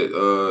thing that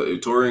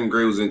if Torian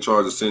Gray was in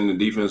charge of sending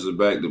the defensive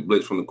back to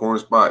blitz from the corner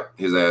spot,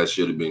 his ass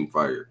should have been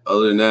fired.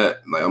 Other than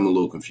that, I'm a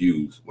little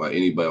confused why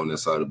anybody on that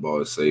side of the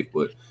ball is safe.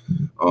 But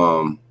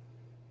who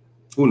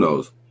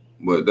knows?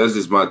 But that's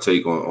just my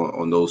take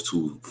on those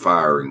 2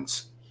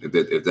 firings,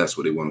 if that's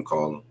what they want to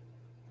call them.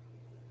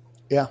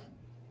 Yeah.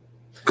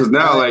 Because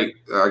now, I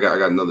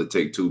got another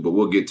take too, but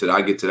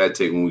I get to that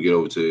take when we get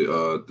over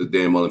to the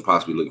Dan Mullen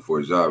possibly looking for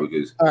a job.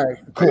 Because all right,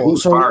 cool.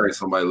 Who's firing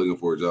somebody looking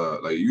for a job?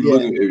 If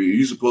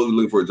you supposedly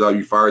looking for a job,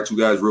 you fire 2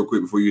 guys real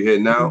quick before you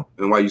head out,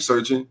 and while you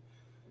searching,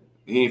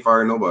 he ain't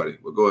firing nobody.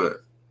 But go ahead.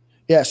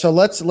 Yeah, so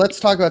let's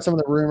talk about some of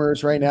the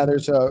rumors right now.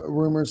 There's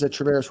rumors that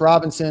Travaris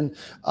Robinson,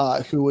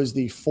 who was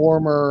the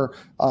former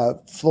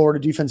Florida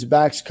defensive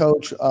backs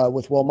coach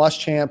with Will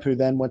Muschamp, who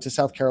then went to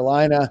South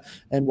Carolina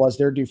and was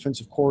their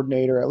defensive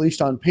coordinator, at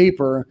least on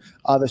paper,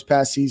 this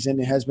past season,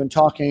 has been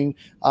talking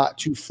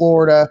to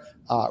Florida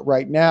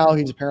right now.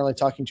 He's apparently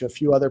talking to a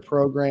few other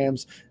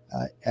programs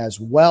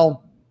as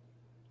well.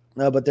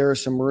 But there are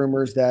some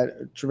rumors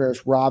that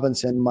Travaris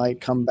Robinson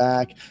might come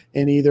back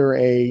in either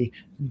a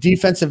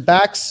defensive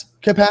backs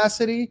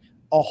capacity,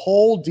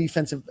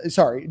 defensive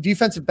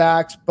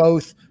backs,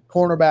 both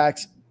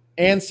cornerbacks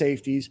and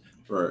safeties,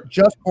 right,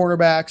 just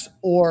cornerbacks,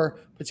 or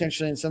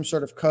potentially in some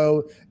sort of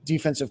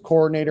co-defensive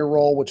coordinator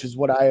role, which is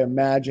what I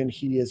imagine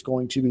he is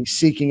going to be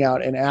seeking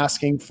out and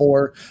asking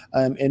for.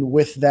 And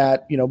with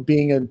that,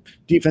 being a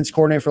defense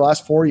coordinator for the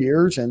last 4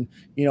 years, and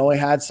he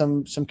had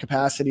some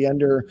capacity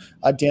under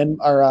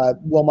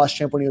Will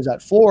Muschamp when he was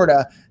at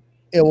Florida.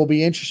 It will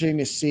be interesting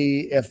to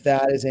see if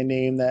that is a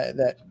name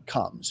that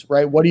comes,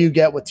 right? What do you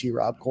get with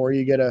T-Rob, Corey?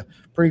 You get a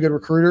pretty good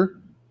recruiter.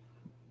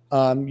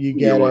 You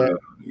get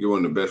you're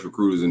one of the best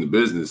recruiters in the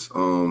business.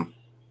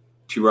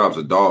 T-Rob's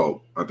a dog.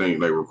 I think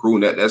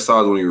recruiting that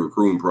solves one of your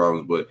recruiting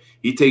problems, but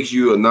he takes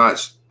you a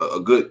notch,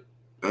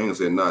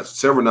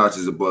 several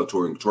notches above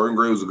Torian. Torian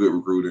Gray was a good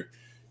recruiter.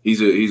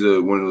 He's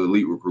one of the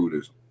elite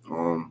recruiters.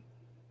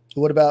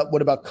 What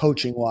about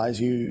coaching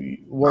wise?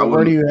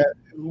 Where do you have?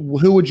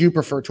 Who would you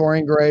prefer,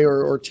 Torian Gray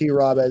or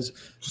T-Rob as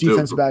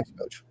defensive backs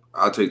coach?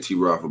 I'll take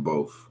T-Rob for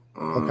both.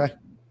 Okay.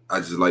 I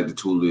just like the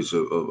tutelage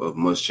of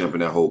Muschamp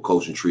and that whole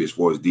coaching tree as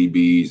far as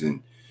DBs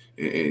and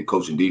and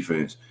coaching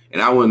defense.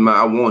 And I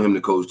want him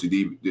to coach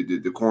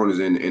the corners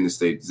in the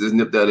state. Just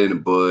nip that in the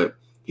bud.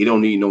 He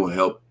don't need no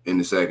help in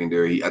the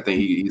secondary. I think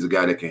he's a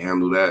guy that can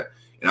handle that.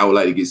 And I would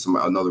like to get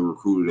another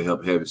recruiter to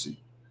help Hevesy.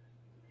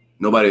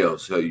 Nobody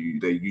else.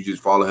 You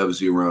just follow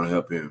Hevesy around and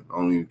help him. I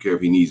don't even care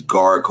if he needs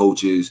guard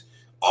coaches,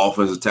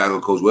 offensive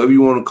tackle coach, whatever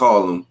you want to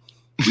call them.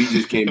 We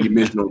just can't be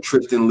missing on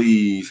Tristan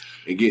Lees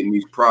and getting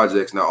these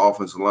projects. Now,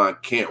 offensive line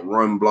can't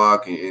run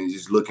block and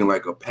just looking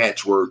like a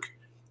patchwork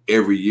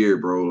every year,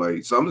 bro.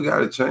 Like, something's got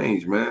to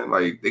change, man.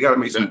 Like, they got to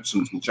make some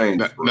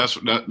changes, bro.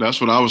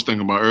 That's what I was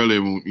thinking about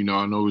earlier. When,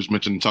 I know he was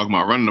talking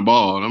about running the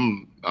ball,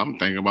 and I'm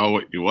thinking about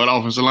what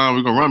offensive line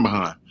we're gonna run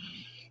behind.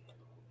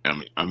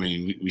 I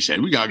mean, we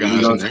said we got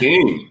guys in there. He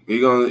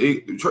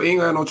ain't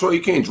got no choice. He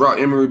can't drop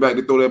Emory back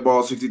to throw that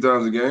ball 60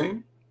 times a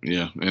game.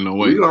 Yeah, ain't no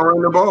way. He's gonna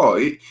run the ball.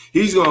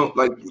 He's gonna,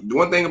 like, the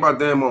one thing about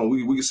Dan,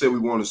 we can say we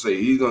want to say,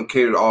 he's gonna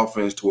cater the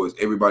offense towards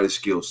everybody's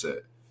skill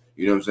set.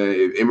 You know what I'm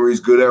saying? If Emory's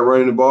good at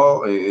running the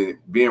ball and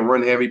being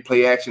run heavy,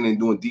 play action, and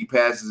doing deep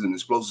passes and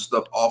explosive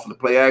stuff off of the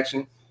play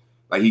action,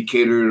 like he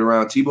catered it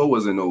around. Tebow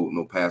wasn't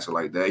no passer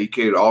like that. He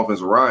catered the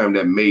offense around him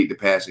that made the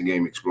passing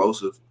game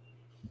explosive.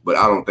 But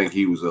I don't think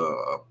he was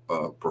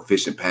a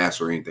proficient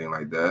passer or anything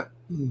like that.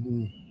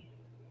 Mm-hmm.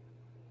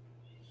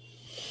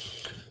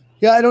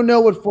 Yeah, I don't know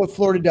what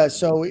Florida does.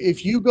 So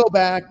if you go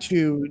back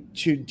to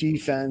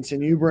defense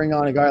and you bring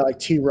on a guy like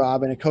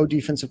T-Rob and a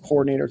co-defensive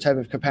coordinator type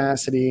of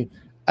capacity,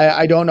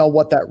 I don't know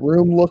what that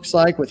room looks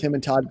like with him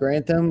and Todd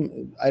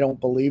Grantham. I don't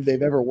believe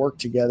they've ever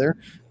worked together.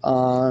 It's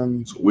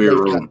a weird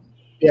room.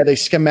 They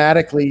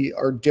schematically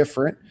are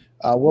different.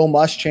 Will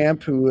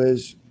Muschamp, who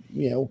is,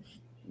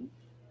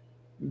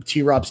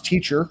 T-Rob's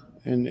teacher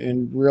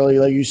and really,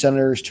 like you said,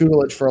 under his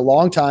tutelage for a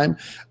long time.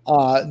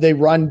 They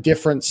run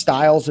different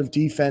styles of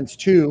defense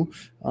too.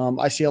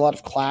 I see a lot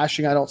of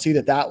clashing. I don't see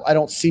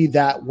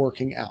that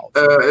working out.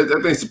 I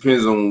think it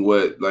depends on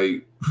what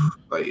like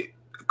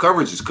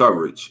coverage is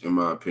coverage, in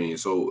my opinion.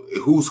 So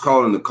who's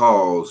calling the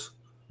calls?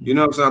 You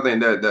know what I'm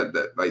saying? I think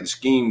that like the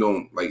scheme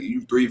don't, like,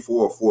 you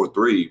 3-4,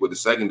 4-3. What the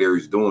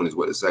secondary is doing is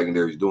what the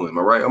secondary is doing. Am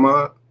I right,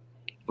 Ahmad?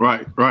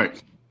 Right.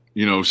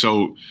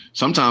 So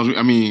sometimes it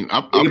could be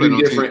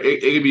different.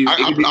 It could be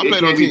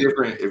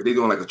different if they're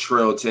doing like a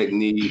trail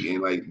technique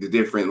and like the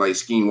different like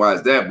scheme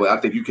wise that. But I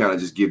think you kind of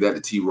just give that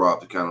to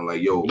T-Rob to kind of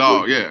like, yo.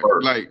 No, yeah.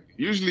 Like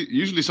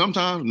usually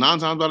sometimes 9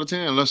 times out of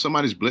 10, unless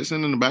somebody's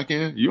blitzing in the back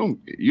end, you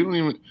don't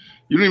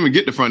even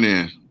get the front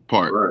end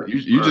part. Right,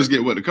 you just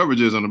get what the coverage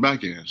is on the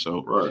back end.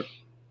 So right.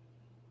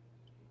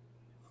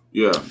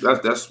 Yeah,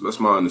 that's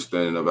my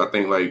understanding of it. I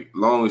think like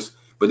long as.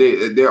 But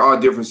there are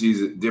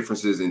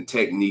differences in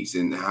techniques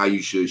and how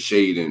you should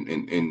shade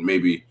and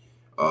maybe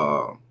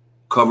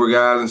cover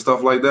guys and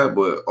stuff like that.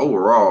 But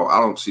overall, I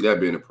don't see that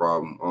being a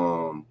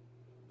problem.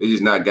 They're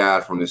just not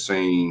guys from the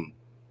same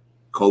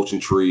coaching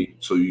tree,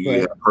 so you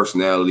have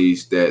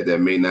personalities that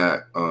may not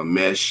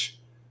mesh.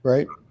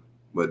 Right.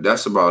 But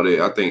that's about it.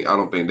 I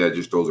don't think that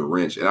just throws a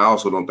wrench, and I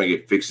also don't think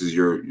it fixes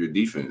your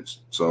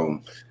defense.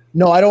 So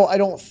no, I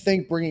don't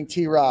think bringing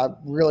T-Rob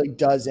really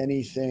does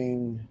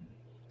anything.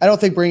 I don't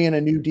think bringing in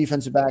a new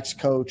defensive backs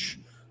coach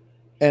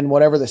and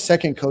whatever the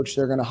second coach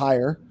they're going to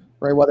hire,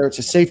 right, whether it's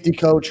a safety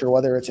coach or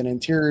whether it's an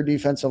interior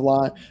defensive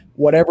line,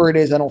 whatever it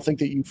is, I don't think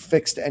that you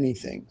fixed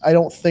anything. I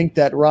don't think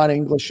that Ron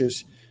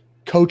English's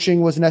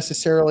coaching was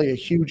necessarily a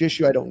huge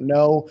issue. I don't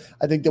know.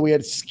 I think that we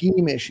had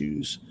scheme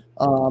issues,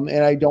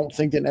 and I don't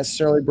think that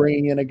necessarily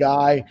bringing in a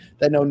guy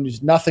that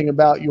knows nothing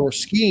about your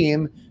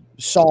scheme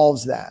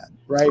solves that,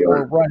 right,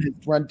 or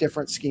run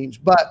different schemes.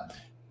 But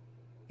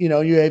you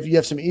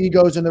have some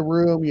egos in the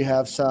room. You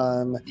have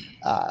some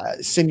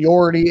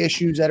seniority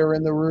issues that are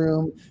in the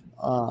room.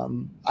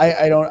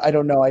 I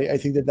don't know. I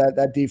think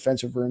that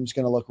defensive room is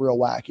going to look real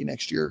wacky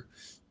next year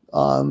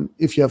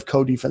if you have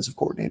co-defensive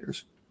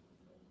coordinators.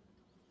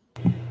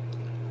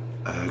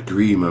 I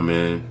agree, my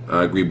man.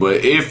 I agree.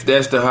 But if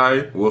that's the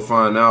hire, we'll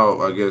find out,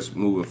 I guess,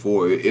 moving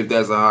forward. If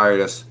that's a hire,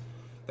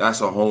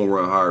 that's a home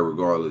run hire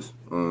regardless.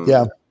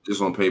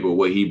 Just on paper,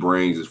 what he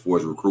brings as far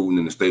as recruiting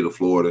in the state of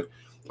Florida.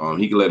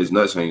 He can let his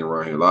nuts hang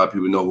around here. A lot of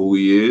people know who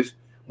he is.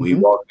 When he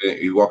walk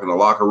in the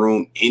locker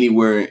room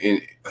anywhere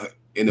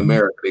in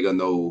America, they gonna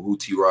know who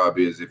T-Rob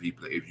is if you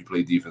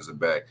play defensive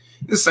back.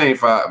 The same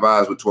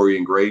vibes with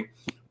Torian Gray,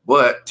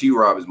 but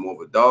T-Rob is more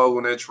of a dog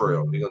on that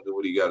trail. He gonna do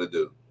what he got to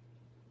do.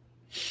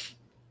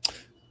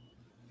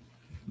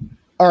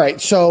 All right.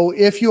 So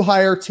if you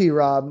hire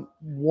T-Rob,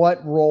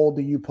 what role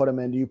do you put him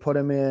in? Do you put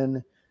him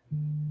in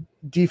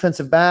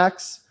defensive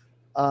backs?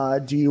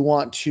 Do you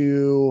want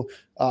to,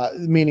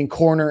 meaning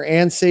corner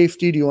and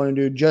safety? Do you want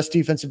to do just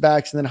defensive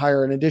backs and then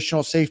hire an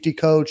additional safety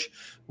coach?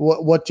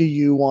 What do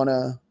you want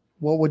to?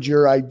 What would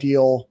your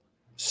ideal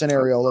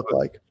scenario look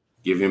like?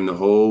 Give him the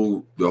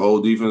whole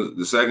defense,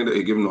 the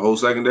secondary. Give him the whole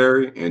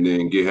secondary, and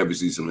then get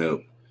Hevesy some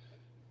help.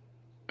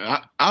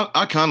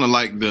 I kind of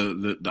like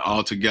the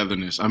all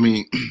togetherness. I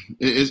mean,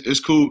 it's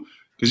cool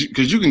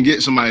because you can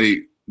get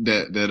somebody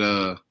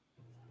that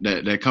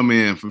that come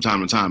in from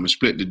time to time and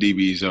split the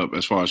DBs up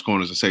as far as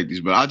corners and safeties.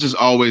 But I just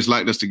always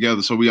liked us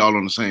together, so we all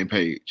on the same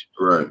page.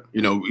 Right.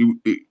 You know,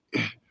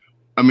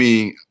 I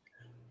mean,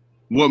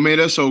 what made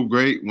us so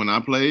great when I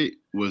played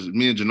was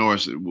me and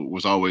Janoris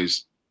was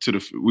always to the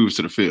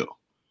field.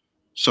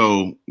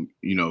 So,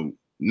 you know,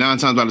 9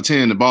 times out of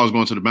 10, the ball's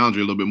going to the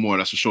boundary a little bit more.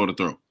 That's a shorter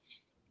throw,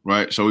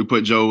 right? So we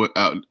put Joe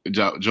to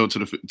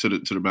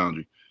the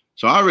boundary.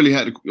 So I really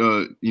had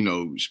to, you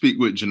know, speak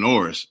with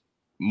Janoris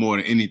more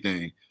than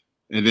anything,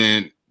 and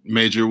then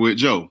major with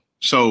Joe.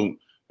 So,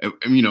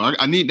 you know,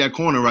 I need that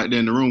corner right there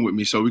in the room with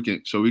me, so we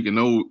can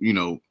know, you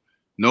know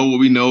what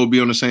we know, be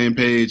on the same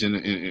page,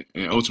 and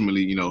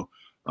ultimately, you know,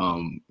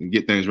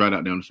 get things right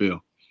out there on the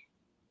field.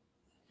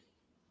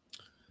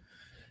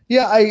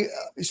 Yeah,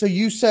 so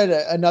you said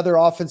another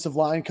offensive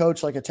line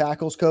coach, like a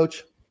tackles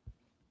coach.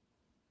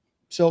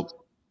 So,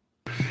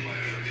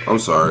 I'm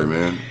sorry,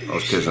 man. I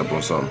was catching up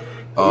on something.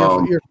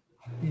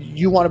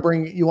 You want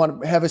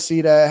to have a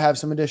seat, have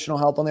some additional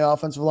help on the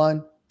offensive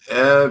line?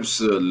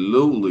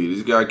 Absolutely.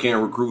 This guy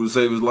can't recruit to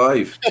save his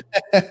life.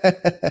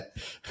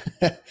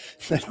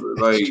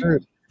 Like true.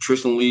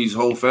 Tristan Lee's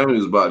whole family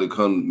was about to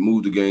come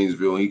move to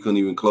Gainesville, and he couldn't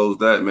even close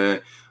that, man.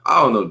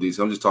 I don't know, DC.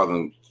 I'm just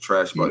talking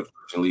trash about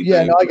Tristan Lee.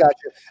 Yeah, no, I got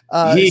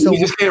you. He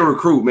just can't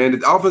recruit, man.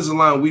 The offensive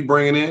line we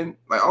bringing in,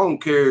 like, I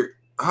don't care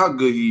how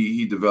good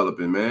he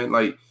developing, man.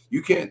 Like,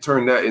 you can't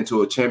turn that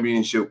into a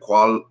championship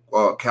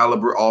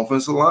caliber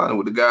offensive line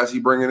with the guys he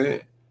bringing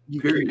in. You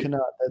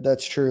cannot.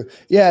 That's true.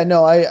 Yeah,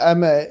 no,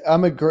 I'm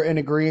in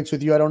agreement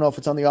with you. I don't know if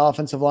it's on the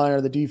offensive line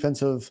or the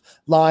defensive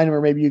line,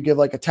 or maybe you give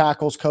like a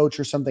tackles coach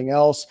or something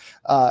else.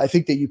 I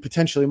think that you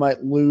potentially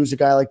might lose a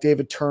guy like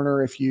David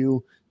Turner if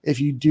you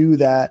do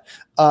that.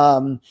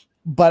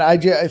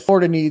 But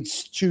Florida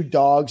needs 2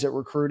 dogs at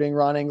recruiting.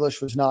 Ron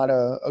English was not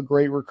a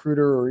great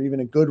recruiter or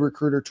even a good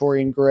recruiter.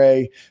 Torian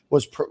Gray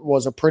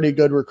was a pretty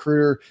good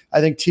recruiter.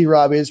 I think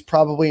T-Rob is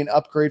probably an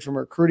upgrade from a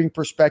recruiting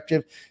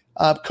perspective.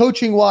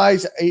 Coaching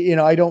wise, you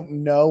know, I don't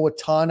know a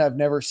ton. I've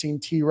never seen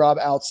T-Rob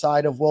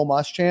outside of Will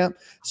Muschamp,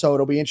 so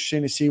it'll be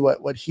interesting to see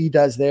what he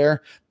does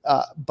there.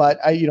 But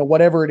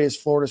whatever it is,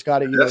 Florida's got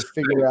to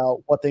figure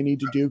out what they need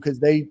to do, because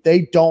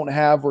they don't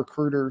have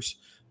recruiters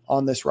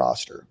on this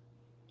roster.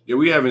 Yeah,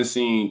 we haven't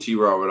seen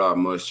T-Rob without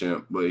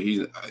Muschamp, but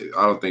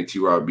I don't think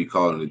T-Rob would be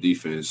calling the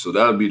defense. So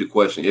that would be the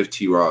question, if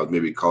T-Rob may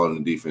be calling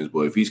the defense.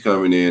 But if he's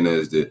coming in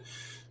as the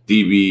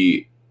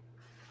DB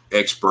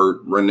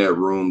expert, run that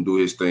room, do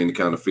his thing to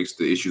kind of fix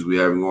the issues we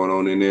have going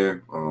on in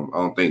there, I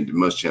don't think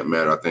Muschamp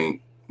matter. I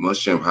think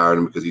Muschamp hired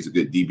him because he's a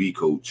good DB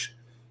coach.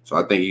 So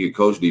I think he could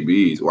coach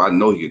DBs. Well, I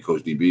know he could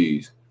coach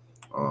DBs.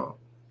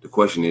 The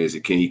question is,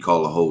 can he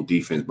call a whole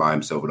defense by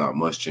himself without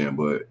Muschamp?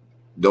 But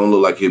don't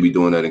look like he'll be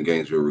doing that in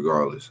Gainesville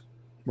regardless.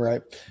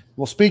 Right.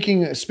 Well,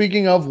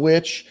 speaking of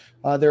which,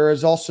 there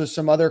is also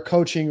some other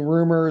coaching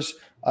rumors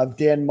of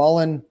Dan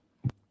Mullen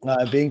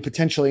being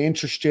potentially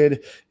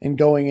interested in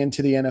going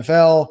into the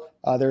NFL.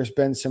 There's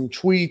been some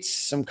tweets,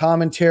 some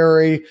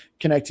commentary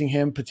connecting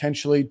him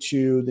potentially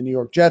to the New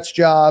York Jets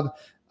job,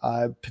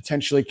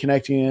 potentially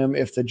connecting him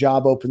if the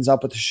job opens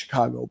up with the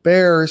Chicago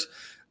Bears.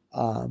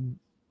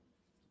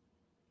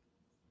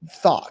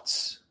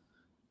 Thoughts?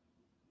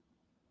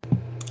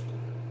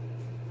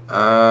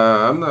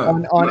 I'm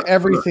not on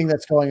everything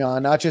that's going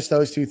on, not just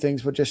those 2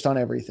 things, but just on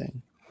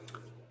everything.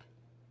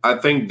 I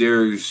think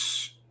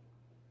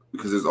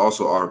because there's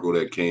also an article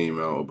that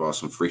came out about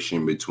some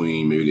friction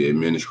between maybe the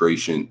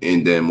administration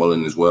and Dan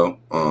Mullen as well.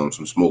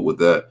 Some smoke with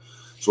that.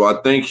 So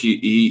I think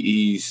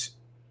he's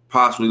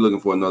possibly looking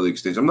for another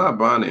extension. I'm not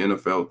buying the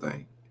NFL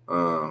thing.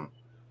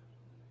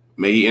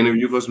 May he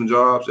interview for some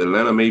jobs?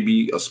 Atlanta may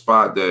be a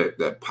spot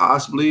that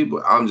possibly,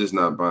 but I'm just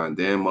not buying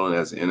Dan Mullen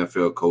as an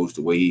NFL coach,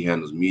 the way he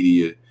handles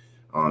media.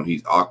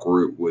 He's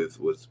awkward with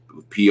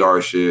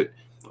PR shit.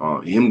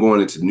 Him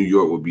going into New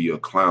York would be a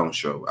clown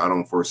show. I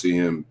don't foresee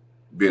him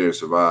being able to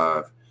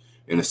survive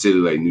in a city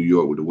like New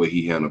York with the way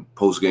he handled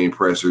post-game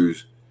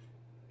pressers,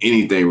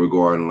 anything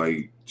regarding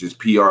like just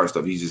PR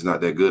stuff. He's just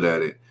not that good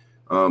at it.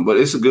 But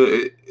I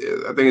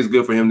think it's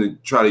good for him to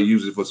try to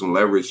use it for some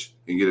leverage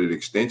and get an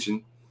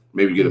extension,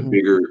 maybe get a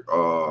bigger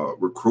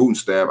recruiting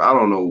staff. I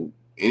don't know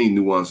any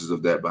nuances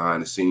of that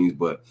behind the scenes,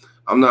 but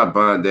I'm not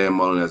buying Dan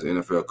Mullen as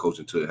an NFL coach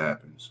until it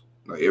happens.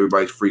 Like,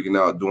 everybody's freaking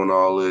out doing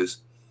all this.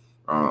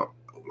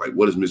 Like,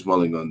 what is Miss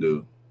Mullen gonna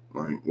do?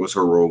 Like, what's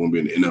her role gonna be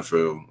in the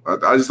NFL?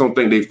 I just don't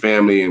think they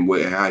family and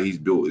how he's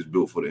built is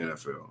built for the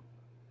NFL.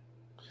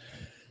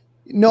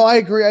 No, I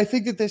agree. I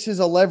think that this is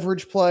a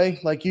leverage play,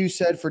 like you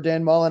said, for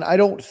Dan Mullen. I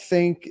don't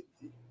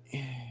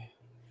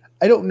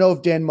know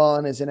if Dan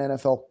Mullen is an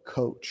NFL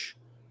coach.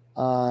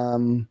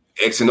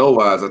 X and O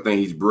wise, I think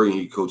he's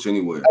brilliant. He coach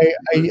anywhere.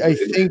 I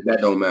think that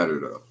don't matter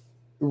though.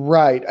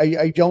 Right.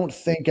 I don't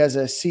think as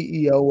a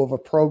CEO of a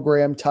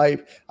program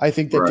type, I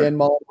think that Dan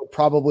Mullen would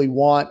probably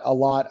want a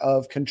lot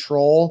of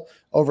control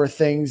over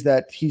things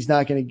that he's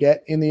not going to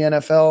get in the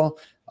NFL.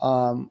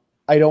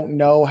 I don't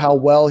know how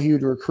well he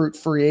would recruit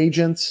free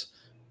agents,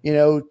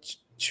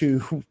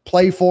 to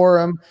play for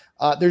him.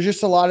 There's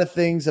just a lot of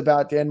things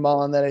about Dan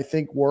Mullen that I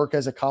think work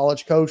as a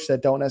college coach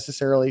that don't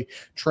necessarily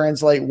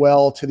translate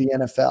well to the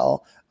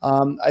NFL.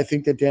 I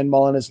think that Dan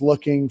Mullen is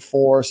looking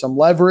for some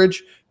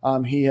leverage.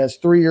 He has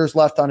 3 years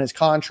left on his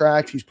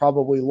contract. He's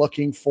probably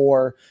looking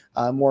for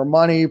more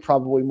money,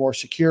 probably more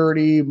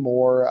security,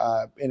 more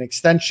an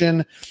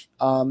extension.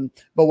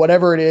 But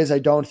whatever it is, I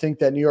don't think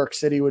that New York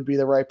City would be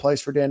the right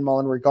place for Dan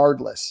Mullen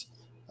regardless.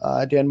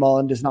 Dan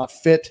Mullen does not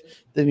fit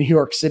the New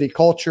York City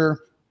culture.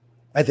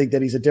 I think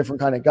that he's a different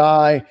kind of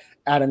guy.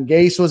 Adam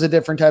Gase was a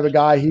different type of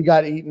guy. He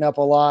got eaten up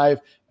alive.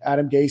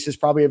 Adam Gase is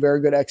probably a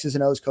very good X's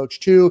and O's coach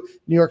too.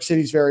 New York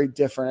City is very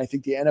different. I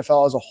think the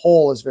NFL as a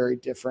whole is very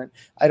different.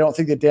 I don't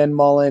think that Dan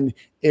Mullen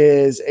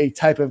is a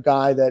type of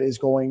guy that is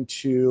going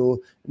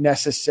to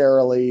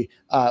necessarily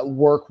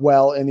work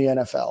well in the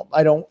NFL.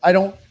 I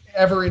don't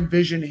ever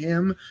envision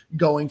him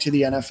going to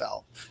the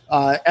NFL,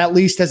 at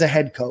least as a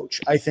head coach.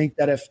 I think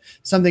that if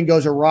something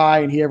goes awry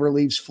and he ever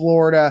leaves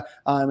Florida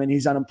and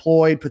he's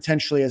unemployed,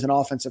 potentially as an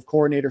offensive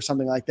coordinator,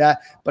 something like that,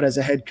 but as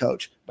a head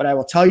coach. But I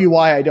will tell you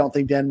why I don't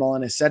think Dan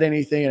Mullen has said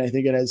anything, and I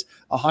think it has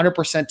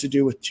 100% to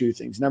do with two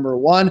things. Number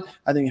one,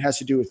 I think it has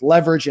to do with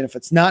leverage, and if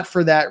it's not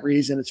for that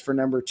reason, it's for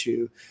number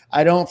two.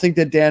 I don't think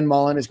that Dan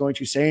Mullen is going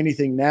to say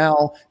anything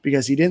now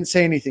because he didn't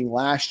say anything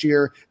last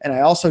year, and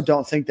I also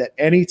don't think that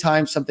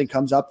anytime something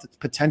comes up that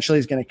potentially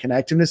is going to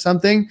connect him to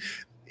something,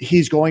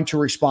 he's going to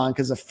respond,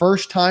 because the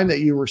first time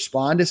that you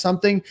respond to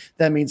something,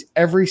 that means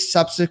every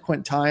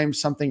subsequent time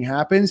something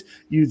happens,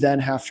 you then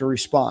have to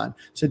respond.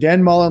 So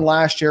Dan Mullen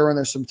last year, when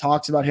there's some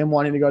talks about him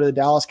wanting to go to the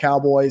Dallas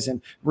Cowboys and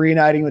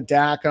reuniting with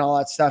Dak and all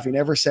that stuff, he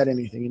never said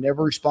anything. He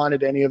never responded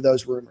to any of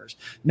those rumors.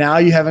 Now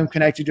you have him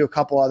connected to a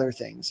couple other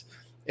things.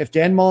 If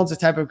Dan Mullen's the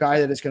type of guy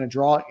that is going to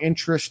draw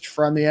interest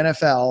from the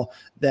NFL,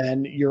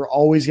 then you're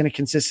always going to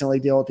consistently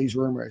deal with these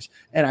rumors.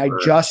 And I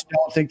just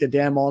don't think that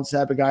Dan Mullen's the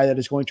type of guy that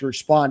is going to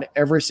respond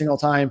every single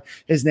time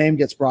his name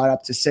gets brought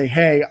up to say,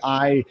 hey,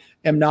 I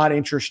am not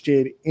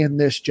interested in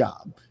this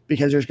job,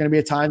 because there's going to be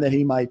a time that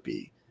he might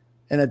be.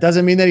 And that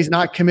doesn't mean that he's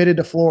not committed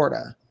to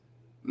Florida.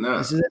 No.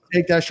 This is a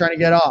take that I was trying to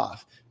get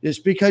off.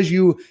 Just because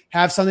you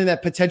have something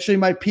that potentially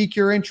might pique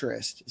your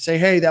interest, say,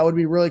 hey, that would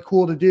be really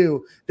cool to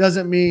do,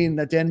 doesn't mean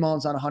that Dan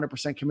Mullen's not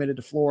 100% committed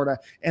to Florida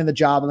and the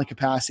job and the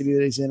capacity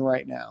that he's in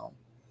right now.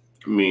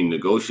 I mean,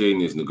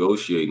 negotiating is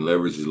negotiating.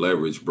 Leverage is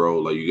leverage, bro.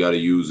 Like, you got to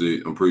use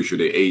it. I'm pretty sure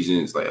the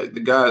agents, like,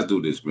 the guys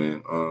do this,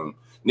 man.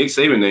 Nick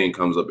Saban name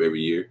comes up every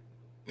year.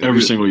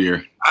 Every single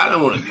year. I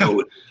don't want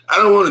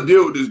to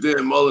deal with this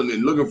Dan Mullen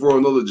and looking for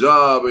another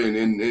job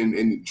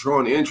and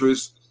drawing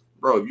interest.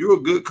 Bro, if you're a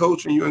good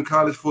coach and you're in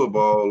college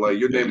football, like,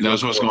 your name.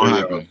 That's what's going to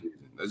happen.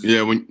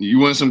 Yeah, when you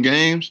win some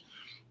games,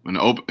 when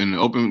the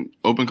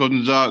open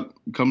coaching job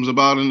comes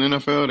about in the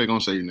NFL, they're going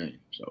to say your name.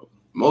 So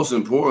most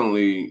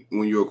importantly,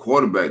 when you're a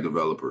quarterback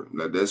developer,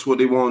 that's what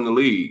they want in the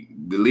league.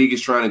 The league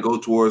is trying to go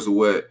towards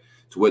what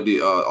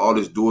the all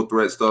this dual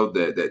threat stuff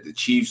that the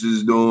Chiefs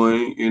is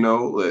doing,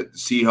 that the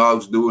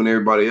Seahawks do and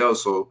everybody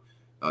else. So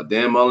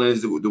Dan Mullen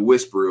is the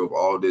whisperer of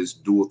all this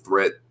dual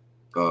threat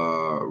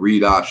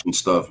read option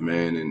stuff,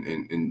 man,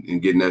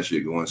 and getting that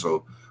shit going.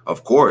 So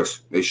of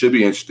course they should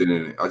be interested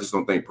in it. I just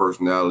don't think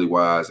personality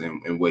wise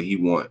and what he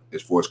want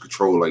as far as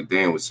control, like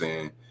Dan was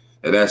saying,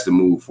 that's the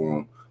move for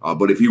him.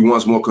 But if he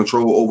wants more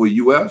control over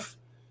UF,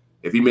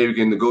 if he maybe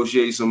can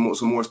negotiate some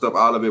more stuff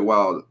out of it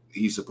while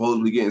he's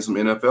supposedly getting some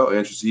NFL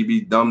interest, he'd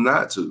be dumb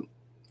not to.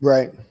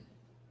 Right.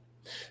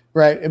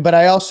 But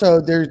I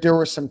also, there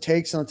were some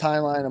takes on the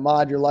timeline.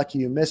 Ahmad, you're lucky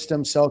you missed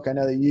him. Silk, I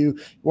know that you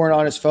weren't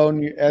on his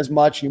phone as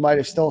much. You might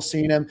have still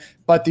seen him.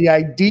 But the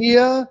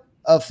idea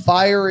of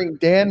firing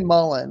Dan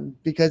Mullen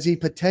because he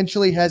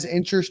potentially has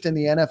interest in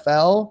the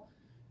NFL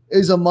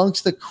is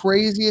amongst the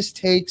craziest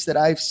takes that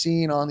I've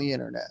seen on the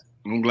internet.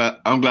 I'm glad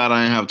I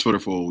didn't have Twitter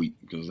for a week,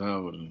 because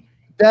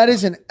that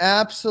is an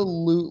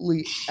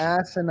absolutely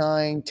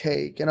asinine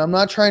take. And I'm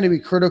not trying to be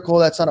critical.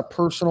 That's not a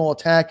personal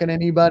attack on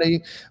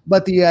anybody.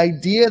 But the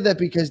idea that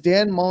because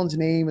Dan Mullen's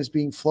name is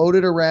being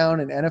floated around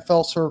in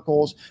NFL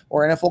circles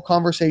or NFL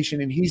conversation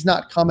and he's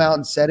not come out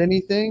and said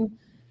anything,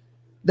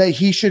 that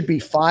he should be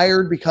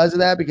fired because of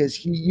that,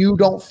 because you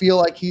don't feel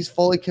like he's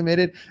fully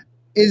committed,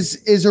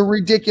 is a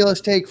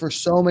ridiculous take for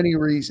so many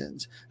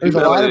reasons. There's a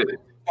lot of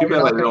people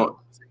act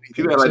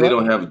like they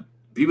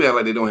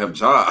don't have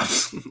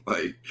jobs.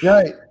 Like,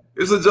 right.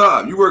 It's a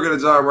job. You work at a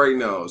job right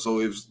now. So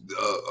if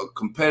a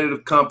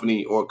competitive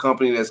company or a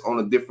company that's on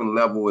a different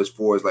level as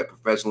far as like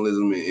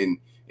professionalism and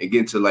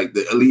getting to like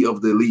the elite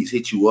of the elites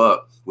hit you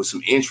up with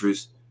some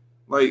interest,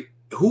 like,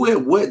 who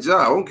at what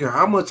job? I don't care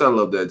how much I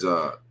love that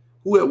job.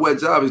 Who at what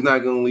job is not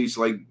going to at least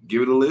like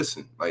give it a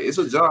listen? Like, it's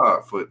a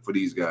job for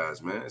these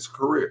guys, man. It's a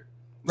career.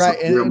 It's right.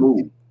 A career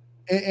move.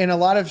 And a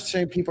lot of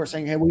people are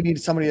saying, hey, we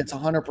need somebody that's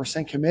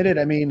 100% committed.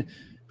 I mean,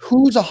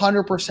 who's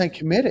 100%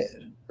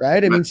 committed,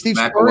 right? I mean, Steve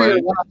Spurrier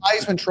won a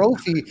Heisman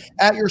Trophy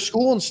at your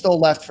school and still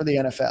left for the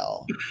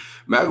NFL.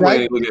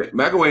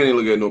 McElwain ain't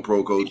look at no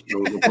pro coach,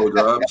 no pro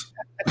jobs.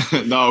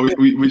 No,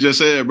 we just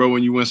said, bro,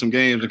 when you win some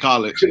games in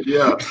college.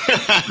 Yeah.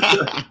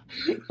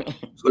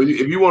 So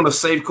if you want a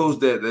safe coach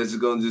that's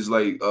going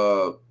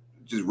to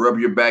just rub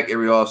your back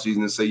every offseason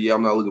and say, yeah,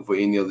 I'm not looking for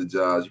any other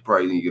jobs, you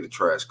probably need to get a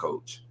trash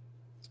coach.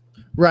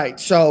 Right.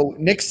 So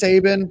Nick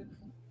Saban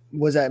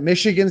was at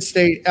Michigan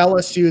State,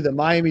 LSU, the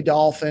Miami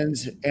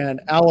Dolphins,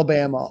 and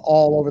Alabama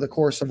all over the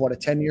course of a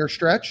 10-year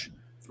stretch.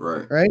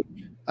 Right.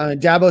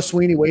 Dabo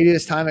Swinney waited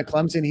his time at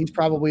Clemson. He's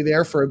probably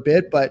there for a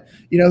bit, but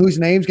you know whose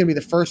name's going to be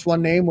the first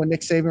one named when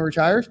Nick Saban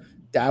retires?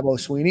 Dabo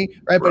Swinney,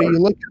 right? But you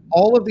look at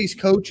all of these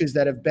coaches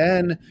that have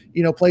been,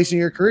 placed in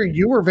your career.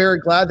 You were very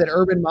glad that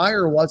Urban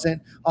Meyer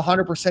wasn't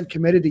 100%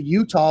 committed to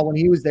Utah when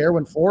he was there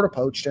when Florida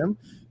poached him.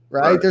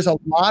 Right. There's a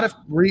lot of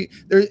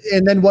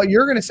and then what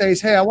you're going to say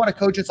is, hey, I want a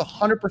coach that's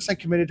 100%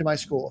 committed to my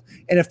school.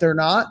 And if they're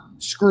not,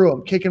 screw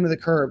them, kick them to the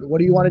curb. What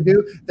do you want to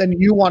do? Then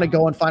you want to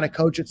go and find a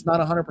coach that's not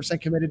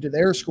 100% committed to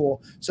their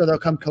school, so they'll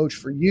come coach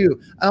for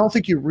you. I don't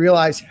think you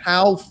realize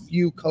how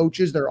few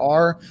coaches there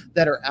are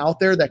that are out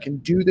there that can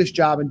do this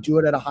job and do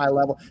it at a high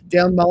level.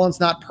 Dan Mullen's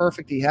not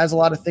perfect. He has a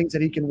lot of things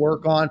that he can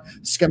work on.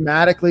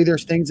 Schematically,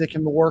 there's things that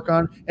can work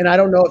on. And I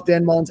don't know if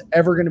Dan Mullen's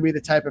ever going to be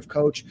the type of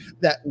coach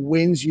that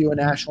wins you a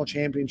national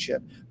championship.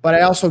 But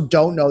I also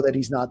don't know that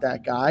he's not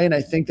that guy. And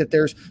I think that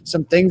there's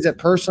some things that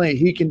personally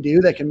he can do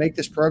that can make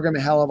this program a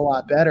hell of a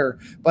lot better.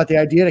 But the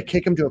idea to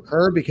kick him to a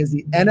curb, because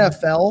the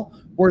NFL,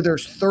 where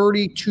there's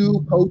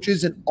 32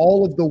 coaches in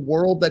all of the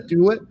world that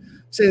do it,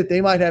 say that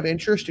they might have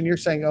interest, and you're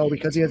saying, oh,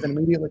 because he hasn't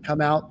immediately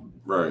come out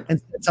and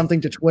said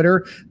something to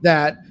Twitter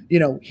that,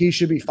 he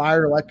should be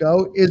fired or let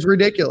go, is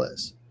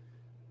ridiculous.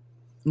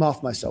 I'm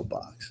off my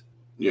soapbox.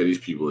 Yeah, these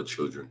people are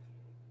children.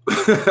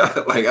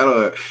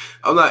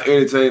 I'm not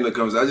entertaining the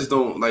conversation. I just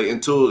don't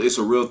until it's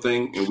a real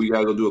thing and we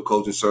gotta go do a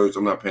coaching search.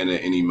 I'm not paying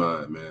that any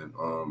mind, man.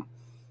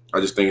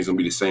 I just think it's gonna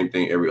be the same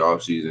thing every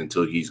offseason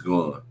until he's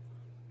gone.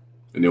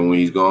 And then when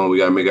he's gone, we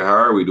gotta make a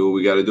hire. We do what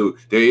we gotta do.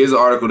 There is an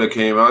article that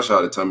came out.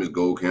 Shout out to Thomas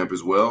Goldcamp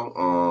as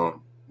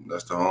well.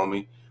 That's the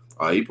homie.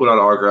 He put out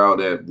an article out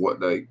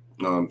that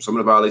some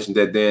of the violations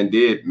that Dan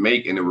did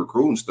make in the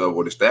recruiting stuff,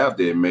 or the staff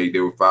did make, they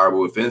were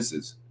fireable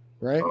offenses.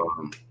 Right.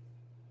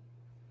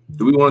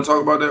 Do we want to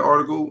talk about that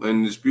article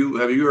and dispute?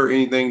 Have you heard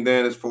anything,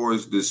 Dan, as far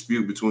as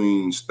dispute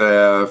between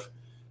staff,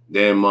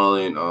 Dan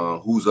Mullen,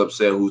 who's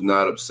upset, who's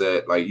not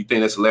upset? You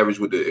think that's leverage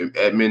with the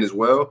admin as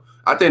well?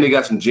 I think they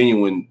got some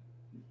genuine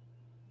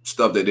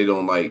stuff that they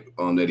don't like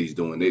that he's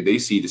doing. They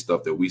see the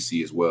stuff that we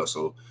see as well.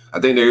 So I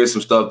think there is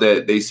some stuff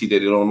that they see that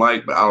they don't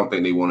like, but I don't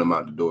think they want him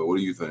out the door. What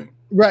do you think?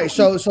 Right.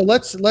 So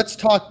let's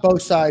talk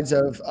both sides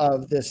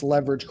of this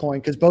leverage coin,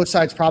 because both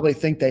sides probably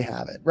think they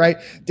have it. Right.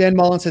 Dan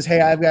Mullen says, hey,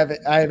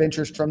 I have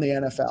interest from the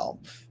NFL.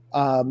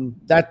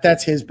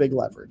 That's his big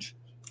leverage.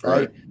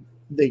 Right.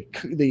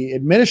 The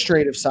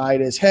administrative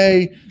side is,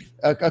 hey,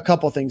 a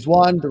couple of things.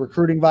 One, the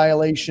recruiting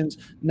violations.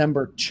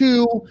 Number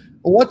two,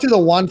 what do the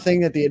one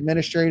thing that the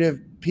administrative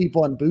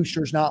people and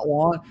boosters not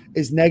want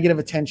is negative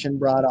attention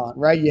brought on,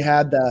 right? You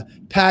had the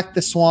pack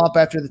the swamp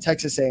after the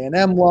Texas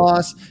A&M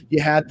loss.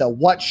 You had the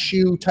what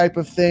shoe type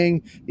of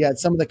thing. You had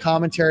some of the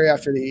commentary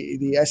after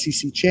the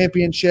SEC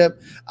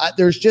championship.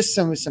 There's just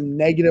some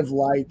negative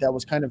light that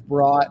was kind of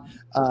brought,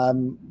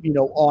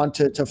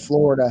 onto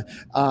Florida.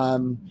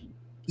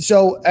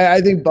 So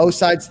I think both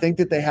sides think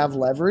that they have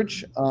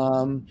leverage.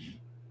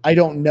 I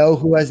don't know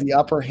who has the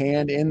upper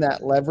hand in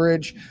that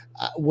leverage.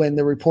 When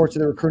the reports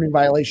of the recruiting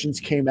violations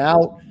came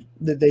out,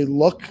 that they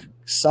look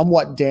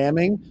somewhat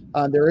damning.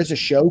 There is a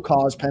show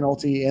cause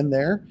penalty in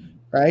there,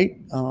 right?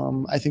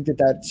 I think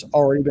that's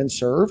already been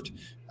served.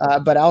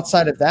 But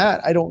outside of that,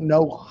 I don't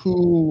know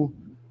who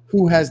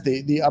has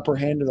the upper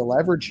hand of the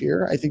leverage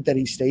here. I think that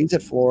he stays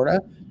at Florida,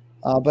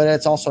 but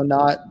it's also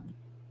not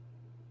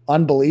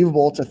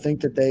unbelievable to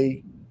think that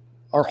they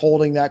are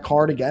holding that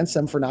card against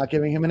him for not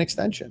giving him an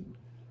extension,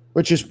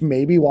 which is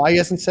maybe why he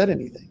hasn't said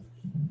anything.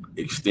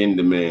 Extend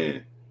the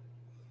man.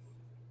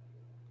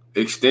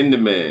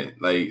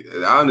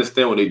 I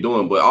understand what they're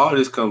doing, but all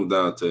this comes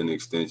down to an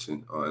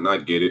extension. And I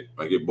get it.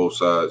 I get both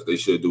sides. They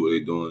should do what they're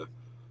doing.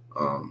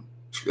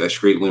 That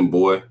Strickland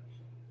boy,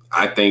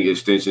 I think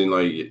extension.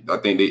 I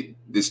think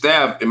the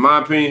staff, in my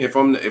opinion, if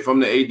I'm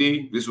the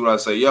AD, this is what I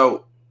say.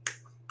 Yo,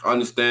 I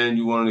understand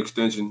you want an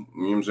extension.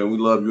 You know what I'm saying? We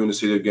love you in the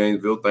city of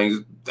Gainesville.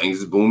 Things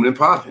is booming and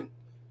popping.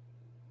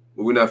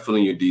 But we're not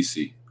filling your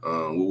DC.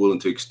 We're willing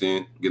to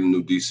extend, get a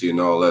new DC and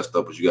all that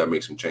stuff, but you got to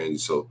make some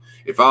changes. So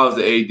if I was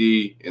the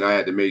AD and I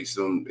had to make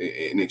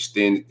an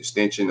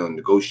extension or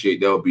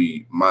negotiate, that would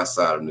be my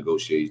side of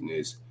negotiating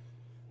is,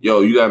 yo,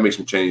 you got to make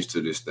some changes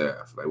to this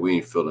staff. We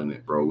ain't feeling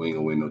it, bro. We ain't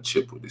going to win no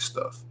chip with this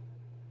stuff.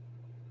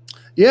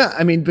 Yeah,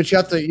 I mean, but you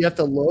have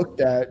to look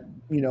that,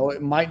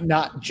 it might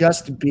not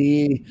just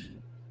be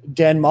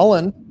Dan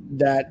Mullen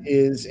that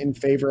is in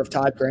favor of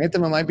Todd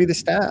Grantham. It might be the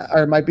staff,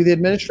 or it might be the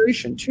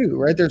administration too,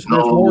 right? There's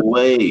more.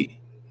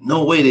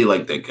 No way they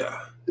like that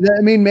guy.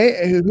 I mean,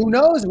 who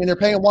knows? I mean, they're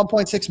paying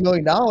 $1.6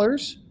 million.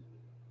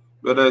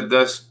 But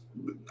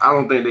I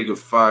don't think they could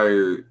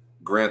fire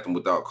Grantham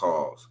without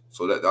cause.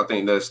 So I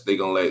think they're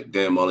gonna let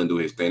Dan Mullen do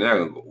his thing. They're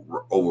not gonna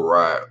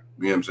override.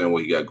 You know what I'm saying?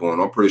 What he got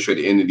going. I'm pretty sure at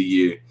the end of the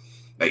year,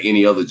 like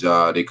any other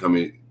job, they come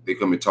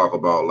and talk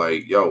about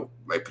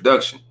like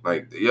production.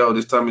 Like, yo,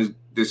 this Grantham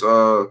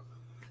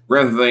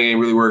thing ain't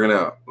really working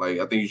out. Like,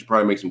 I think you should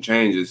probably make some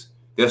changes.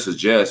 They'll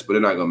suggest, but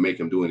they're not gonna make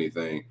him do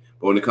anything.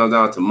 But when it comes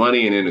down to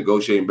money and then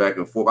negotiating back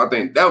and forth, I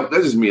think that's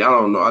just me. I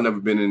don't know. I've never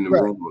been in the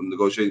room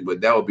negotiating,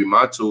 but that would be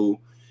my tool.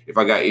 If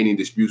I got any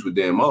disputes with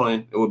Dan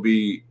Mullen, it would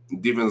be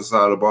defensive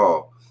side of the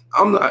ball.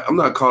 I'm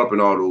not caught up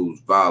in all those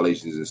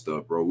violations and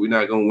stuff, bro. We're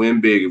not gonna win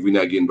big if we're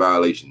not getting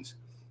violations.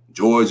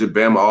 Georgia,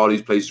 Bama, all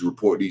these places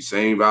report these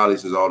same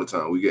violations all the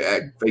time. We get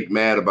act fake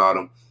mad about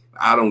them.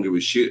 I don't give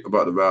a shit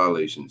about the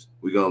violations.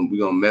 We're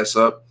gonna mess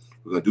up.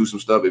 We're gonna do some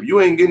stuff. If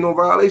you ain't getting no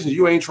violations,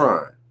 you ain't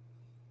trying.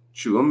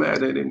 Shoot, I'm mad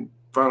they didn't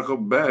find a couple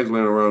bags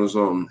laying around or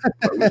something.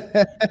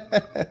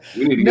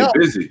 We need to get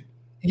busy.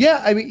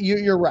 Yeah, I mean,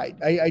 you're right.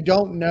 I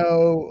don't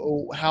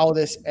know how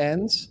this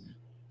ends.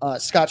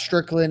 Scott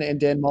Strickland and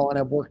Dan Mullen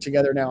have worked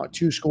together now at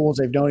 2 schools.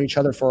 They've known each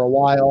other for a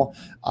while.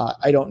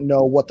 I don't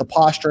know what the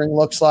posturing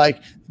looks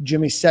like.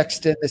 Jimmy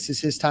Sexton, this is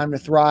his time to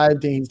thrive.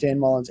 He's Dan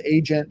Mullen's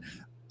agent.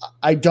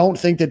 I don't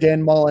think that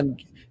Dan Mullen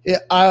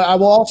 – I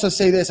will also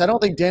say this. I don't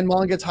think Dan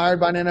Mullen gets hired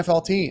by an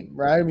NFL team,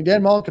 right? I mean,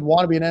 Dan Mullen could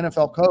want to be an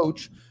NFL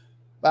coach,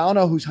 but I don't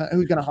know who's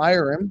going to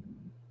hire him.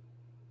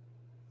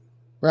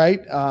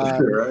 Right? I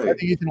think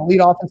he's an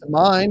elite offensive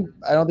mind.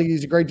 I don't think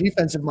he's a great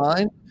defensive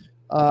mind.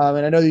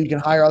 And I know that you can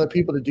hire other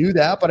people to do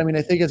that. But, I mean,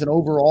 I think as an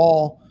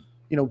overall,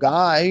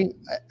 guy,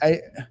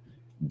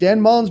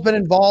 Dan Mullen's been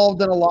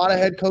involved in a lot of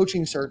head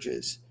coaching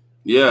searches.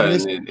 Yeah,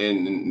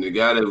 and the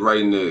guy that's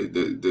writing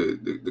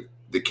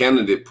the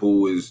candidate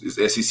pool is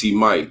SEC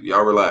Mike.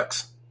 Y'all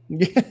relax.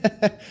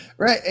 Yeah,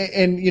 right.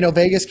 And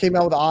Vegas came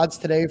out with odds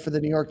today for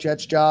the New York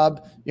Jets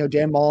job.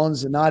 Dan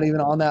Mullen's not even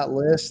on that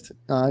list.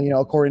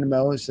 According to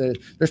Mo, so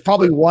there's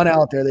probably one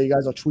out there that you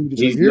guys will tweet.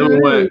 He's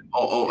number one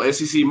on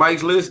SEC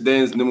Mike's list.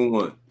 Dan's number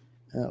one.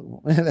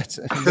 That's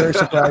very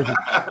surprising.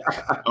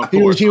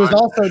 he was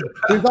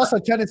also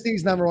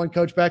Tennessee's number 1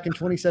 coach back in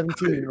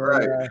 2017.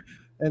 Right.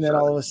 And then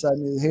all of a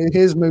sudden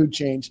his mood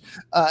changed.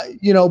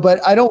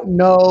 But I don't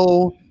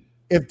know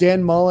if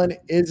Dan Mullen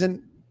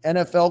isn't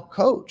NFL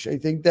coach. I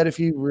think that if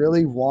he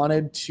really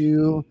wanted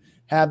to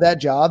have that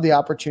job, the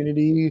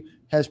opportunity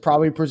has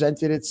probably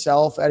presented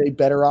itself at a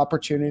better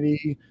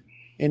opportunity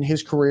in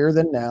his career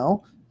than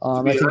now.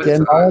 I think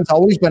Dan Mullen's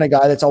always been a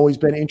guy that's always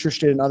been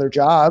interested in other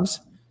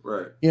jobs.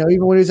 Right.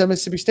 Even when he was at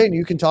Mississippi State, and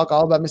you can talk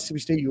all about Mississippi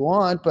State you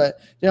want, but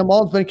Dan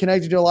Mullen's been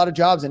connected to a lot of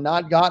jobs and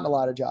not gotten a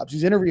lot of jobs.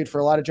 He's interviewed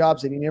for a lot of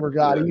jobs that he never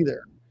got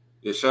either.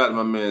 Yeah, shout out to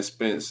my man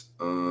Spence.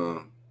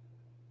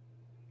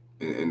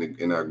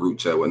 In our group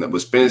chat, whatnot.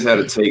 But Spence had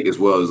a take as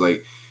well. It's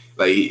like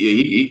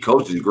he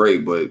coaches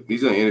great, but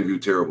he's gonna interview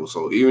terrible.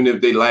 So even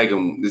if they like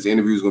him, this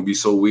interview is gonna be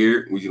so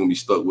weird. We're gonna be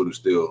stuck with him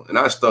still. And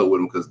I stuck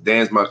with him because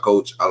Dan's my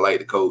coach. I like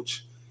the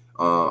coach.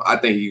 I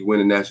think he can win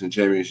a national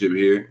championship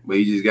here, but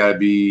he just gotta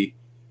be,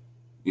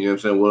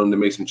 willing to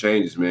make some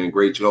changes, man.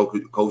 Great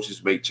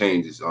coaches make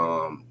changes.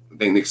 I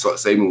think Nick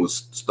Saban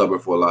was stubborn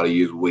for a lot of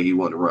years with the way he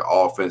wanted to run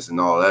offense and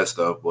all that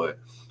stuff, but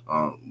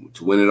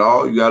to win it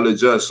all, you got to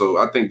adjust. So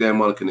I think Dan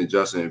Mullen can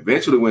adjust and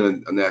eventually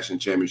win a national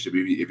championship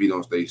if he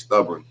don't stay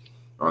stubborn.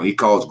 He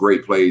calls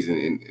great plays,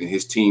 and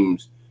his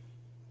teams,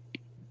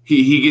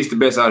 he gets the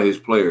best out of his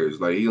players.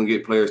 Like, he's going to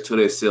get players to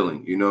their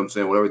ceiling. You know what I'm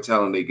saying? Whatever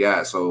talent they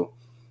got. So,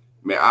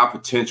 man, our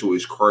potential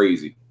is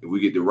crazy. If we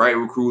get the right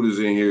recruiters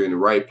in here and the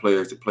right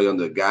players to play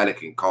under a guy that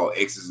can call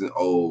X's and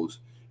O's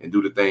and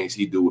do the things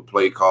he do with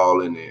play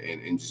calling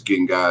and just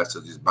getting guys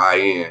to just buy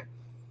in,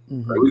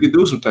 like, we could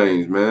do some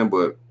things, man,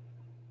 but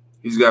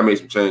he's got to make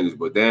some changes.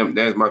 But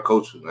Dan's my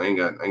coach. I ain't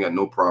got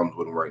no problems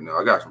with him right now.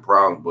 I got some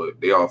problems,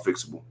 but they all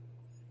fixable.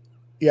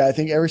 Yeah, I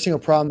think every single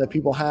problem that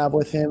people have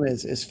with him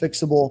is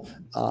fixable.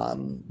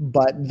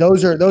 But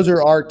those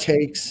are our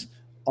takes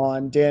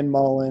on Dan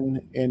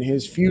Mullen and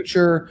his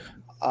future.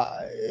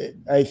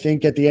 I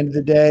think at the end of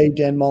the day,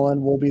 Dan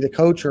Mullen will be the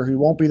coach or he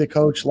won't be the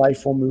coach.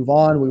 Life will move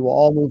on. We will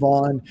all move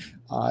on.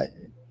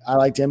 I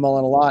like Dan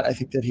Mullen a lot. I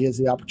think that he has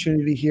the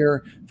opportunity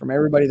here. From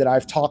everybody that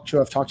I've talked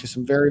to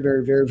some very,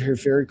 very, very, very,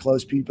 very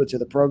close people to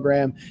the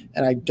program,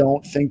 and I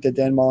don't think that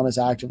Dan Mullen is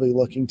actively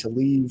looking to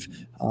leave.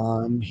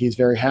 He's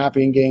very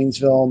happy in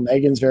Gainesville.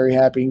 Megan's very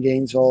happy in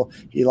Gainesville.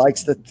 He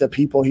likes the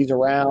people he's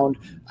around.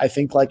 I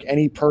think like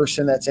any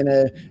person that's in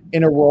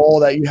a role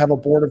that you have a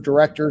board of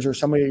directors or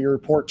somebody that you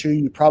report to,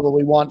 you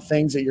probably want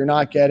things that you're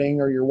not getting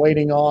or you're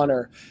waiting on,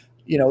 or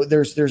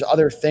there's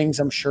other things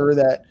I'm sure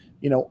that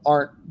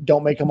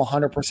don't make them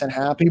 100%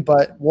 happy,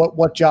 but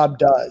what job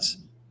does,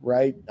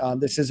 right?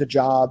 This is a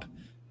job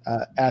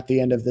at the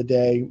end of the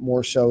day,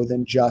 more so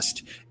than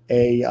just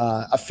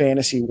a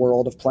fantasy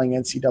world of playing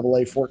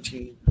NCAA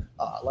 14,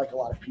 like a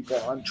lot of people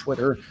on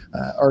Twitter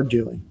are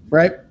doing,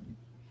 right?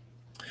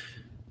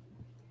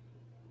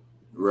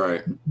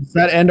 Right. Does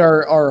that end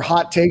our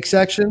hot take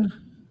section?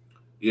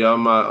 Yeah,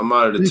 I'm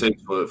out of the take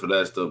for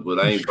that stuff, but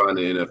I ain't buying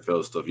the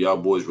NFL stuff. Y'all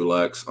boys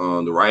relax.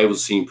 The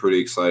rivals seem pretty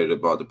excited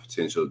about the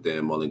potential of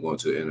Dan Mullen going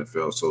to the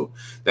NFL, so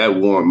that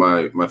warmed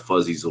my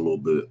fuzzies a little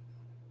bit.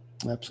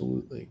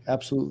 Absolutely.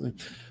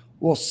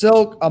 Well,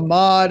 Silk,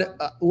 Ahmad,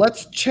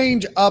 let's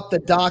change up the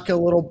docket a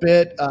little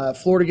bit.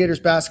 Florida Gators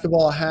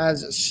basketball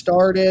has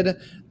started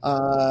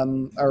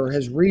or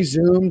has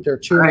resumed. They're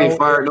 2-0. I ain't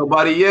fired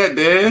nobody yet,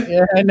 man.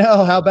 Yeah, I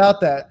know. How about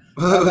that?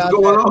 What's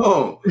going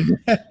on?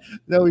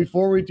 No,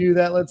 before we do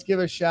that, let's give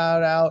a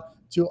shout out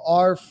to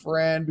our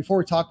friend. Before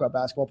we talk about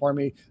basketball, pardon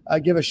me,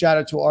 give a shout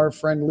out to our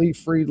friend Lee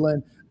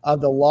Friedland of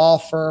the law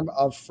firm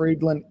of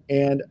Friedland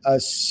and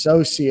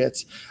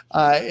Associates.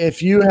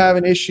 If you have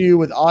an issue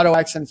with auto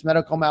accidents,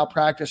 medical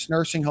malpractice,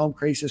 nursing home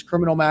cases,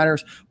 criminal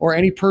matters, or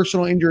any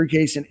personal injury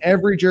case in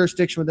every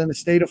jurisdiction within the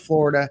state of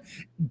Florida,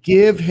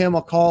 give him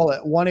a call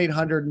at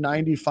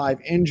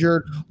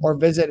 1-800-95-INJURED or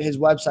visit his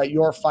website,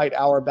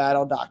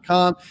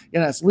 yourfightourbattle.com.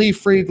 And that's Lee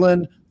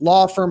Friedland,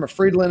 law firm of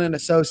Friedland and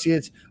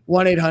Associates,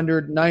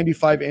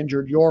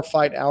 1-800-95-INJURED,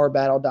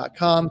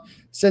 yourfightourbattle.com.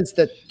 Since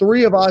the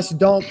three of us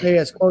don't pay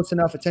as close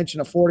enough attention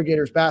to Florida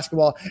Gators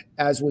basketball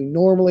as we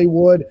normally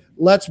would,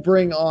 let's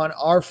bring on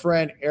our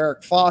friend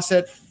Eric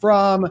Fawcett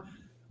from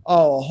a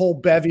whole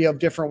bevy of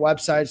different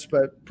websites,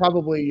 but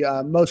probably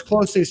most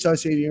closely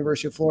associated with the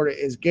University of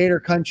Florida is Gator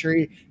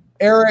Country.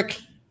 Eric,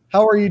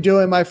 how are you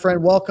doing, my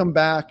friend? Welcome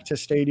back to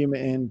Stadium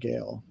and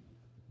Gale.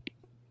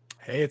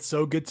 Hey, it's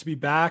so good to be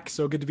back.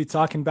 So good to be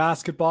talking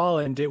basketball,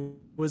 and it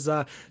was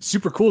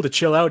super cool to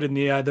chill out in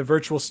the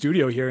virtual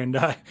studio here and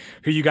hear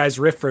you guys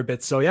riff for a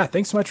bit. So yeah,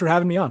 thanks so much for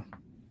having me on.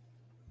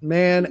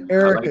 Man,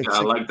 Eric,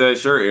 I like that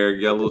shirt, Eric.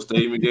 You got a little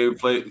Stadium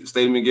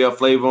Gale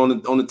flavor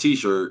on the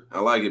t-shirt. I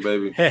like it,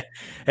 baby.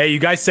 Hey, you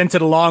guys sent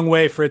it a long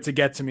way for it to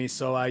get to me,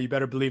 so you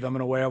better believe I'm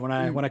gonna wear it when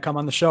I come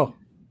on the show.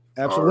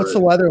 Absolutely. What's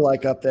the weather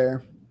like up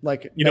there?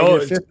 Like, you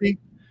know, 50?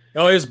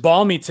 Oh, it was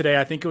balmy today.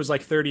 I think it was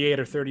like 38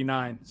 or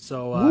 39.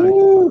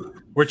 So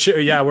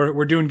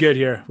we're doing good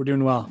here. We're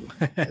doing well.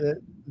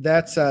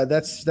 That's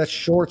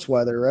shorts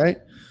weather, right?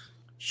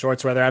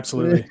 Shorts weather,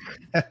 absolutely.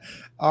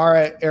 All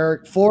right,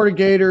 Eric. Florida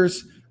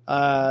Gators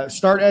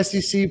start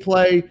SEC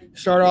play.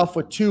 Start off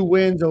with 2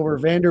 wins over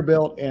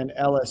Vanderbilt and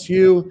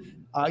LSU.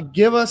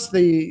 Give us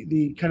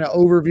the kind of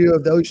overview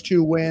of those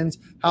 2 wins.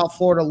 How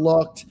Florida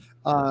looked.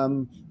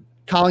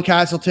 Colin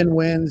Castleton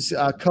wins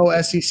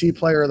co-SEC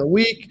Player of the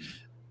Week.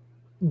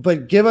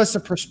 But give us a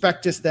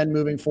prospectus then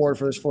moving forward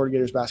for this Florida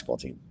Gators basketball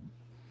team.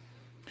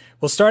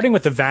 Well, starting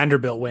with the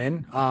Vanderbilt win,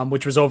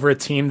 which was over a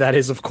team that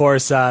is, of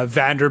course,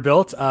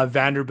 Vanderbilt, a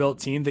Vanderbilt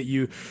team that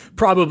you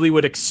probably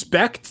would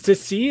expect to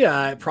see,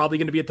 probably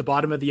going to be at the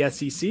bottom of the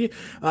SEC.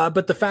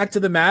 But the fact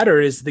of the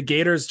matter is the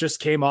Gators just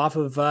came off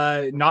of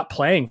not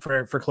playing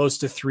for close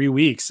to 3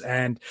 weeks.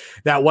 And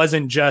that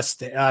wasn't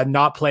just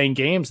not playing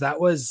games.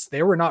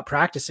 They were not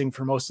practicing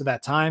for most of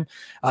that time.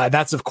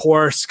 That's, of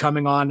course,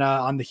 coming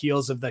on the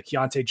heels of the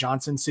Keontae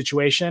Johnson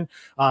situation.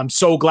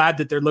 So glad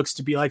that there looks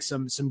to be like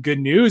some good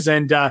news.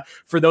 And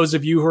for those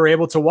of you who are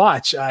able to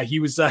watch, he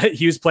was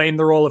playing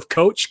the role of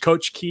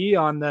Coach Key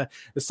on the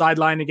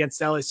sideline against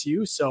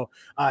LSU. So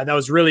that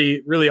was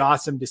really, really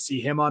awesome to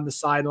see him on the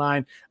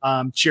sideline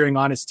cheering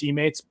on his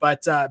teammates.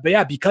 But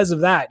yeah, because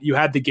of that, you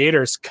had the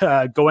Gators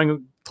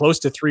going close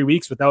to 3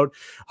 weeks without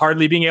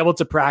hardly being able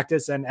to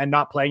practice and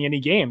not playing any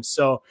games.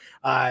 So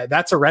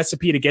that's a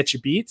recipe to get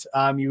you beat.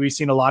 We've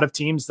seen a lot of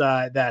teams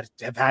that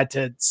have had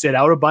to sit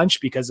out a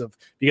bunch because of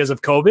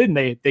COVID, and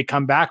they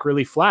come back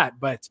really flat.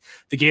 But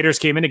the Gators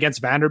came in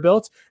against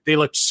Vanderbilt. They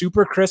looked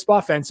super crisp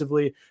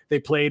offensively. They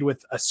played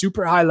with a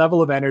super high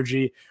level of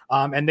energy,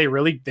 and they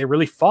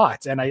really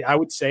fought. And I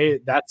would say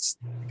that's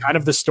kind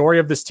of the story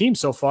of this team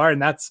so far,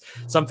 and that's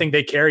something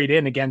they carried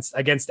in against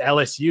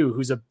LSU,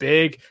 who's a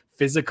big,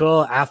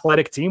 physical,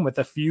 athletic team with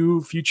a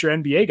few future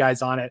NBA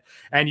guys on it.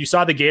 And you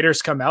saw the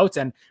Gators come out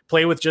and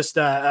play with just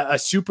a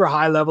super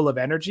high level of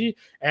energy.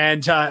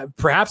 And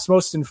perhaps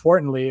most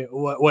importantly,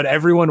 what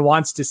everyone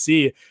wants to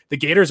see, the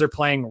Gators are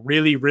playing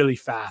really, really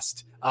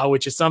fast,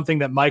 which is something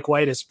that Mike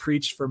White has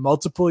preached for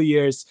multiple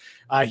years.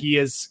 He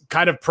has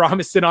kind of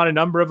promised it on a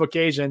number of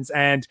occasions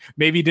and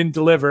maybe didn't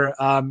deliver,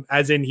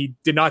 as in he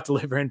did not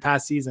deliver in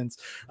past seasons.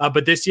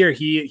 But this year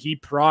he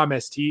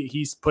promised,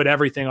 he's put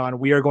everything on.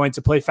 We are going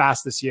to play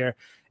fast this year.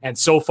 And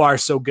so far,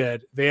 so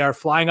good. They are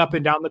flying up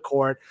and down the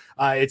court.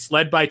 It's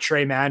led by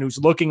Trey Mann, who's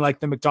looking like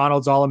the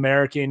McDonald's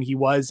All-American. He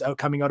was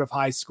coming out of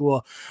high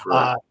school.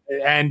 Right.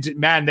 And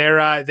man,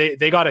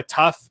 they got a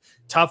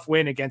tough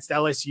win against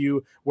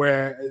LSU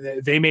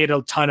where they made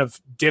a ton of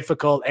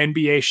difficult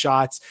NBA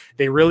shots.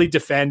 They really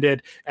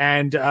defended.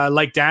 And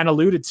like Dan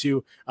alluded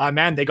to,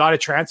 man, they got a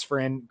transfer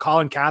in,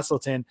 Colin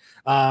Castleton,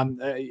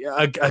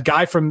 a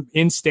guy from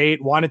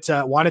in-state, wanted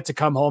to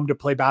come home to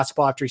play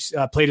basketball after he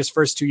played his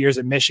first 2 years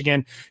at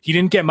Michigan. He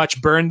didn't get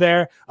much burn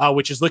there,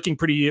 which is looking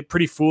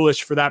pretty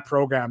foolish for that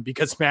program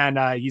because,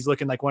 man, he's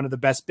looking like one of the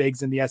best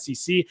bigs in the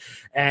SEC.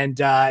 And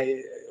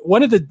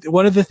one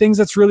of the things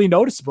that's really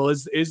noticeable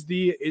is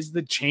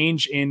the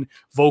change in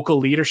vocal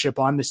leadership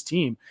on this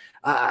team.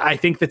 I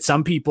think that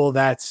some people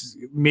that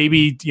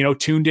maybe,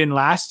 tuned in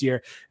last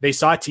year, they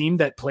saw a team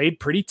that played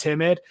pretty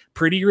timid,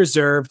 pretty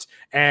reserved,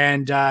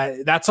 and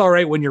that's all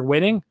right when you're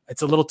winning.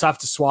 It's a little tough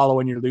to swallow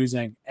when you're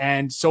losing.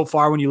 And so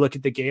far, when you look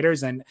at the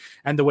Gators and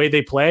the way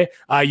they play,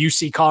 you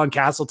see Colin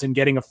Castleton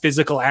getting a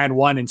physical and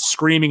one and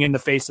screaming in the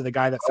face of the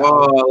guy that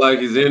fouled him. Like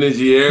his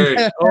energy,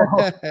 Eric.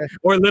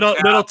 Or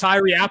little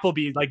Tyree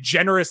Appleby, like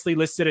generously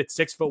listed at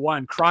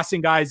 6'1",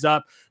 crossing guys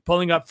up,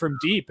 pulling up from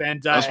deep,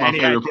 and that's my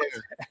favorite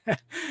player.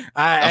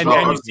 And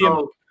you see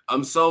him.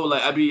 I'm so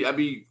like I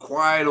be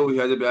quiet over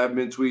here. I've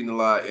been tweeting a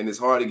lot, and it's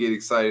hard to get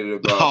excited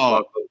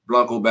about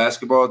Blanco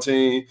basketball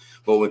team.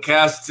 But when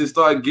Castleton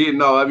started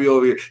getting off, I be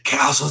over here,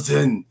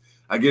 Castleton.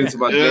 I get into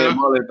my Dan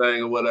Mullen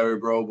thing or whatever,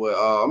 bro. But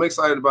I'm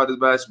excited about this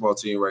basketball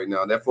team right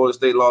now. That Florida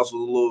State loss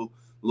was a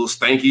little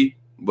stanky,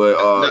 but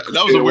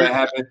that was a weird.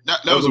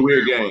 That was a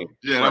weird game.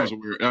 Yeah, right.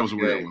 That was a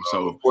weird one.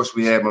 So of course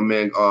we had my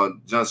man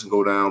Johnson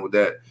go down with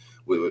that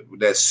with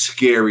that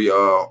scary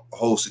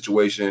whole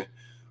situation.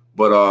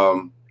 But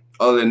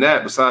other than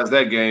that, besides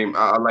that game,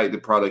 I like the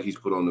product he's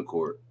put on the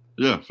court.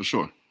 Yeah, for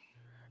sure.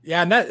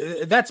 Yeah, and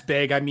that's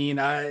big. I mean,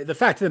 the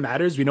fact of the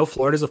matter is we know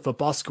Florida's a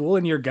football school,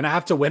 and you're going to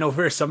have to win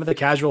over some of the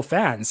casual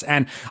fans.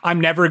 And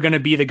I'm never going to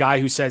be the guy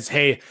who says,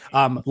 hey,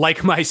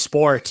 like my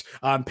sport,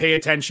 pay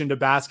attention to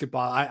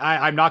basketball.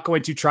 I'm not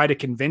going to try to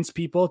convince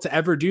people to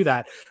ever do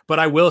that. But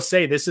I will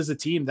say this is a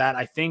team that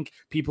I think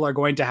people are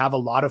going to have a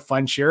lot of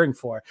fun cheering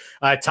for.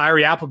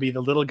 Tyree Appleby,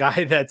 the little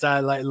guy that,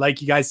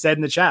 like you guys said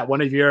in the chat, one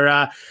of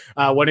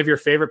your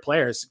favorite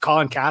players,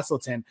 Colin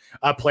Castleton,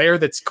 a player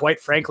that's quite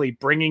frankly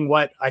bringing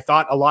what I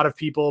thought a lot of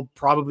people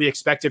probably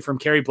expected from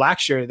Kerry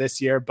Blackshear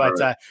this year, but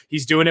right.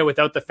 He's doing it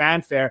without the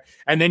fanfare.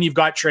 And then you've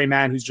got Tre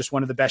Mann, who's just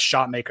one of the best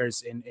shot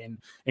makers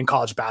in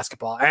college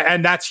basketball.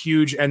 And that's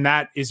huge. And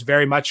that is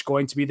very much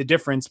going to be the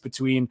difference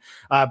between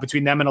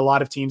them and a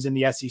lot of teams in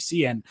the SEC.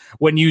 And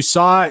when you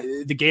saw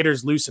the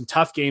Gators lose some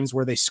tough games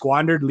where they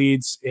squandered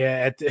leads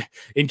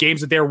in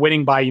games that they were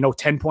winning by,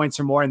 10 points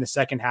or more in the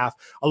second half,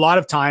 a lot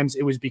of times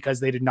it was because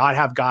they did not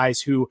have guys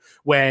who,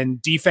 when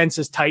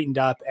defenses tightened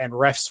up and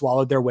refs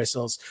swallowed their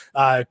whistles,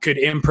 could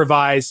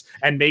improvise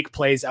and make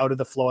plays out of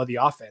the flow of the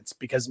offense.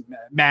 Because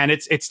man,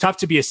 it's tough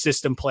to be a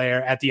system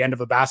player at the end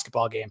of a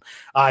basketball game.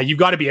 You've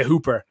got to be a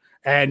hooper.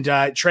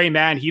 And Tre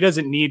Mann, he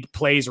doesn't need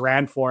plays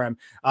ran for him.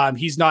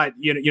 He's not,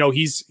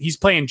 he's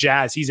playing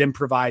jazz. He's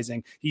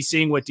improvising. He's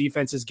seeing what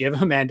defenses give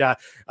him. And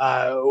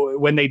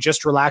when they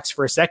just relax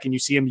for a second, you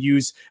see him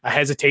use a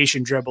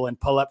hesitation dribble and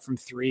pull up from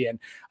three. And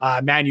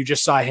man, you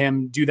just saw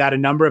him do that a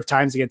number of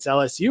times against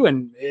LSU.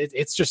 And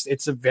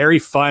it's a very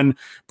fun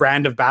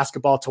brand of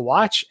basketball to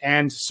watch.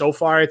 And so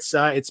far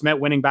it's meant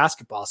winning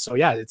basketball. So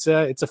yeah, it's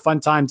a fun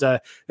time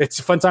to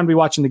be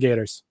watching the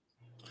Gators.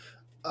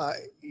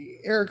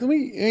 Eric, let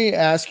me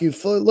ask you,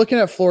 looking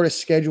at Florida's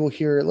schedule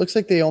here, it looks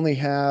like they only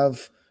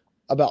have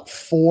about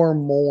 4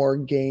 more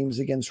games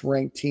against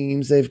ranked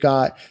teams. They've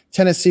got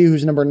Tennessee,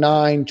 who's number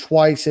 9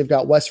 twice. They've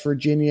got West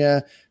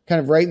Virginia kind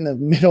of right in the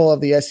middle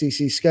of the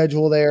SEC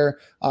schedule there,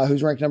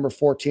 who's ranked number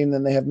 14.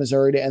 Then they have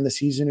Missouri to end the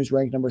season, who's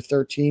ranked number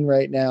 13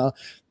 right now.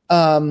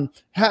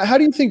 How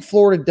do you think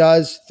Florida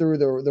does through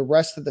the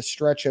rest of the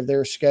stretch of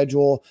their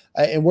schedule?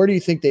 And where do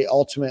you think they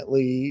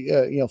ultimately,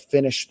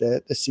 finish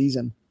the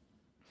season?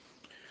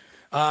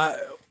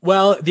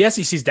 Well, the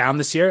SEC's down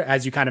this year,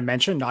 as you kind of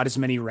mentioned, not as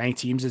many ranked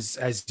teams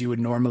as you would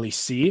normally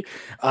see.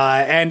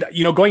 And,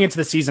 going into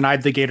the season, I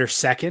had the Gators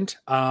second.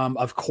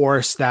 Of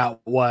course, that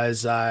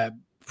was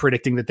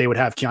predicting that they would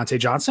have Keontae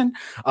Johnson.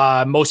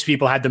 Most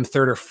people had them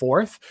third or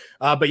fourth.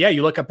 But yeah,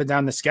 you look up and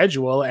down the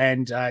schedule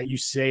and you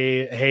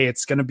say, hey,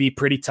 it's going to be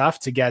pretty tough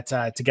to get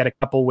a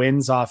couple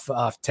wins off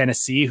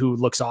Tennessee, who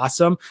looks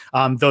awesome.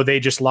 Though they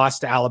just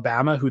lost to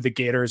Alabama, who the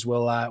Gators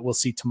will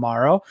see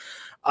tomorrow.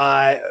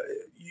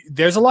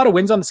 There's a lot of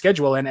wins on the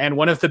schedule. And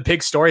one of the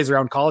big stories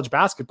around college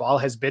basketball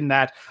has been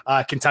that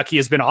Kentucky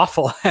has been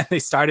awful. And they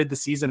started the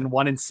season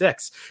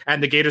 1-6,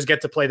 and the Gators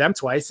get to play them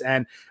twice.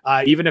 And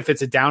even if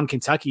it's a down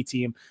Kentucky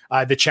team,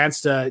 the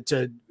chance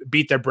to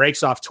beat their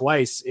breaks off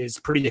twice is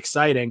pretty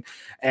exciting.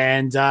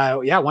 And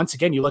once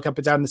again, you look up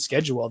and down the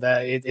schedule,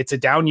 it's a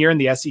down year in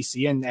the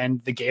SEC,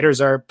 and the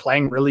Gators are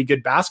playing really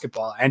good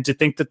basketball. And to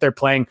think that they're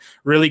playing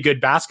really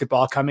good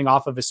basketball coming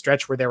off of a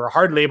stretch where they were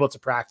hardly able to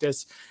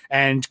practice,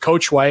 and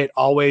Coach White,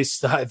 always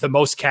the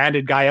most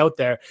candid guy out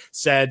there,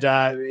 said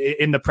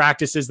in the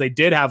practices they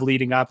did have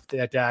leading up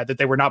that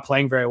they were not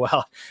playing very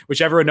well,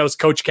 which everyone knows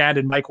Coach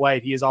Candid, Mike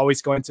White, he is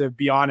always going to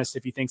be honest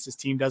if he thinks his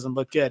team doesn't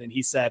look good. And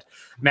he said,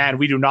 man,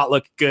 we do not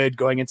look good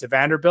going into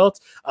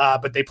Vanderbilt,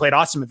 but they played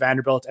awesome at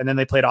Vanderbilt, and then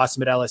they played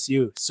awesome at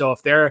LSU. So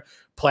if they're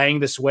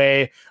playing this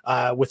way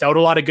without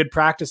a lot of good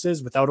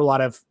practices, without a lot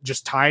of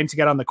just time to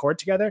get on the court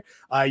together,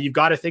 you've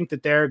got to think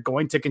that they're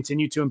going to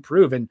continue to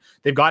improve. And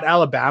they've got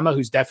Alabama,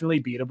 who's definitely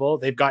beatable.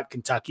 They've got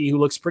Kentucky, who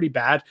looks pretty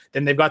bad.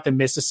 Then they've got the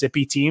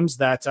Mississippi teams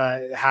that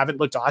haven't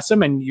looked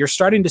awesome. And you're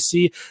starting to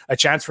see a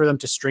chance for them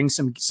to string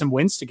some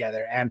wins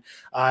together. And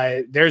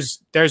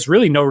there's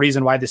really no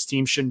reason why this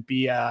team shouldn't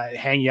be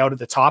hanging out at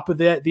the top of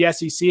the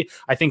SEC.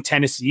 I think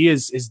Tennessee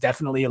is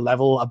definitely a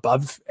level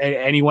above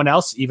anyone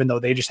else, even though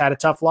they just had a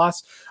tough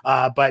loss.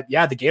 But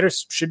yeah, the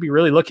Gators should be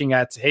really looking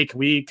at, hey, can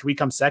we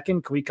come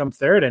second? Can we come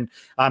third? And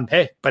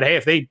hey,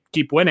 if they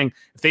keep winning,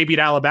 if they beat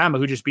Alabama,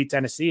 who just beat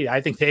Tennessee, I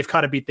think they've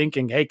got to be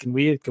thinking, hey, can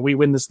we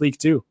win this league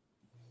too?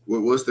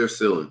 What's their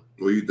ceiling?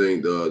 What do you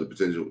think the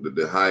potential,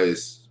 the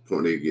highest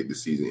point they get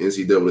this season?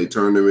 NCAA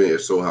tournament?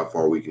 If so, how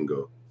far we can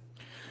go?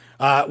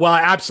 Well,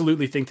 I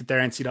absolutely think that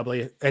they're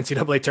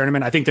NCAA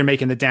tournament. I think they're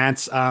making the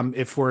dance.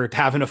 If we're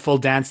having a full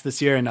dance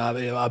this year in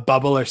a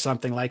bubble or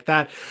something like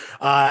that,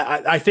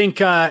 I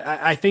think.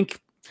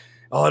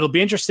 Oh, it'll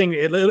be interesting.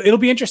 It'll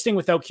be interesting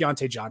without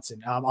Keontae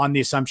Johnson, on the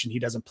assumption he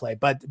doesn't play.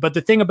 But the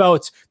thing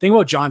about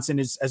Johnson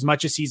is, as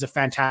much as he's a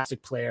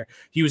fantastic player,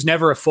 he was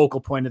never a focal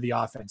point of the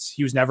offense.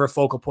 He was never a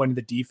focal point of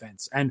the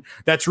defense. And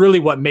that's really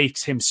what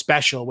makes him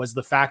special, was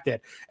the fact that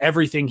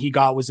everything he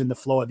got was in the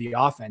flow of the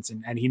offense,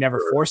 and he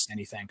never forced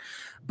anything.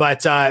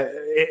 But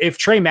if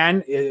Tre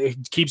Mann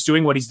keeps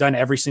doing what he's done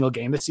every single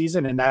game this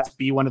season, and that's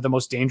be one of the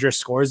most dangerous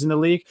scorers in the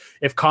league,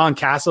 if Colin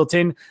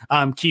Castleton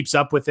keeps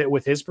up with it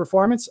with his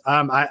performance,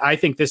 I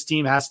think this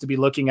team has to be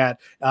looking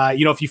at,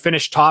 if you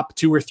finish top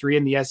 2 or 3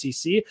 in the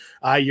SEC,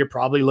 you're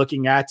probably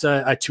looking at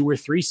a 2 or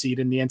 3 seed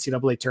in the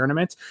NCAA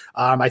tournament.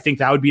 I think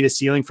that would be the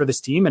ceiling for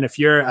this team. And if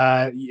you're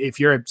a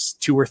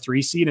 2 or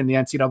 3 seed in the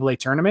NCAA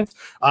tournament,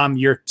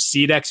 your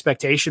seed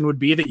expectation would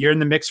be that you're in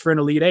the mix for an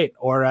Elite 8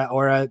 or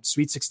a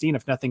Sweet 16,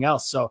 if nothing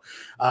else. So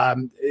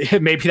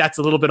maybe that's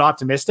a little bit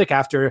optimistic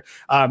after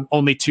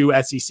only 2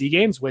 SEC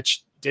games,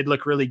 which did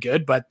look really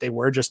good, but they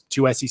were just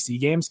 2 SEC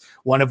games,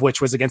 one of which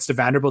was against a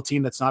Vanderbilt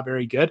team that's not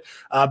very good.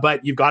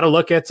 But you've got to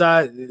look at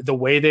the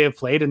way they have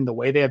played and the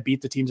way they have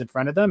beat the teams in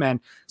front of them. And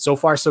so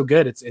far, so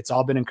good. It's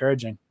all been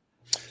encouraging.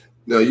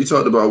 Now, you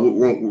talked about,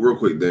 real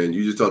quick, Dan,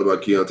 you just talked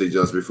about Keontae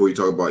Johnson. Before you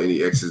talk about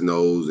any X's and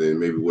O's and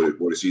maybe where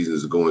the season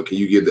is going, can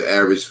you give the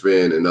average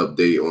fan an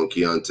update on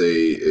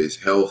Keontae's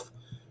health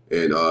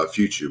and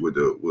future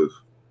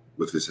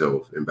with his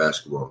health in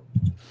basketball?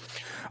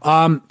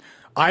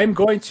 I'm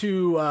going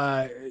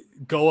to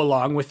go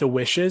along with the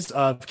wishes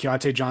of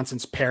Keontae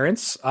Johnson's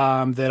parents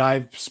that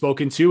I've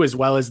spoken to, as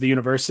well as the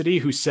university,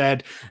 who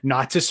said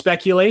not to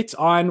speculate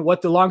on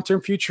what the long-term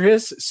future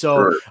is.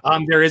 So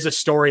there is a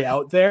story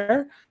out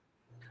there.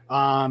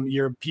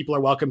 Your people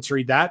are welcome to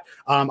read that.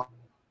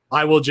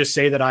 I will just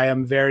say that I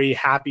am very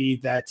happy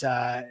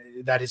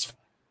that his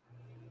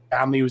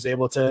family was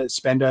able to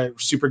spend a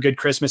super good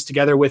Christmas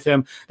together with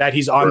him, that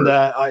he's on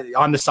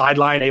the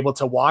sideline, able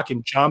to walk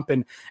and jump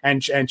and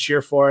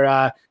cheer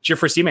for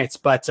teammates.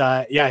 But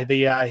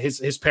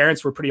his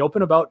parents were pretty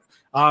open about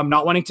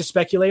not wanting to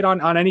speculate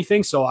on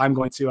anything. So I'm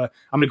going to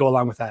go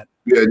along with that.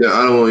 Yeah, no,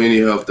 I don't want any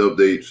health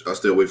updates. I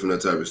stay away from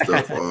that type of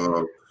stuff.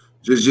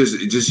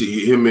 Just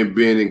him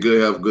being in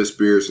good health, good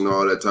spirits, and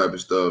all that type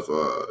of stuff.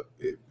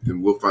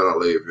 And we'll find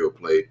out later if he'll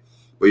play.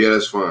 But yeah,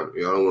 that's fine.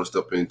 I don't want to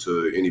step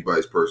into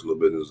anybody's personal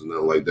business and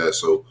nothing like that.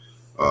 So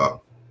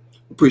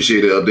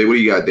appreciate the update. What do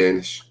you got,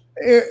 Danish?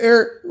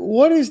 Eric,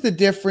 what is the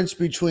difference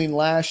between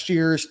last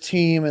year's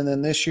team and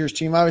then this year's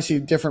team?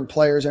 Obviously, different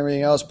players,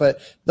 everything else, but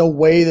the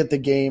way that the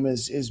game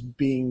is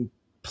being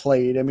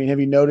played. I mean, have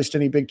you noticed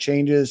any big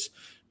changes,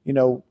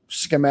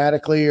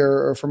 schematically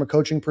or from a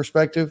coaching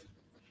perspective?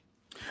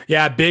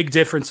 Yeah, big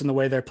difference in the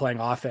way they're playing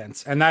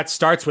offense. And that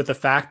starts with the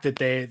fact that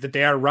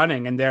they are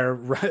running and they're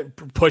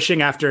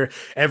pushing after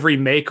every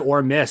make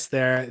or miss.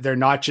 They're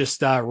not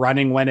just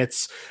running when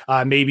it's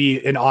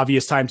maybe an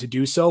obvious time to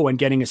do so, when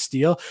getting a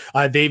steal.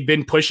 They've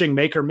been pushing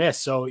make or miss.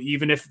 So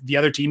even if the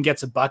other team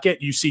gets a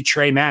bucket, you see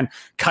Tre Mann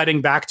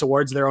cutting back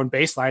towards their own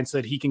baseline so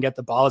that he can get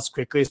the ball as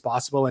quickly as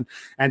possible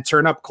and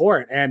turn up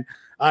court. And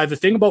the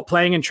thing about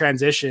playing in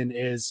transition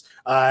is,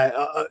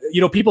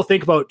 people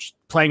think about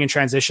playing in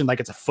transition like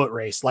it's a foot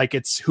race, like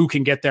it's who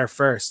can get there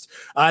first.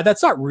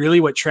 That's not really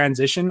what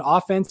transition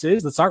offense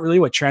is. That's not really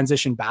what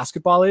transition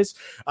basketball is.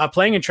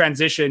 Playing in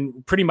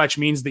transition pretty much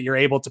means that you're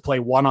able to play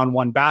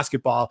one-on-one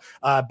basketball,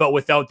 but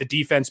without the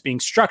defense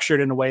being structured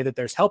in a way that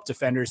there's help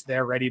defenders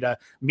there ready to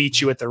meet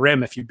you at the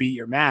rim if you beat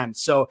your man.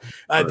 So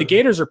the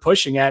Gators are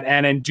pushing it,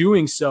 and in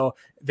doing so,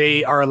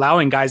 they are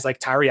allowing guys like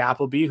Tyree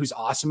Appleby, who's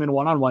awesome in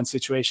one-on-one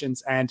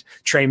situations, and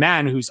Tre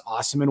Mann, who's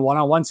awesome in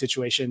one-on-one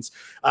situations,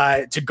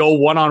 to go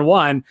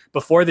one-on-one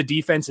before the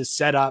defense is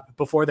set up,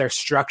 before they're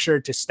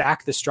structured to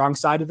stack the strong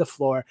side of the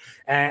floor.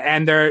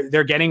 And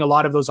they're getting a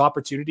lot of those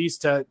opportunities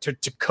to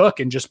cook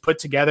and just put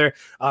together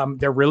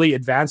their really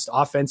advanced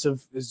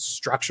offensive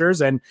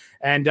structures and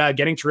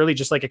getting to really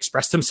just like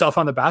express themselves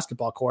on the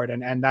basketball court.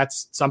 And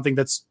that's something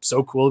that's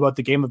so cool about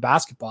the game of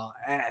basketball.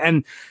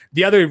 And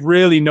the other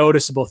really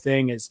noticeable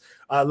thing is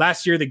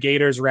last year the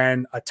Gators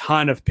ran a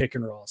ton of pick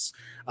and rolls.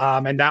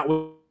 And that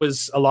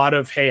was a lot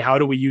of, hey, how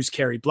do we use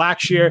Kerry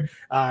Blackshear?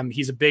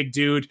 He's a big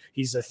dude.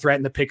 He's a threat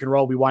in the pick and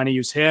roll. We want to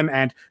use him.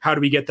 And how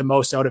do we get the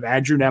most out of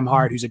Andrew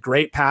Nembhard, who's a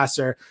great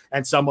passer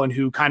and someone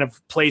who kind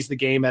of plays the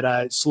game at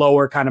a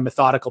slower, kind of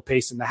methodical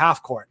pace in the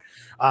half court?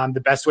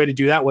 The best way to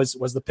do that was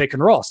the pick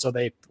and roll. So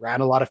they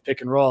ran a lot of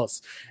pick and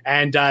rolls.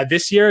 And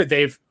this year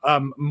they've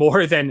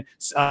more than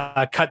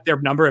cut their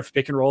number of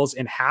pick and rolls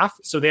in half.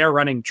 So they are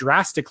running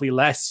drastically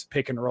less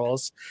pick and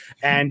rolls.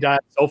 And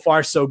so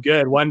far, so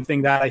good. One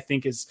thing that I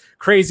think is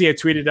crazy, I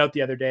tweeted out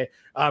the other day,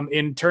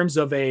 in terms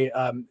of a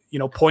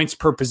points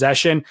per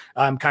possession,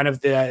 kind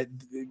of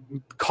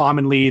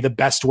commonly the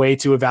best way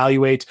to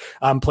evaluate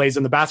plays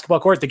on the basketball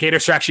court. The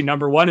Gators are actually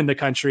number one in the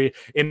country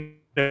in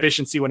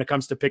efficiency when it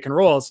comes to pick and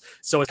rolls.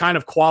 So it's kind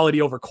of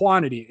quality over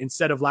quantity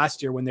instead of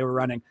last year when they were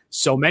running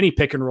so many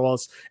pick and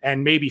rolls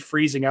and maybe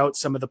freezing out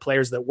some of the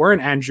players that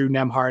weren't Andrew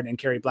Nembhard and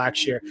Kerry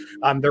Blackshear.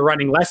 They're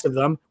running less of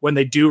them. When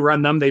they do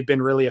run them, they've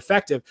been really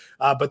effective,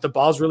 but the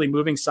ball's really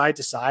moving side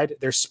to side.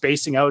 They're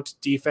spacing out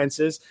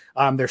defenses.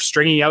 They're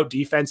stringing out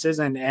defenses.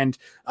 And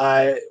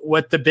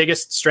what the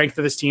biggest strength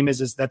of this team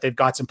is that they've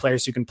got some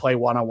players who can play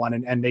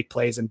one-on-one and make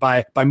plays. And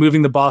by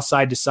moving the ball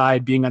side to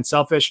side, being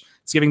unselfish,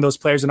 it's giving those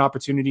players an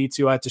opportunity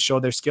to show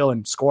their skill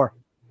and score.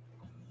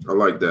 I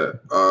like that.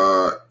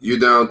 You're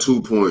down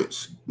 2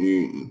 points.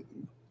 2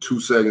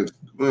 seconds.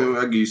 Well,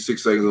 I give you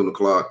 6 seconds on the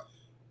clock.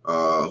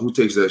 Who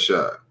takes that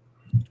shot?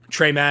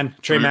 Trey Mann,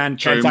 10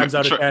 times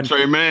out of 10.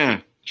 Trey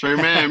Mann,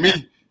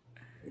 me.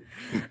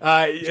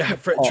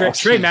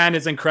 Trey Mann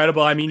is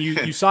incredible. I mean,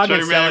 you saw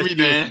against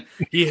LSU.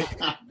 He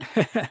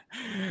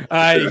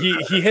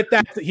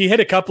hit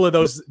a couple of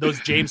those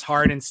James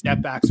Harden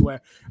step backs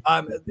where,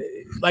 I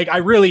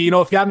really,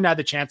 if you haven't had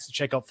the chance to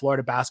check out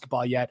Florida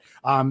basketball yet,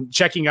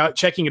 checking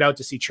it out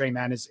to see Trey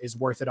Mann is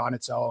worth it on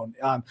its own.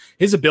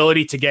 His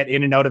ability to get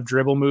in and out of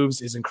dribble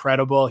moves is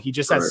incredible. He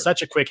just has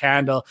such a quick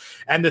handle.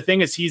 And the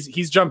thing is,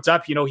 he's jumped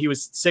up. He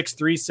was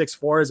 6'3",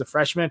 6'4" as a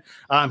freshman.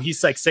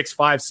 He's like 6'5",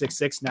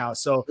 6'6" now.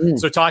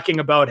 So talking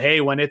about, hey,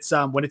 when it's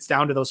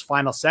down to those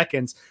final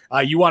seconds,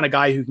 you want a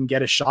guy who can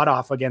get a shot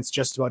off against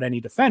just about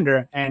any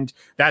defender, and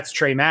that's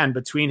Trey Mann.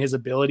 Between his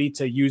ability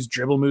to use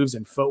dribble moves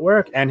and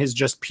footwork and his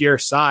just pure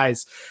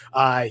size,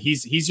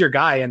 he's your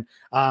guy. And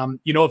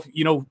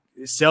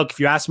Silk, if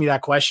you asked me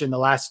that question the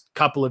last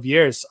couple of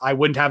years, I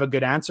wouldn't have a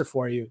good answer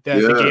for you.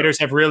 The Gators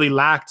have really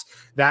lacked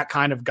that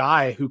kind of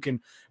guy who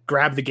can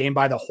grab the game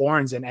by the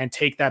horns and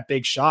take that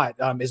big shot.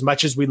 As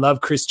much as we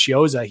love Chris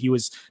Chiozza, he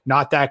was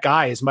not that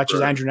guy. As much as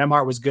Andrew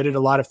Nembhard was good at a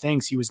lot of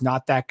things, he was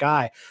not that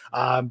guy.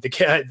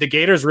 The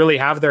Gators really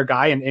have their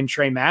guy in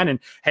Trey Mann. And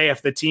hey,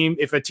 if a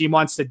team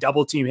wants to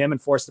double team him and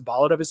force the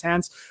ball out of his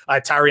hands,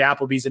 Tyree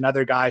Appleby's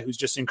another guy who's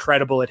just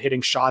incredible at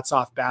hitting shots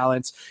off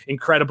balance,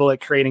 incredible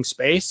at creating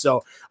space.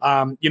 So,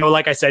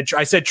 like I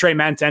said Trey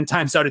Mann 10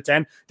 times out of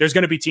 10. There's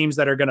going to be teams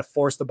that are going to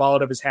force the ball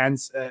out of his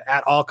hands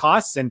at all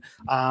costs. And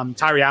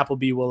Tyree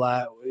Appleby will,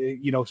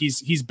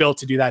 he's built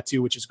to do that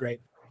too, which is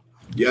great.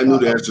 Yeah, I knew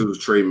the answer was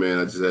Trey Mann.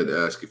 I just had to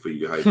ask it for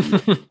you hype.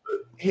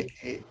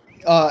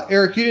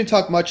 Eric, you didn't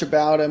talk much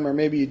about him, or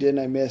maybe you didn't.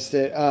 I missed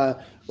it.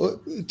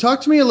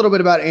 Talk to me a little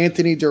bit about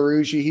Anthony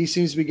Duruji. He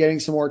seems to be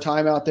getting some more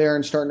time out there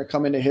and starting to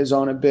come into his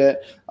own a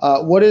bit.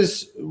 What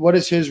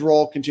does his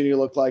role continue to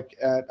look like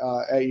at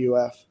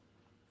UF?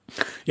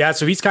 Yeah,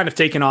 so he's kind of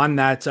taken on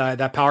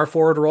that power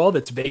forward role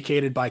that's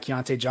vacated by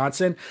Keontae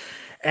Johnson.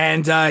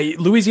 And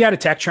Louisiana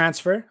Tech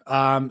transfer.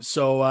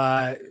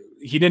 So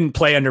he didn't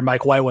play under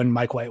Mike White when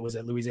Mike White was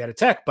at Louisiana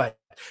Tech, but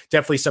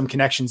definitely some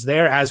connections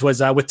there, as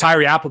was with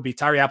Tyree Appleby.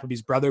 Tyree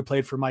Appleby's brother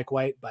played for Mike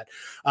White. But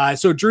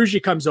so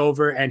Druji comes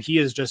over, and he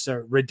is just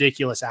a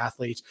ridiculous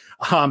athlete.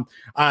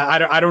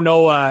 I don't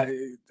know.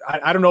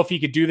 I don't know if he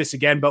could do this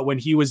again, but when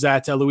he was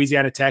at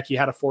Louisiana Tech, he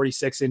had a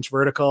 46-inch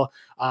vertical.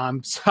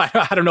 So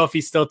I don't know if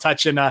he's still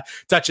touching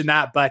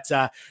that, but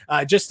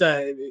just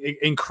a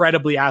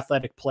incredibly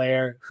athletic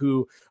player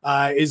who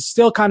is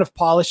still kind of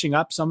polishing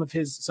up some of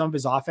his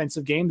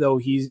offensive game, though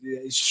he's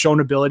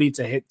shown ability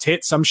to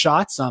hit some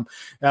shots.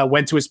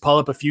 Went to his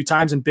pull-up a few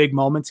times in big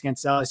moments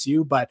against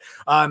LSU, but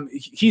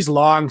he's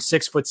long,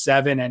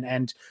 6'7",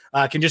 and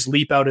can just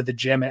leap out of the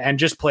gym and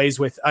just plays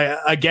with,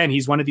 again,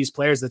 he's one of these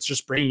players that's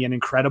just bringing an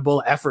incredible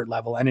effort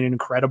level and an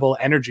incredible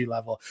energy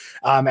level.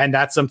 And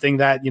that's something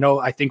that,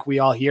 I think we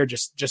all here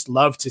just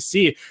love to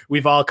see.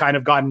 We've all kind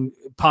of gotten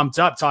pumped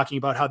up talking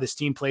about how this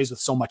team plays with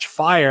so much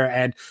fire,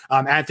 and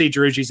Anthony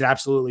Duruji is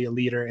absolutely a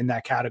leader in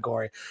that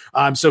category.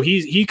 So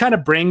he kind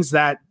of brings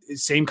that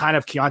same kind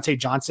of Keontae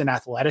Johnson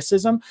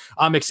athleticism,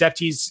 except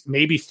he's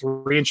maybe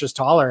 3 inches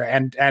taller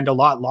and a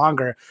lot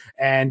longer.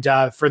 And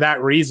for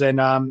that reason,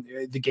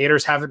 the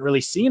Gators haven't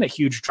really seen a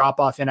huge drop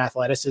off in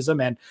athleticism.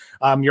 And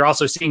you're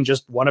also seeing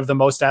just one of the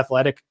most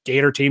athletic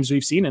Gator teams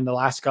we've seen in the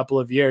last couple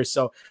of years.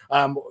 So,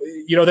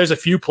 there's a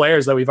few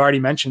players that we've already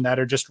mentioned that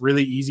are just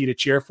really easy to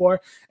cheer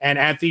for. And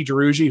Anthony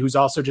Duruji, who's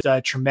also just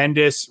a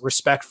tremendous,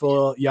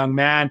 respectful young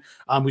man,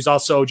 who's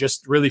also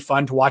just really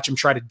fun to watch him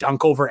try to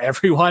dunk over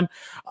everyone.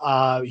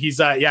 he's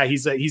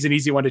an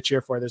easy one to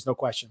cheer for. There's no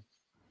question.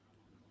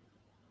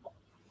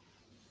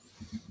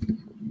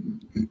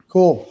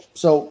 Cool.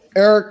 So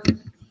Eric, I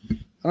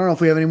don't know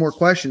if we have any more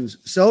questions.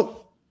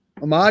 So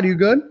Ahmad, you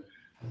good?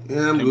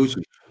 Yeah, I'm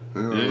Gucci.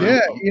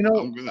 Yeah, you know,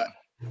 I'm good.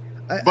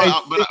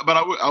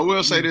 I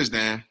will say this,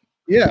 Dan.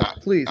 Yeah,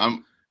 please.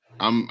 I'm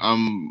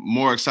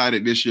more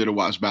excited this year to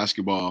watch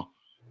basketball,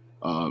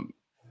 kind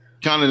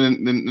of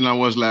than I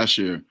was last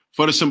year.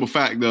 For the simple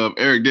fact of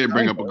Eric did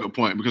bring up a good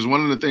point, because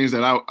one of the things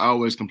that I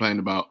always complained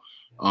about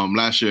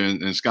last year,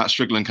 and Scott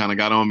Strickland kind of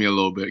got on me a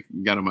little bit,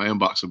 got in my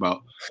inbox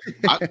about.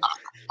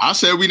 I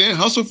said we didn't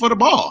hustle for the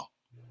ball.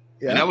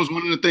 Yeah. And that was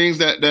one of the things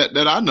that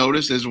I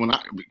noticed is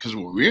because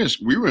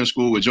we were in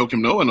school with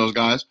Joakim Noah and those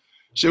guys.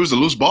 Shit was a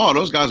loose ball.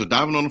 Those guys are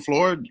diving on the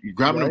floor,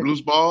 grabbing them loose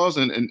balls,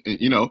 and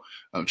you know,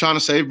 trying to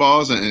save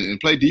balls and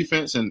play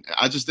defense. And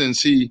I just didn't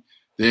see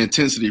the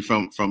intensity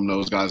from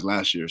those guys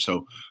last year.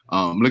 So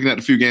looking at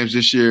the few games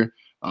this year,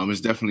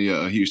 it's definitely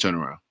a huge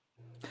turnaround.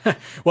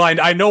 Well,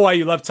 I know why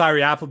you love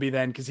Tyree Appleby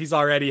then, because he's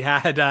already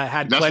had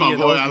That's plenty my of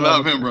boy. those. I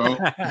love him, bro.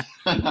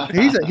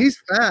 He's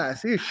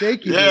fast. He's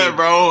shaky. Yeah, dude.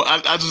 bro.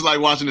 I just like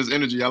watching his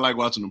energy. I like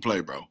watching him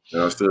play, bro.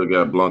 And I still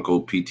got Blanco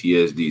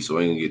PTSD, so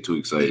I ain't gonna get too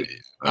excited.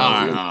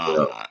 All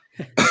right.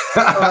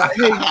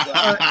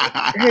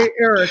 Hey,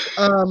 Eric.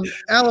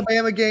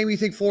 Alabama game. You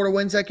think Florida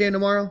wins that game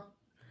tomorrow?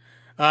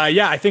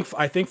 Yeah, I think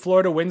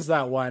Florida wins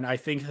that one. I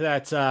think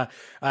that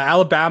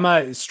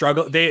Alabama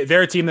struggle.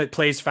 They're a team that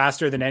plays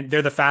faster than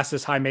they're the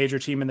fastest high major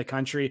team in the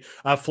country.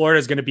 Florida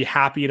is going to be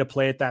happy to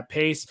play at that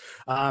pace.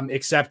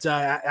 Except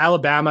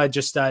Alabama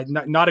just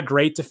not a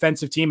great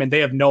defensive team, and they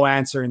have no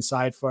answer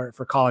inside for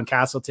Colin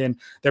Castleton.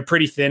 They're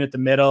pretty thin at the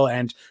middle,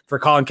 and for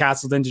Colin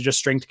Castleton to just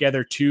string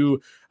together two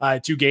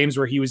games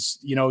where he was,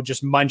 you know,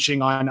 just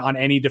munching on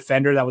any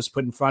defender that was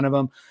put in front of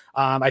him.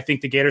 I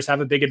think the Gators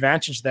have a big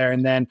advantage there.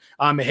 And then,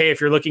 hey,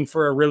 if you're looking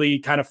for a really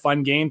kind of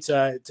fun game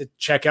to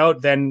check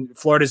out, then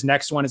Florida's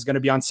next one is going to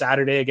be on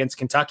Saturday against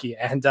Kentucky.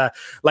 And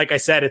like I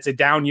said, it's a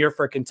down year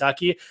for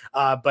Kentucky,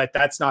 but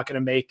that's not going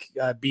to make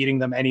beating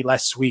them any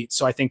less sweet.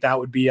 So I think that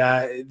would be,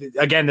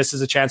 again, this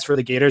is a chance for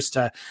the Gators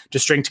to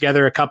string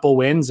together a couple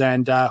wins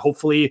and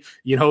hopefully,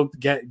 you know,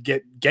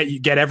 get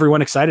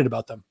everyone excited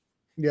about them.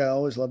 Yeah, I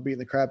always love beating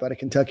the crap out of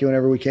Kentucky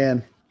whenever we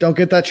can. Don't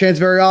get that chance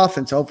very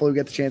often, so hopefully we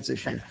get the chance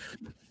this year.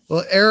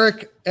 Well,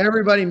 Eric,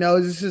 everybody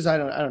knows this is, I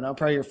don't know,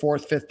 probably your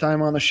fourth, fifth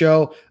time on the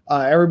show.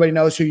 Everybody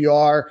knows who you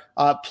are.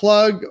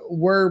 Plug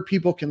where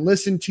people can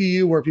listen to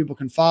you, where people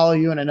can follow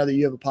you. And I know that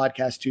you have a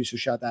podcast too, so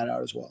shout that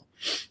out as well.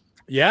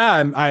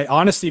 Yeah, I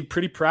honestly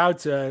pretty proud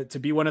to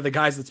be one of the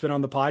guys that's been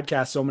on the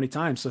podcast so many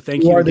times. So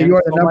thank you. You are the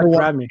number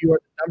one. You are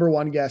the number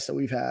one guest that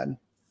we've had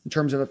in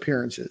terms of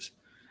appearances.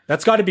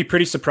 That's got to be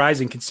pretty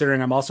surprising,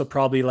 considering I'm also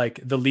probably like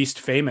the least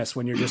famous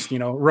when you're just, you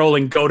know,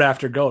 rolling goat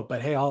after goat.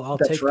 But hey, I'll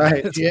take That's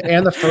right. That. Yeah,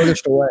 and the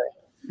furthest away.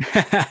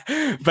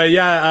 But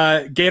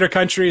yeah, Gator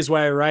Country is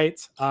where I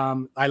write.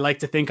 I like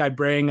to think I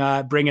bring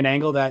an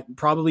angle that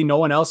probably no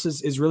one else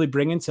is really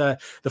bringing to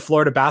the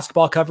Florida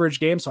basketball coverage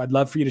game. So I'd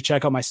love for you to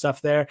check out my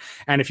stuff there.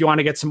 And if you want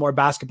to get some more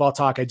basketball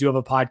talk, I do have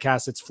a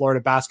podcast. It's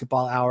Florida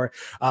Basketball Hour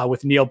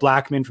with Neil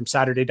Blackman from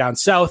Saturday Down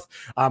South.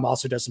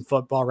 Also does some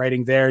football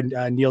writing there.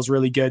 Neil's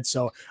really good.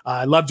 So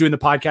I love doing the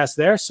podcast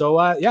there.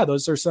 So yeah,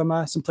 those are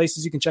some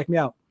places you can check me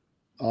out.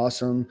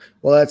 Awesome.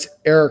 Well, that's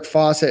Eric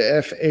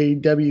Fawcett,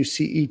 Fawcett.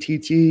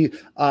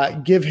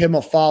 Give him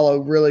a follow.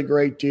 Really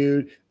great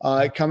dude.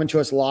 Coming to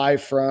us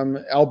live from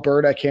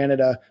Alberta,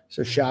 Canada.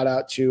 So shout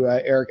out to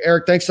Eric.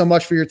 Eric, thanks so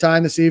much for your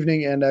time this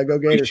evening, and go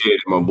Gators. Appreciate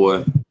it, my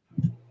boy.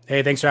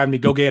 Hey, thanks for having me.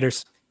 Go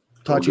Gators.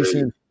 Talk to you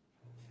soon.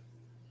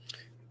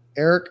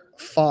 Eric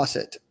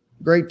Fawcett.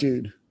 Great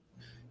dude.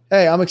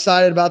 Hey, I'm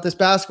excited about this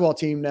basketball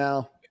team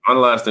now. My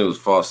last name was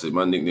Fawcett.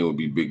 My nickname would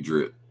be Big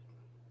Drip.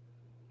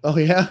 Oh,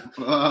 yeah?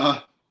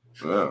 Yeah.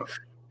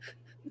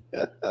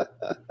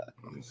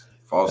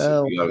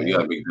 Fawcett. You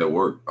gotta make that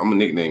work. I'm a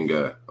nickname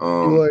guy.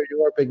 You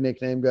are a big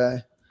nickname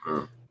guy.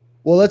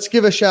 Well, let's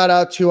give a shout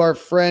out to our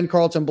friend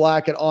Carlton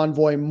Black at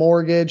Envoy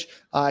Mortgage.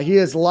 He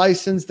is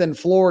licensed in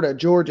Florida,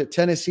 Georgia,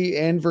 Tennessee,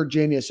 and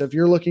Virginia. So if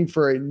you're looking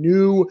for a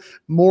new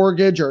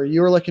mortgage or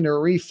you're looking to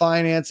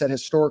refinance at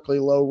historically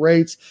low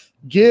rates,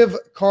 give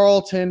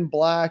Carlton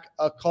Black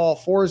a call,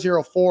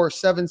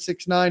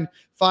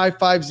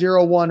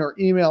 404-769-5501, or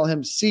email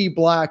him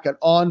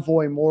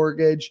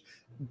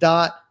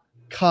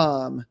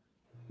cblack@envoymortgage.com.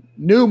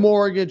 New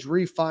mortgage,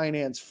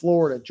 refinance,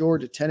 Florida,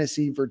 Georgia,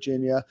 Tennessee,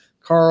 Virginia,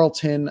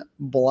 Carlton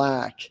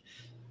Black.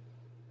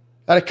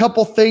 Got a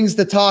couple things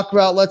to talk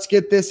about. Let's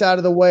get this out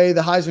of the way.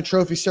 The Heisman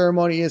Trophy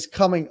ceremony is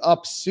coming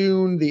up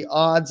soon. The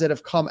odds that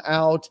have come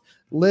out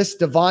list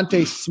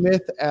Devontae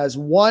Smith as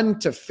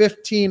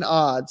 1-15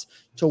 odds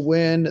to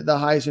win the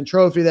Heisman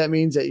Trophy. That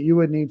means that you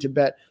would need to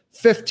bet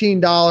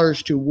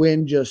 $15 to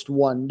win just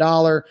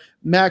 $1.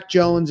 Mac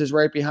Jones is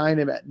right behind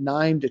him at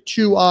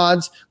 9-2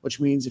 odds,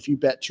 which means if you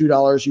bet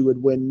 $2, you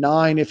would win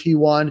 $9 if he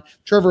won.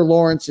 Trevor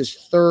Lawrence is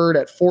third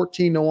at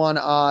 14-1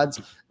 odds.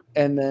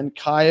 And then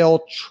Kyle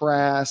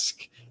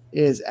Trask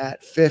is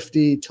at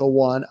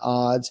 50-1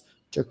 odds.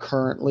 to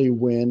currently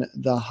win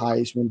the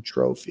Heisman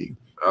Trophy.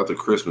 After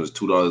Christmas,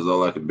 $2 is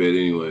all I could bet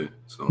anyway.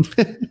 So,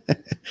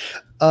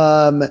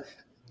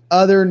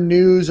 other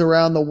news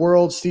around the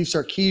world: Steve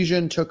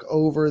Sarkisian took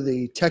over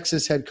the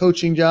Texas head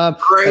coaching job.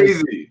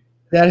 crazy.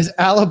 That is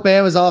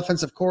Alabama's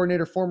offensive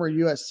coordinator, former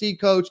USC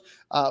coach,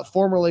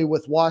 formerly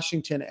with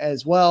Washington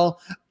as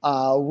well.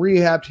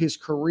 Rehabbed his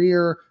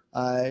career,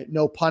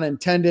 no pun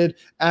intended,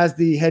 as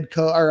the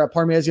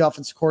as the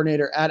offensive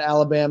coordinator at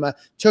Alabama.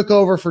 Took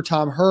over for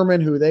Tom Herman,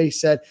 who they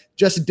said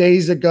just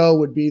days ago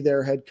would be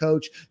their head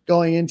coach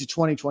going into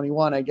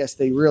 2021. I guess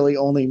they really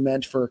only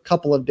meant for a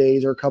couple of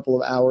days or a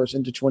couple of hours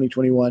into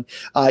 2021.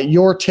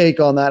 Your take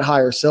on that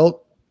hire,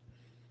 Silk?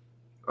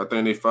 I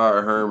think they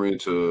fired Herman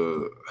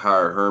to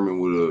hire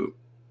Herman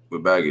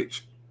with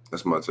baggage.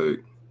 That's my take.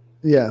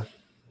 Yeah.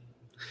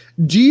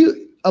 Do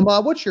you,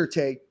 Ahmad, what's your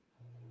take?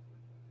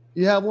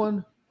 You have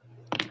one?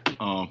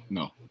 No.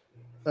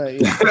 Yeah. I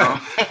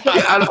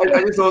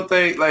just don't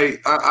think I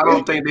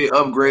don't think they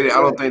upgraded.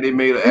 I don't think they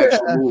made an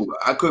actual move.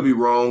 I could be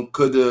wrong.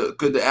 Could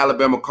the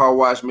Alabama car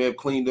wash may have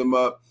cleaned them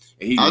up?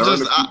 And I'm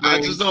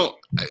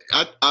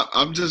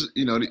just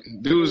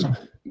dudes.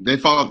 They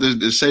fall off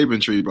this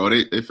Saban tree, bro.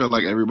 They feel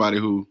like everybody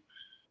who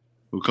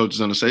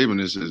coaches on the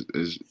Saban is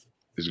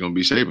going to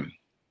be Saban.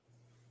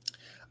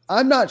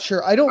 I'm not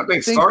sure. I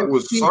think Sark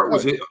was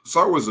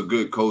a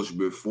good coach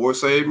before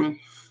Saban.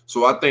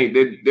 So I think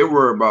they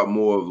were about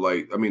more of the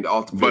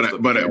off the field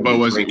stuff. But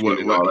was he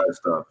and all that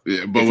stuff?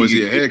 Yeah, but was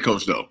he a head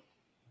coach though?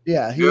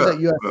 Yeah, he was at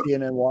USC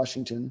and in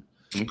Washington.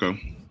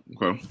 Okay.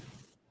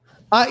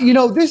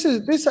 This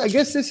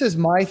is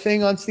my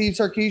thing on Steve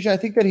Sarkisian. I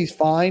think that he's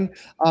fine.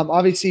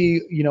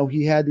 Obviously,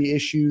 he had the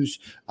issues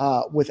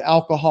with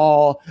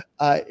alcohol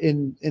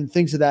and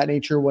things of that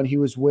nature when he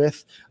was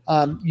with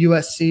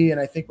USC, and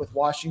I think with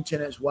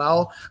Washington as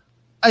well.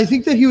 I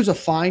think that he was a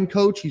fine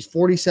coach. He's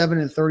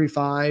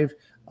 47-35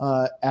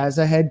 as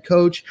a head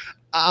coach.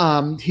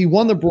 He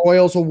won the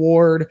Broyles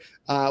Award,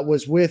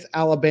 was with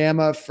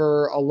Alabama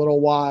for a little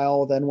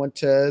while, then went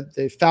to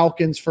the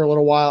Falcons for a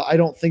little while. I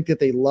don't think that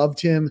they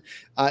loved him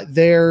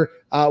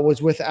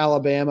was with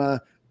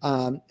Alabama,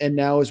 and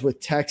now is with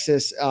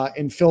Texas,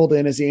 and filled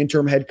in as the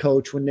interim head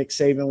coach when Nick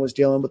Saban was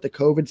dealing with the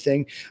COVID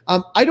thing.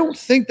 I don't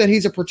think that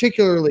he's a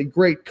particularly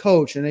great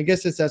coach, and I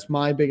guess that's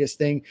my biggest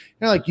thing.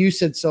 Like you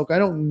said, Silk, I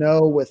don't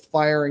know with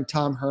firing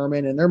Tom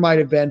Herman, and there might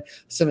have been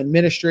some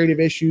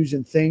administrative issues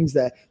and things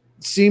that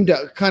seem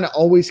to kind of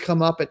always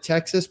come up at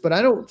Texas, but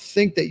I don't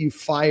think that you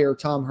fire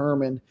Tom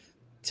Herman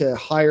to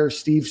hire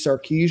Steve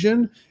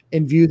Sarkisian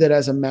and view that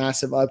as a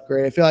massive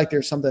upgrade. I feel like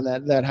there's something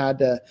that had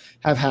to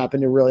have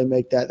happened to really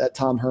make that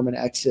Tom Herman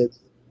exit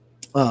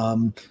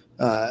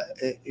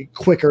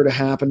quicker to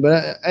happen.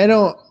 But I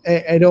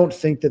don't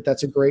think that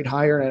that's a great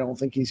hire, and I don't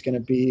think he's going to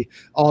be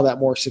all that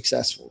more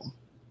successful.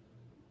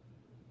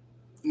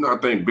 I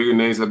think bigger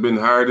names have been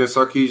hired than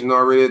Sarkisian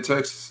already at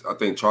Texas. I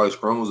think Charlie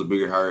Strong was a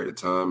bigger hire at the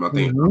time. I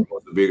think Herman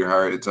was a bigger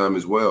hire at the time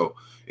as well.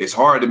 It's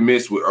hard to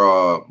miss with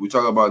we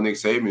talk about Nick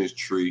Saban's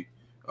tree.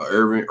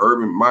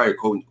 Urban Meyer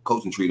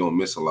coaching tree don't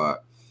miss a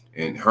lot.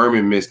 And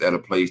Herman missed at a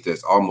place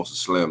that's almost a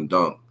slam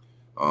dunk.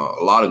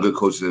 A lot of good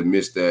coaches have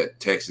missed at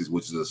Texas,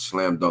 which is a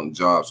slam dunk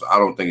job. So I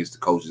don't think it's the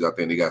coaches. I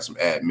think they got some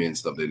admin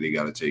stuff that they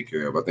got to take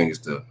care of. I think it's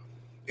the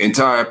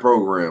entire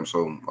program.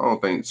 So I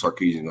don't think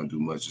Sarkisian's going to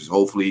do much. Just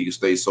hopefully he can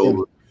stay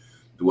sober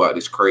throughout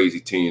this crazy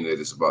team that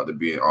it's about to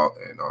be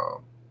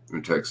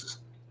in Texas.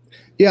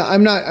 Yeah,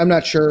 I'm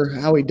not sure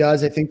how he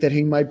does. I think that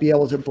he might be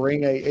able to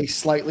bring a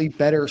slightly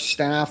better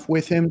staff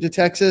with him to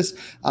Texas,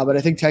 but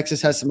I think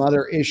Texas has some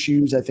other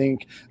issues. I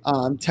think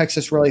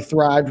Texas really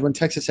thrived when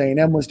Texas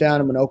A&M was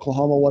down and when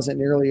Oklahoma wasn't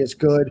nearly as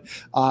good.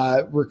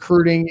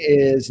 Recruiting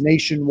is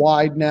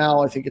nationwide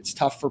now. I think it's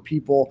tough for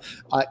people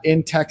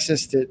in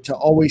Texas to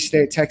always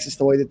stay at Texas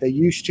the way that they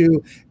used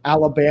to.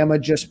 Alabama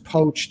just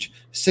poached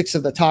 6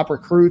 of the top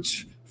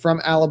recruits from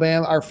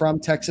Alabama or from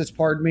Texas,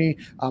 pardon me.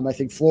 I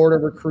think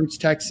Florida recruits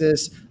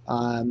Texas.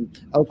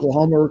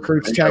 Oklahoma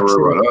recruits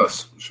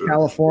Texas. Sure.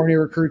 California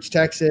recruits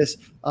Texas.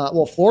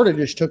 Florida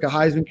just took a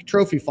Heisman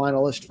Trophy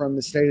finalist from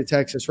the state of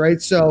Texas,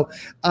 right? So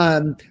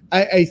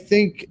I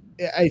think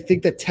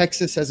that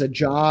Texas as a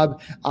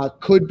job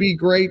could be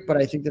great, but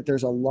I think that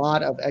there's a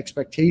lot of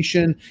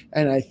expectation,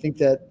 and I think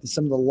that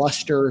some of the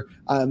luster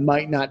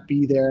might not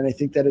be there. And I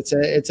think that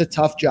it's a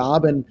tough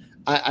job, and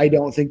I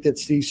don't think that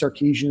Steve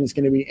Sarkisian is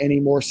going to be any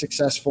more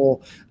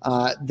successful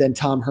than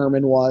Tom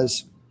Herman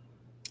was.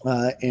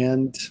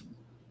 And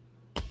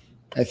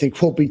I think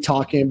we'll be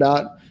talking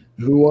about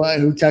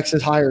who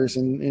Texas hires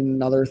in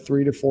another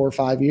 3 to 4 or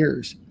 5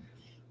 years.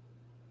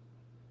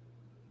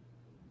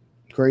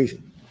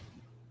 Crazy.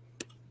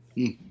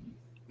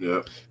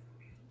 Yeah.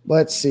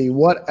 Let's see.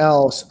 What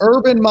else?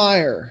 Urban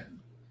Meyer,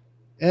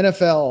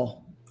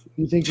 NFL.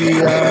 You think he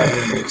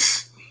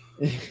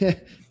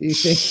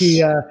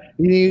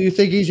you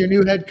think he's your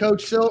new head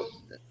coach, Silk?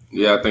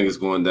 Yeah, I think it's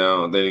going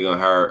down. Then they're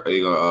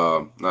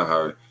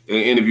gonna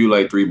interview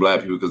like 3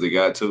 black people because they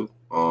got to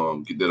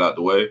get that out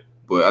the way.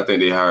 But I think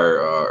they hire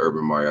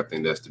Urban Meyer. I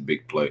think that's the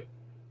big play.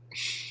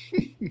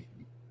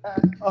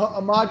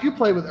 Ahmad, you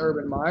played with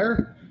Urban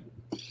Meyer.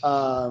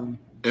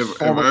 If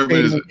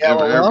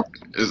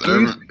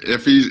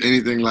he's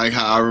anything like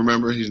how I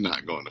remember, he's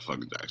not going to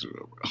fucking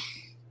Jacksonville, bro.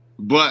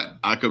 But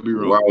I could be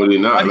wrong. Why would he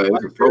not? Like,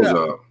 it's a pro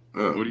job.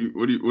 Yeah.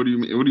 What do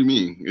you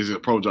mean? Is it a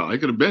pro job? He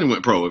could have been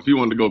went pro if he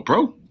wanted to go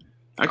pro.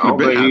 I could have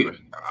been happened.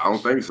 I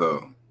don't think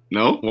so.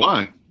 No,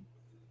 why?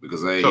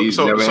 Because he's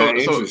never had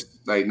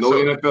interest.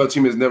 NFL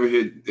team has never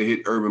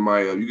hit Urban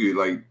Meyer. You could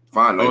like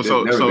find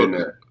never been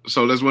there.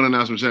 So let's win a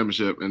national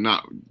championship and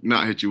not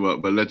hit you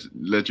up, but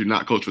let you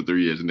not coach for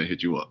 3 years and then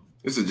hit you up.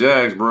 It's the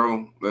Jags,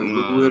 bro. Let's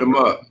hit them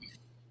up.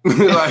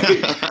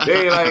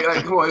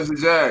 like, come on, it's the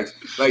Jags.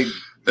 Like,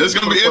 it's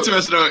gonna be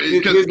interesting though.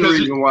 Here's the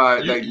reason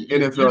why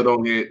NFL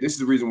don't hit. This is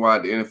the reason why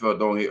the NFL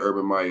don't hit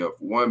Urban Meyer up.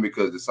 One,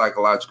 because the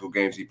psychological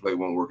games he played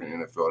won't work in the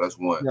NFL. That's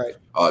one. Right.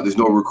 There's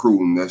no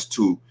recruiting. That's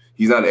two.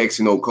 He's not an X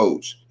and O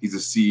coach. He's a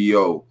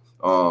CEO.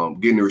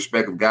 Getting the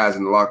respect of guys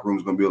in the locker room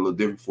is going to be a little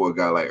different for a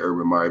guy like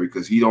Urban Meyer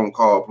because he don't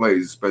call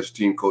plays. A special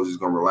team coach is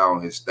going to rely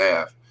on his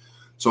staff.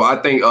 So I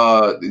think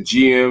the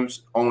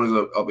GMs, owners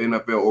of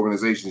NFL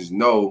organizations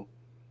know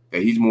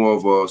that he's more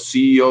of a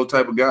CEO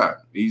type of guy.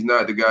 He's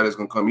not the guy that's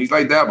going to come. He's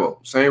like Dabo.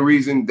 Same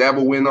reason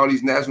Dabo win all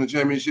these national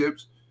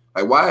championships.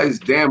 Like, why is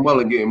Dan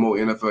Mullen getting more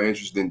NFL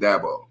interest than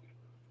Dabo?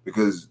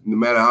 Because no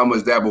matter how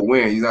much Dabo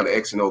win, he's not an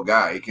X and O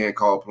guy. He can't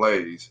call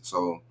plays.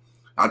 So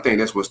I think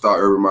that's what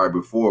started Urban Meyer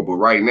before. But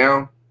right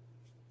now,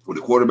 with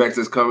the quarterbacks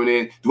that's coming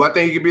in, do I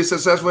think he can be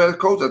successful as a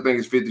coach? I think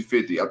it's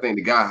 50-50. I think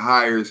the guy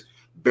hires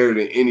better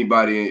than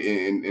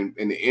anybody in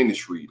the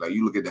industry. Like,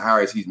 you look at the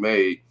hires he's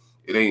made,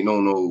 it ain't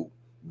no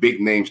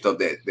big name stuff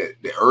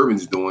that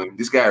Urban's doing.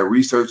 This guy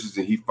researches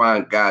and he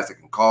finds guys that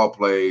can call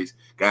plays,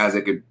 guys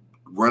that can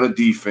run a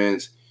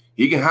defense.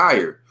 He can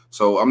hire.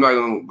 So I'm not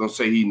gonna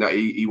say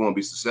he won't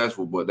be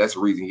successful, but that's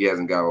the reason he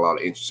hasn't got a lot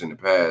of interest in the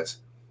past.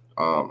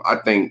 I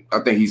think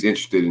he's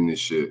interested in this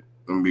shit.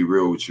 I'm gonna be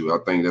real with you. I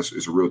think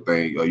it's a real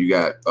thing. You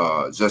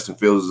got Justin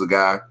Fields is a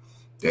guy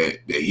that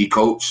he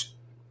coached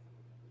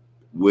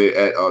with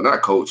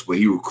not coached, but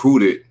he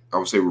recruited. I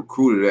would say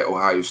recruited at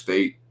Ohio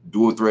State.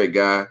 Dual threat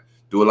guy.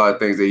 Do a lot of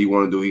things that he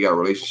want to do. He got a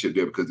relationship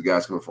there because the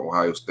guy's coming from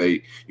Ohio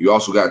State. You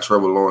also got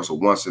Trevor Lawrence, a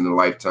once in a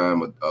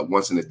lifetime, a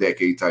once in a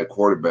decade type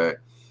quarterback.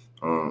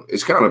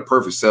 It's kind of a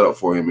perfect setup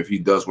for him if he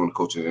does want to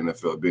coach in the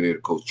NFL, being able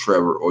to coach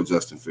Trevor or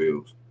Justin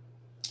Fields.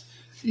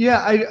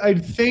 Yeah, I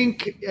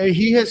think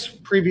he has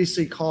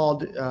previously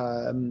called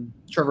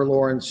Trevor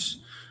Lawrence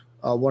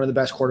one of the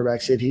best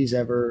quarterbacks that he's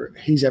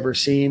ever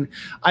seen.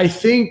 I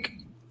think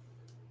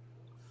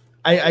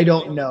I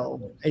don't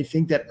know. I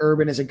think that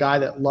Urban is a guy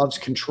that loves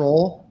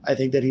control. I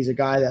think that he's a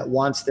guy that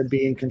wants to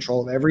be in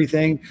control of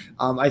everything.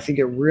 I think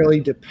it really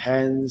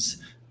depends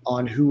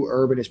on who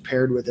Urban is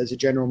paired with as a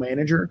general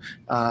manager.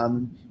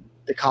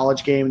 The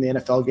college game and the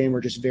NFL game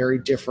are just very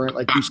different.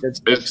 Like you said,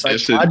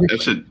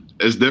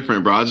 it's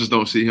different, bro. I just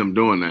don't see him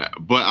doing that.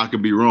 But I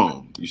could be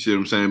wrong. You see what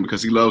I'm saying?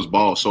 Because he loves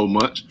ball so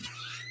much.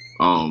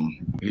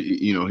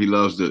 He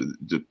loves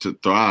to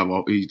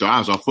thrive. He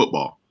thrives off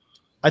football.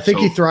 I think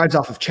he thrives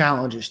off of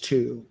challenges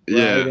too.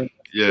 Right?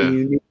 Yeah. A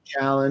unique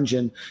challenge.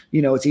 And,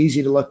 it's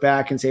easy to look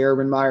back and say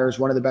Urban Meyer is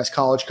one of the best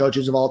college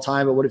coaches of all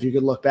time. But what if you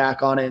could look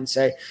back on it and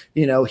say,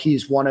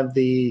 he's one of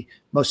the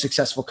most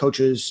successful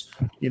coaches,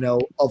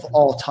 of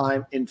all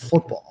time in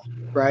football,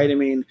 right? I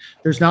mean,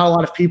 there's not a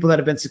lot of people that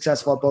have been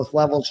successful at both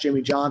levels.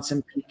 Jimmy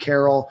Johnson, Pete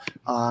Carroll.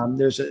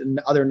 There's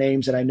other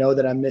names that I know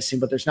that I'm missing,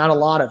 but there's not a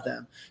lot of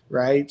them,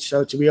 right?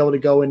 So to be able to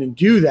go in and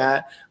do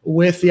that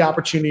with the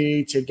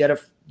opportunity to get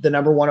the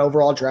number one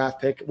overall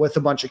draft pick with a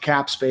bunch of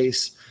cap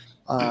space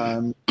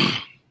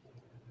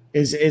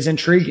is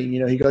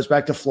intriguing. He goes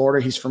back to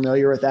Florida. He's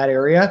familiar with that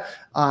area.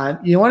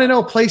 You want to know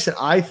a place that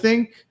I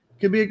think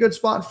could be a good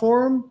spot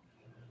for him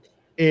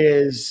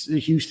is the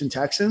Houston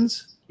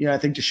Texans. I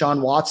think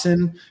Deshaun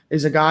Watson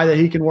is a guy that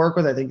he can work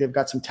with. I think they've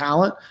got some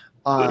talent.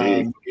 He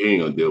ain't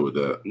gonna deal with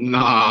that.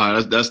 Nah,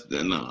 I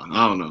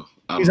don't know.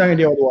 He's not gonna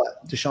deal with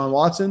what? Deshaun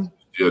Watson?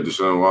 Yeah,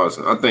 Deshaun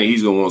Watson. I think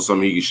he's gonna want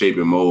something he can shape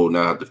and mold,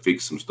 not have to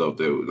fix some stuff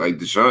that like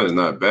Deshaun is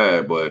not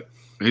bad, but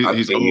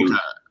he's old.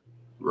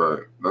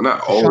 Right.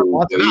 Not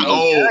old.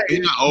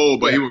 He's not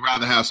old, but he would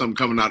rather have something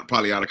coming out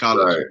of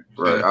college.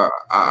 Right.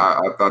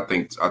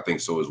 I think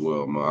so as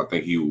well, man. I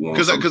think he would want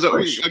because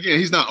again,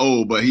 he's not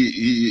old, but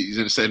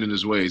he's set in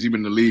his ways. He's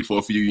been in the league for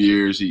a few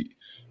years. He's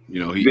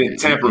been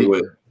tampered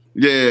with.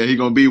 Yeah, he's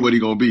gonna be what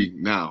he's gonna be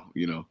now.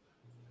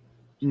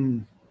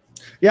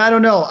 Yeah, I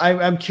don't know.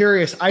 I'm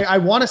curious. I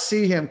want to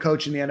see him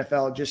coach in the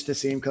NFL just to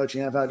see him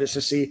coaching the NFL, just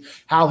to see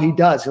how he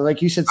does.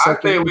 Like you said, I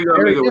think we're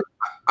gonna make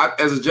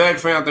as a Jag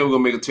fan, I think we're gonna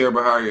make a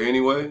terrible hire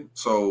anyway.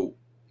 So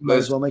might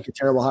as well make a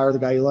terrible hire the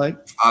guy you like.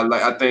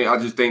 I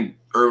just think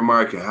Urban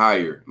Meyer can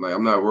hire. Like,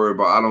 I'm not worried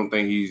about. I don't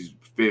think he's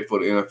fit for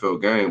the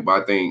NFL game,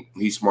 but I think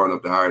he's smart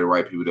enough to hire the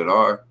right people that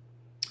are.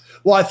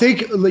 Well, I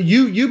think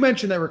you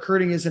mentioned that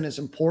recruiting isn't as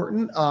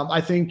important.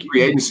 I think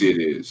Free agency it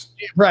is.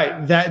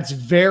 Right. That's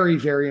very,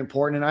 very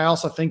important. And I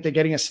also think that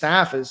getting a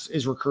staff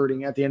is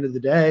recruiting at the end of the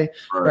day,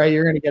 right?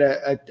 You're going to get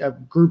a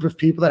group of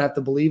people that have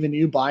to believe in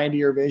you, buy into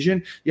your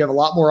vision. You have a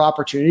lot more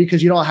opportunity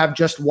because you don't have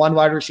just one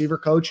wide receiver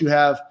coach. You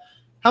have,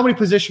 how many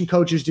position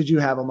coaches did you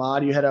have,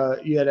 Ahmad? You had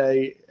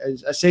a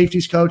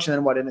safeties coach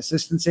and then an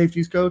assistant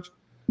safeties coach?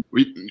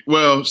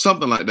 Well,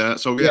 something like that.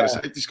 So we had a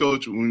safeties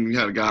coach when we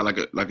had a guy like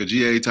a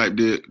GA type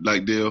deal.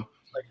 Like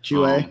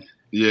QA.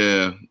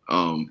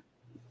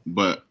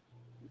 But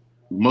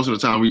most of the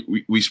time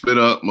we split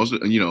up.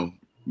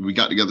 We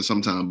got together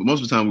sometime, but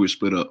most of the time we were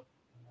split up.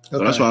 Okay.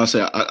 So that's why I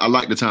say I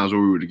like the times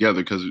where we were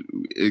together because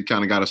it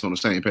kind of got us on the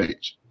same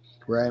page.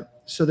 Right.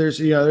 So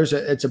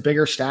it's a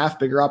bigger staff,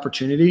 bigger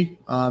opportunity,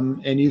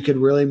 and you could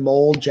really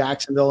mold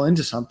Jacksonville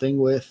into something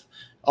with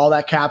all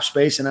that cap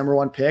space and number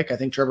one pick. I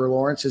think Trevor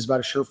Lawrence is about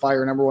a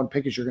surefire number one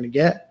pick as you're going to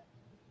get.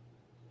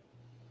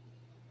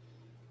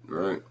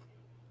 Right.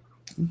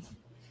 And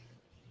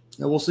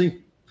we'll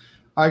see.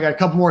 All right, I got a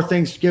couple more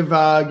things to give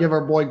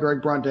our boy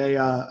Greg Brunt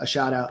a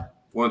shout out.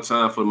 One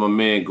time for my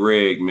man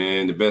Greg,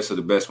 man, the best of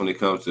the best when it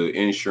comes to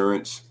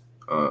insurance.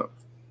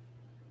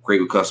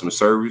 Great with customer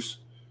service.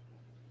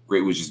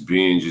 Great with just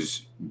being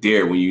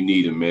there when you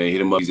need him, man. Hit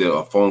him up. He's at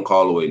a phone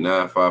call away,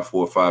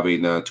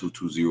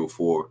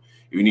 954-589-2204.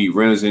 If you need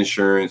renter's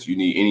insurance, you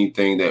need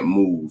anything that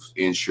moves,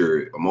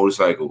 insured, a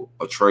motorcycle,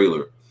 a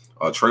trailer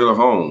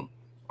home.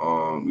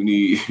 You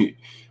need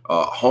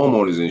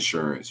homeowner's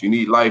insurance. You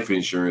need life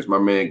insurance. My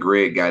man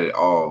Greg got it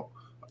all.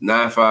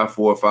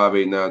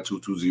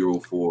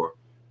 954-589-2204.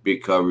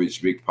 Big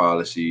coverage, big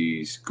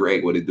policies.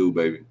 Greg, what it do,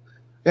 baby?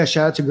 Yeah,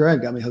 shout out to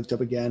Greg. Got me hooked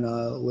up again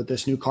with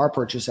this new car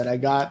purchase that I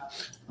got.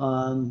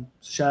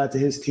 Shout out to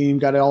his team.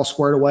 Got it all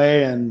squared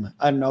away in,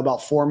 I don't know,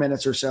 about 4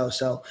 minutes or so.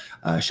 So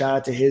shout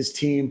out to his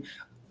team.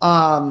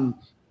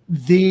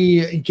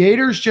 The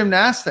Gators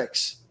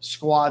gymnastics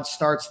squad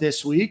starts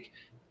this week,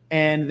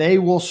 and they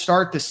will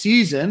start the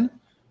season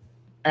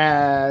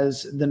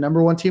as the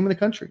number one team in the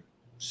country.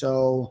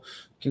 So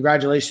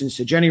congratulations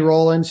to Jenny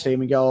Rowland, State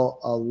Miguel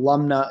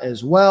alumna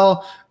as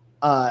well.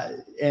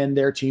 And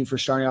their team for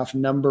starting off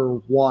number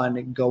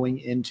one going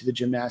into the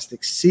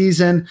gymnastics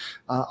season.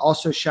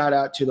 Also, shout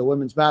out to the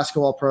women's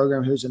basketball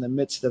program who's in the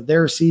midst of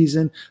their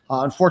season.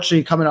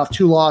 Unfortunately, coming off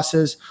 2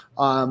 losses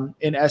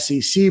in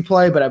SEC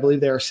play, but I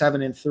believe they are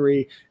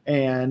 7-3,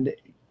 and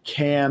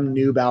Cam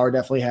Neubauer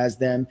definitely has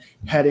them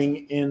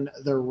heading in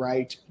the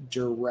right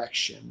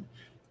direction.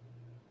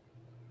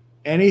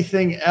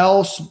 Anything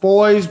else,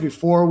 boys,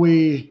 before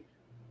we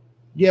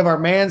give our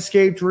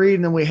Manscaped read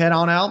and then we head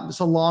on out? It's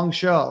a long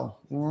show.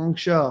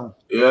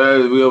 Yeah,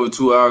 we over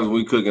 2 hours.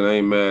 We cooking. I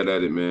ain't mad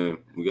at it, man.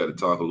 We got to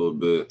talk a little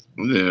bit.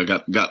 Yeah,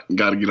 got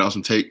to get off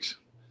some takes.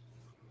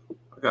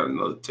 I got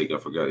another take I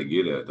forgot to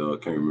get at, though. I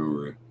can't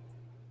remember it.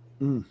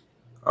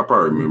 I'll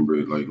probably remember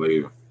it like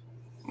later.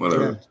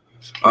 Whatever.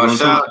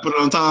 Yeah. Put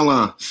it on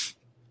timeline.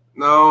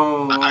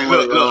 No. I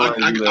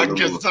can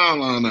catch the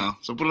timeline now.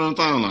 So put it on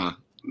timeline.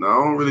 No,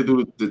 I don't really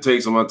do the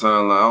takes on my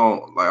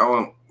timeline. I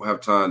don't have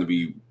time to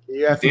be.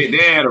 Yeah, they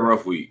had a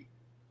rough week.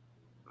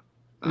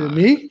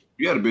 Me?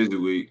 You had a busy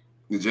week.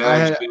 The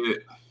Jags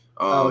shit.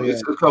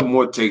 It's a couple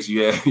more takes.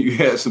 You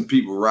had some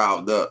people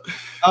riled up.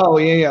 Oh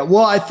yeah.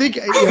 Well, I think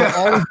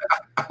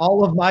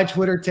all of my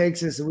Twitter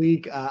takes this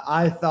week,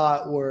 I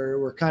thought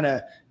were kind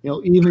of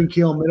even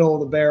keel, middle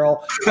of the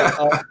barrel.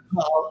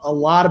 A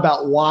lot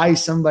about why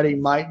somebody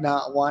might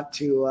not want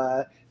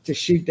to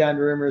shoot down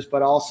rumors,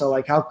 but also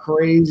like how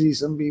crazy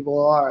some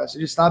people are. So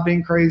just stop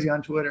being crazy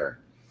on Twitter.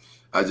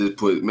 I just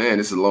put, man,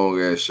 this is a long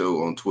ass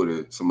show on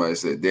Twitter. Somebody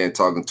said Dan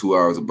talking 2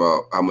 hours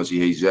about how much he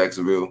hates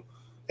Jacksonville.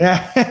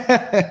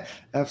 Yeah,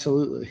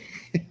 absolutely.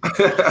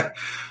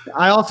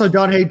 I also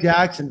don't hate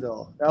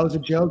Jacksonville. That was a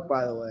joke,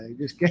 by the way.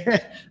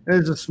 It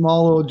was a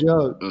small little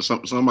joke.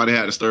 Somebody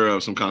had to stir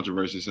up some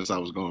controversy since I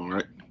was gone,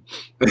 right?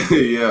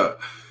 Yeah.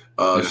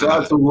 Shout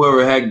out to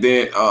whoever hacked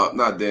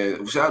not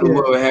Dan. Shout out to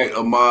whoever hacked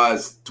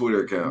Ahmad's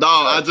Twitter account.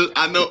 Dog,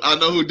 I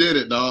know who did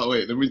it, dog.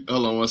 Wait,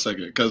 hold on 1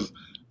 second, because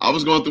I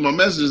was going through my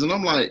messages and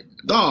I'm like,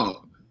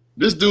 dog,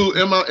 this dude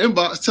in my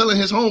inbox telling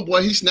his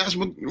homeboy he snatched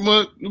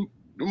my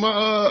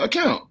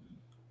account.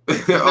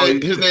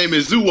 His name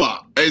is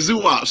Zuwap. Hey,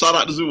 Zuwap. Shout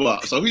out to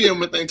Zuwap. So he in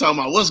my thing talking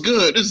about what's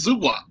good. This is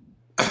Zuwap.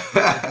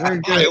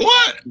 Like,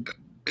 what?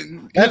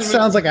 That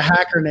sounds like a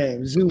hacker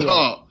name,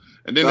 Zuwap.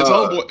 And then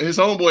his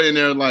homeboy in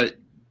there like,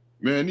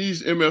 man,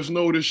 these MFs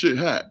know this shit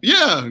hack.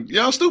 Yeah,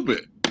 y'all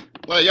stupid.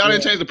 Like, y'all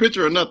didn't change the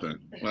picture or nothing.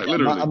 Like,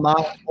 literally.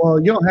 Well,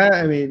 you don't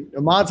have,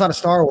 Ahmad's not a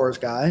Star Wars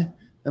guy.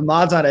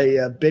 Ahmad's not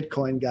a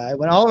Bitcoin guy.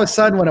 When all of a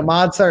sudden, when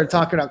Ahmad started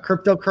talking about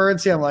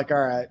cryptocurrency, I'm like, all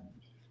right.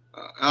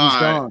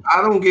 I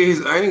don't get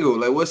his angle.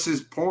 Like, what's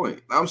his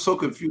point? I'm so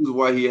confused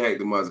why he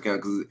hacked Ahmad's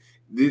account. Because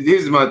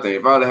here's my thing.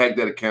 If I would have hacked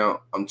that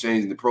account, I'm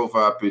changing the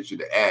profile picture,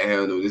 the ad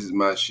handle. This is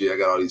my shit. I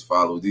got all these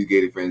followers. These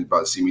Gator fans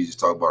about to see me just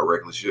talk about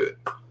reckless shit.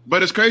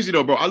 But it's crazy,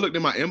 though, bro. I looked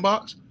in my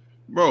inbox.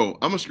 Bro,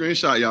 I'm gonna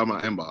screenshot y'all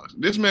my inbox.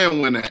 This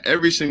man went at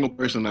every single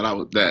person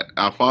that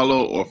I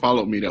follow or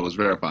followed me that was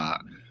verified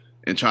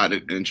and tried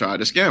to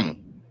scam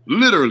them.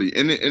 Literally.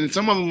 And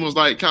some of them was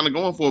like kind of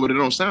going for it, but it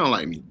don't sound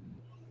like me.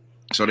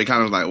 So they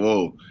kind of like,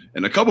 whoa.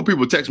 And a couple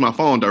people text my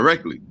phone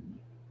directly.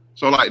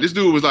 So like this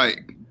dude was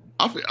like,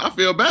 I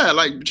feel bad,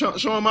 like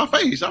showing my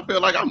face. I feel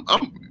like I'm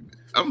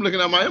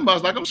looking at my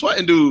inbox like I'm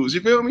sweating dudes.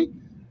 You feel me?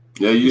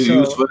 Yeah,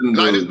 you sweating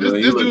like dudes.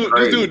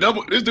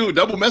 This dude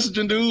double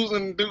messaging dudes,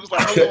 and dudes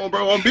like, hold on,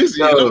 bro, I'm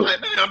busy. And I'm like,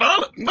 damn,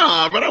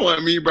 nah, but that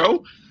wasn't me,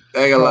 bro.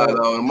 I ain't gonna lie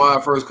though. When Ma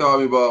first called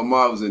me, about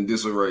Ma was in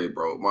disarray,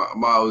 bro.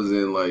 Ma was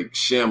in like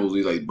shambles.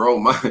 He's like,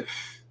 bro,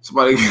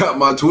 somebody got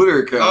my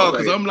Twitter account. Oh,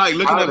 because I'm like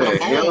looking at my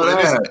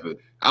phone.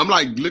 I'm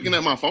like looking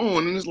at my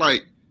phone, and it's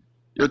like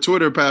your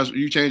Twitter password.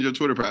 You changed your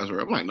Twitter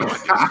password. I'm like, no,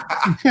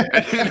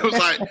 I didn't.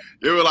 And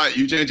they were like,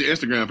 you changed your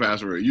Instagram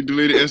password. You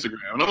deleted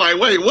Instagram. And I'm like,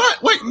 wait,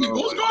 what? Wait,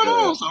 what's going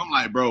on? So I'm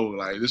like, bro,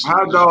 like this.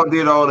 How dog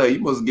did all that? You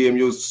must give him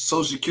your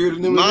social security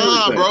number.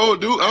 Nah, bro,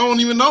 dude, I don't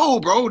even know,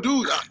 bro,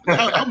 dude.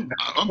 I'm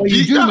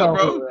geeked out,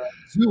 bro.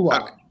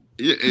 Zuwap.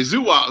 Yeah,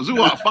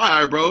 Zuwap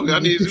fire, bro. I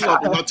need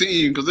Zuwap on my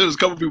team because there's a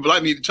couple people I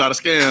need to try to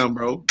scam,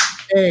 bro.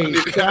 Hey, I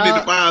need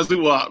to find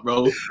Zuwap,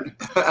 bro.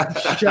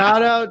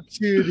 Shout out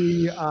to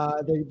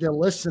the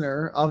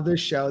listener of this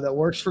show that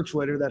works for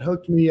Twitter that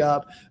hooked me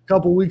up a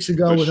couple weeks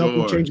ago with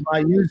helping change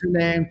my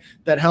username.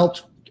 That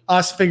helped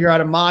us figure out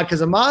a mod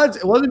because a mod,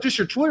 it wasn't just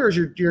your Twitter, it was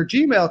your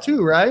Gmail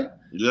too, right?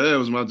 Yeah, it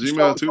was my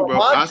Gmail too,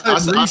 bro. I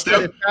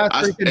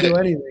can do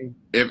anything.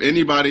 If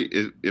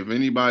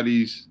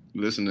anybody's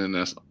listening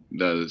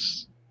that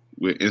is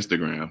with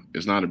Instagram,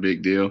 it's not a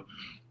big deal.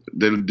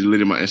 They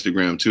deleted my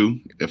Instagram too.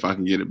 If I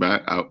can get it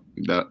back,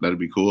 that'd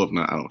be cool. If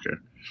not, I don't care.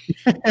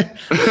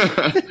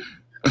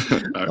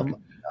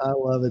 I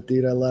love it,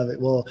 dude. I love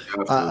it. Well,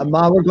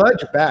 Ahmad, we're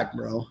glad you're back,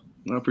 bro.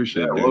 I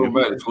appreciate it. Welcome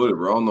back to Twitter,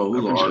 bro. I don't know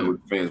who's gonna argue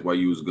with the fans while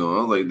you was gone. I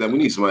was like, we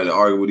need somebody to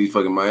argue with these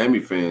fucking Miami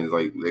fans.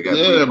 Like they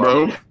got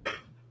bro.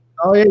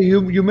 Oh yeah,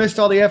 you missed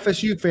all the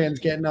FSU fans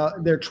getting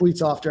their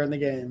tweets off during the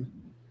game.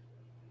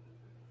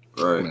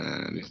 Right.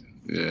 Man.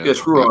 Yeah. Yeah,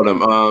 screw all them.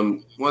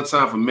 One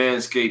time for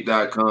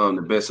manscaped.com,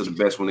 the best of the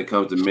best when it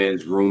comes to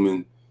men's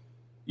grooming.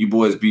 You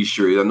boys be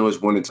sure. I know it's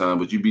winter time,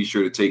 but you be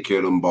sure to take care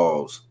of them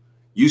balls.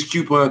 Use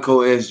coupon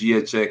code SG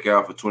at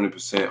checkout for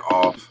 20%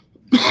 off.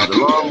 The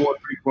Lawnmower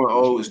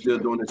 3.0 is still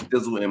doing its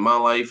thizzle in my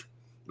life.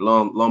 The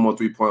Lawnmower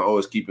 3.0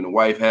 is keeping the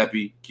wife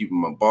happy,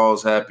 keeping my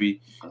balls happy.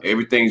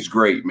 Everything's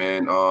great,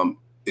 man.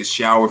 It's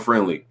shower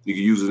friendly. You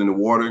can use it in the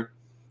water.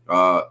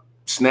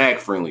 Snag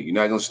friendly. You're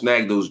not gonna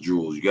snag those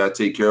jewels. You gotta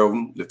take care of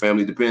them. The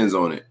family depends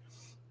on it.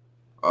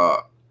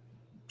 I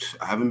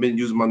haven't been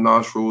using my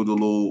nostril, the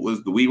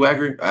weed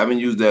whacker. I haven't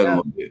used that in a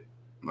little bit.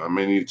 I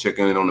may need to check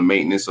in on the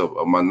maintenance of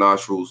my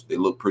nostrils. They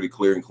look pretty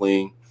clear and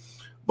clean.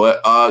 But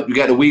you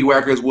got the weed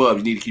whacker as well. If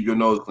you need to keep your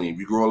nose clean. If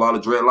you grow a lot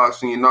of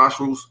dreadlocks in your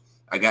nostrils,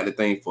 I got the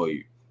thing for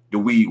you. The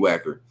weed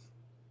whacker.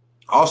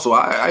 Also,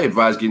 I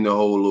advise getting the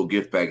whole little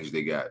gift package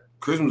they got.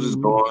 Christmas is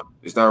gone.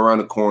 It's not around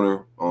the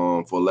corner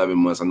for 11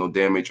 months. I know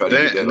Dan may try to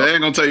get that. They ain't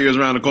going to tell you it's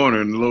around the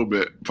corner in a little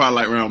bit. Probably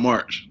like around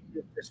March.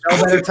 There's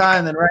no better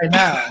time than right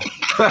now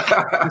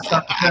to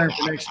start preparing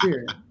for next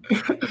year.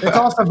 It's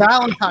also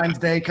Valentine's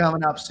Day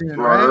coming up soon,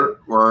 right?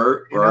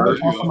 Word.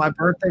 It's also my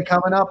birthday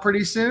coming up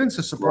pretty soon.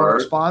 So support our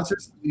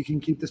sponsors so we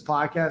can keep this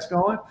podcast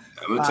going.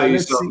 I'm going to tell you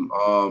something.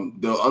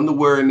 The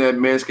underwear in that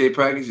Manscaped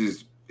package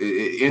is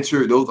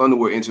those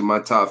underwear enter my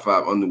top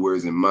 5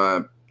 underwears in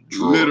my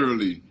drawer.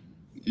 Literally.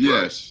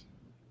 Yes.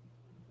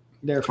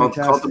 They're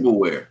fantastic. Comfortable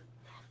wear.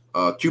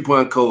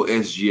 Coupon code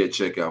SG at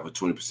checkout for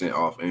 20%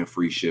 off and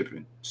free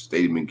shipping.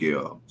 Stadium and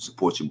Gale.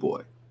 Support your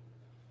boy.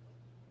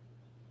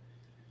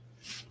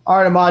 All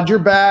right, Ahmad, you're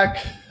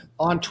back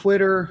on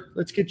Twitter.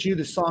 Let's get you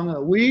the song of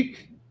the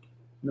week,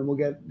 and then we'll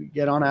get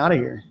on out of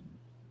here.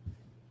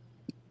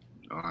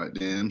 All right,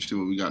 Dan. Let me see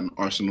what we got in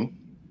Arsenal.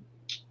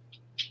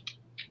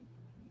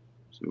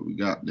 See what we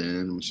got,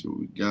 Dan. Let me see what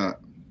we got.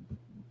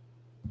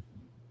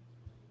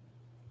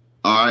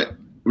 All right,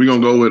 we're going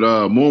to go with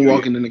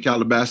Moonwalking in the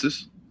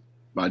Calabasas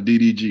by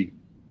DDG.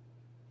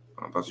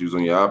 I thought you was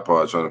on your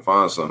iPod trying to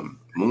find something.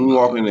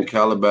 Moonwalking in the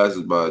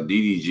Calabasas by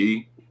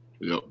DDG.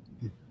 Yep.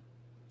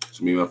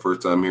 It's me my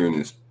first time hearing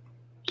this.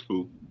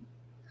 Cool.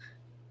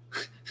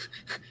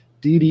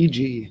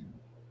 DDG.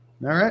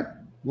 All right.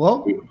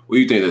 Well. What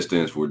do you think that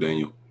stands for,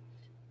 Daniel?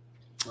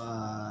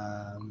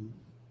 Are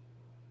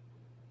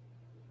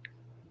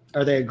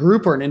they a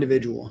group or an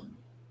individual?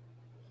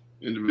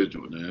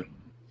 Individual, man.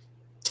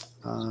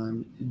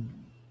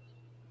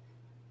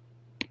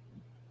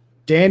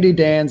 Dandy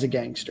Dan's a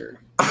gangster.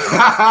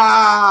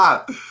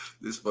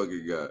 This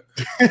fucking guy.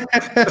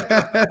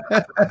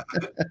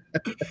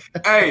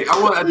 Hey,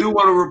 I do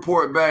want to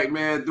report back,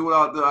 man.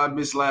 I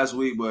missed last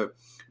week, but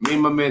me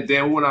and my man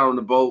Dan, we went out on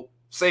the boat.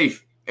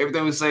 Safe.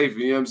 Everything was safe.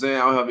 You know what I'm saying?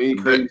 I don't have any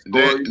crazy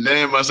stories.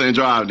 Dan must ain't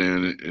drive,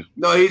 Dan.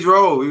 No, he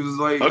drove. He was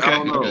like, okay.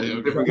 I don't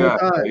know. Different guy.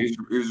 He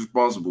was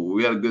responsible.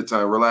 We had a good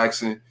time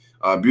relaxing.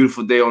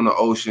 Beautiful day on the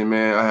ocean,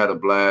 man. I had a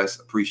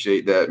blast.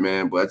 Appreciate that,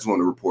 man. But I just want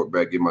to report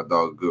back, give my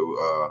dog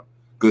a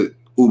good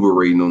Uber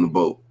rating on the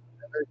boat.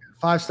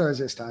 5 stars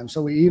this time.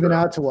 So we even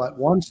out to what?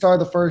 1 star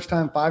the first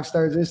time, 5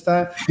 stars this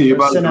time. You're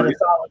about Send out to a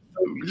solid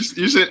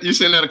You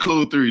sent out a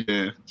cool 3,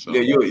 Dan. So.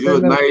 yeah, you're a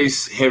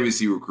nice heavy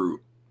sea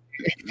recruit.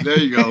 There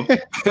you go.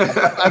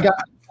 I got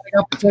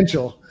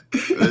potential.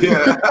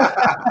 Yeah.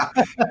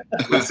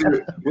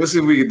 We'll see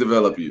if we can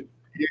develop you.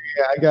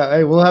 Yeah,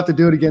 hey, we'll have to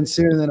do it again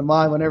sooner than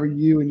mine. Whenever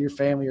you and your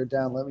family are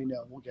down, let me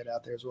know. We'll get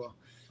out there as well.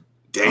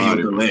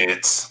 Daniel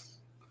DeLance.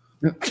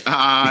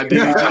 DDG.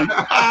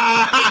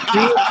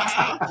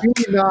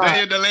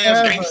 Daniel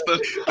DeLance gangster.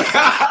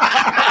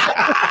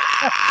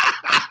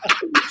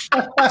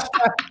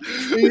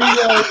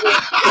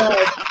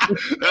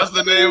 That's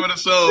the name of the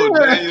show.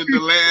 Daniel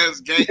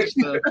DeLance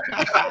gangster.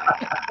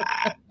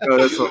 Oh,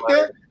 that's all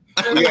right.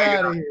 We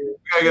gotta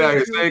get out of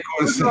here. Stay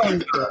cool.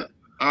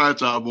 All right,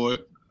 y'all, boy.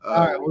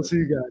 All right, we'll see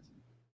you guys.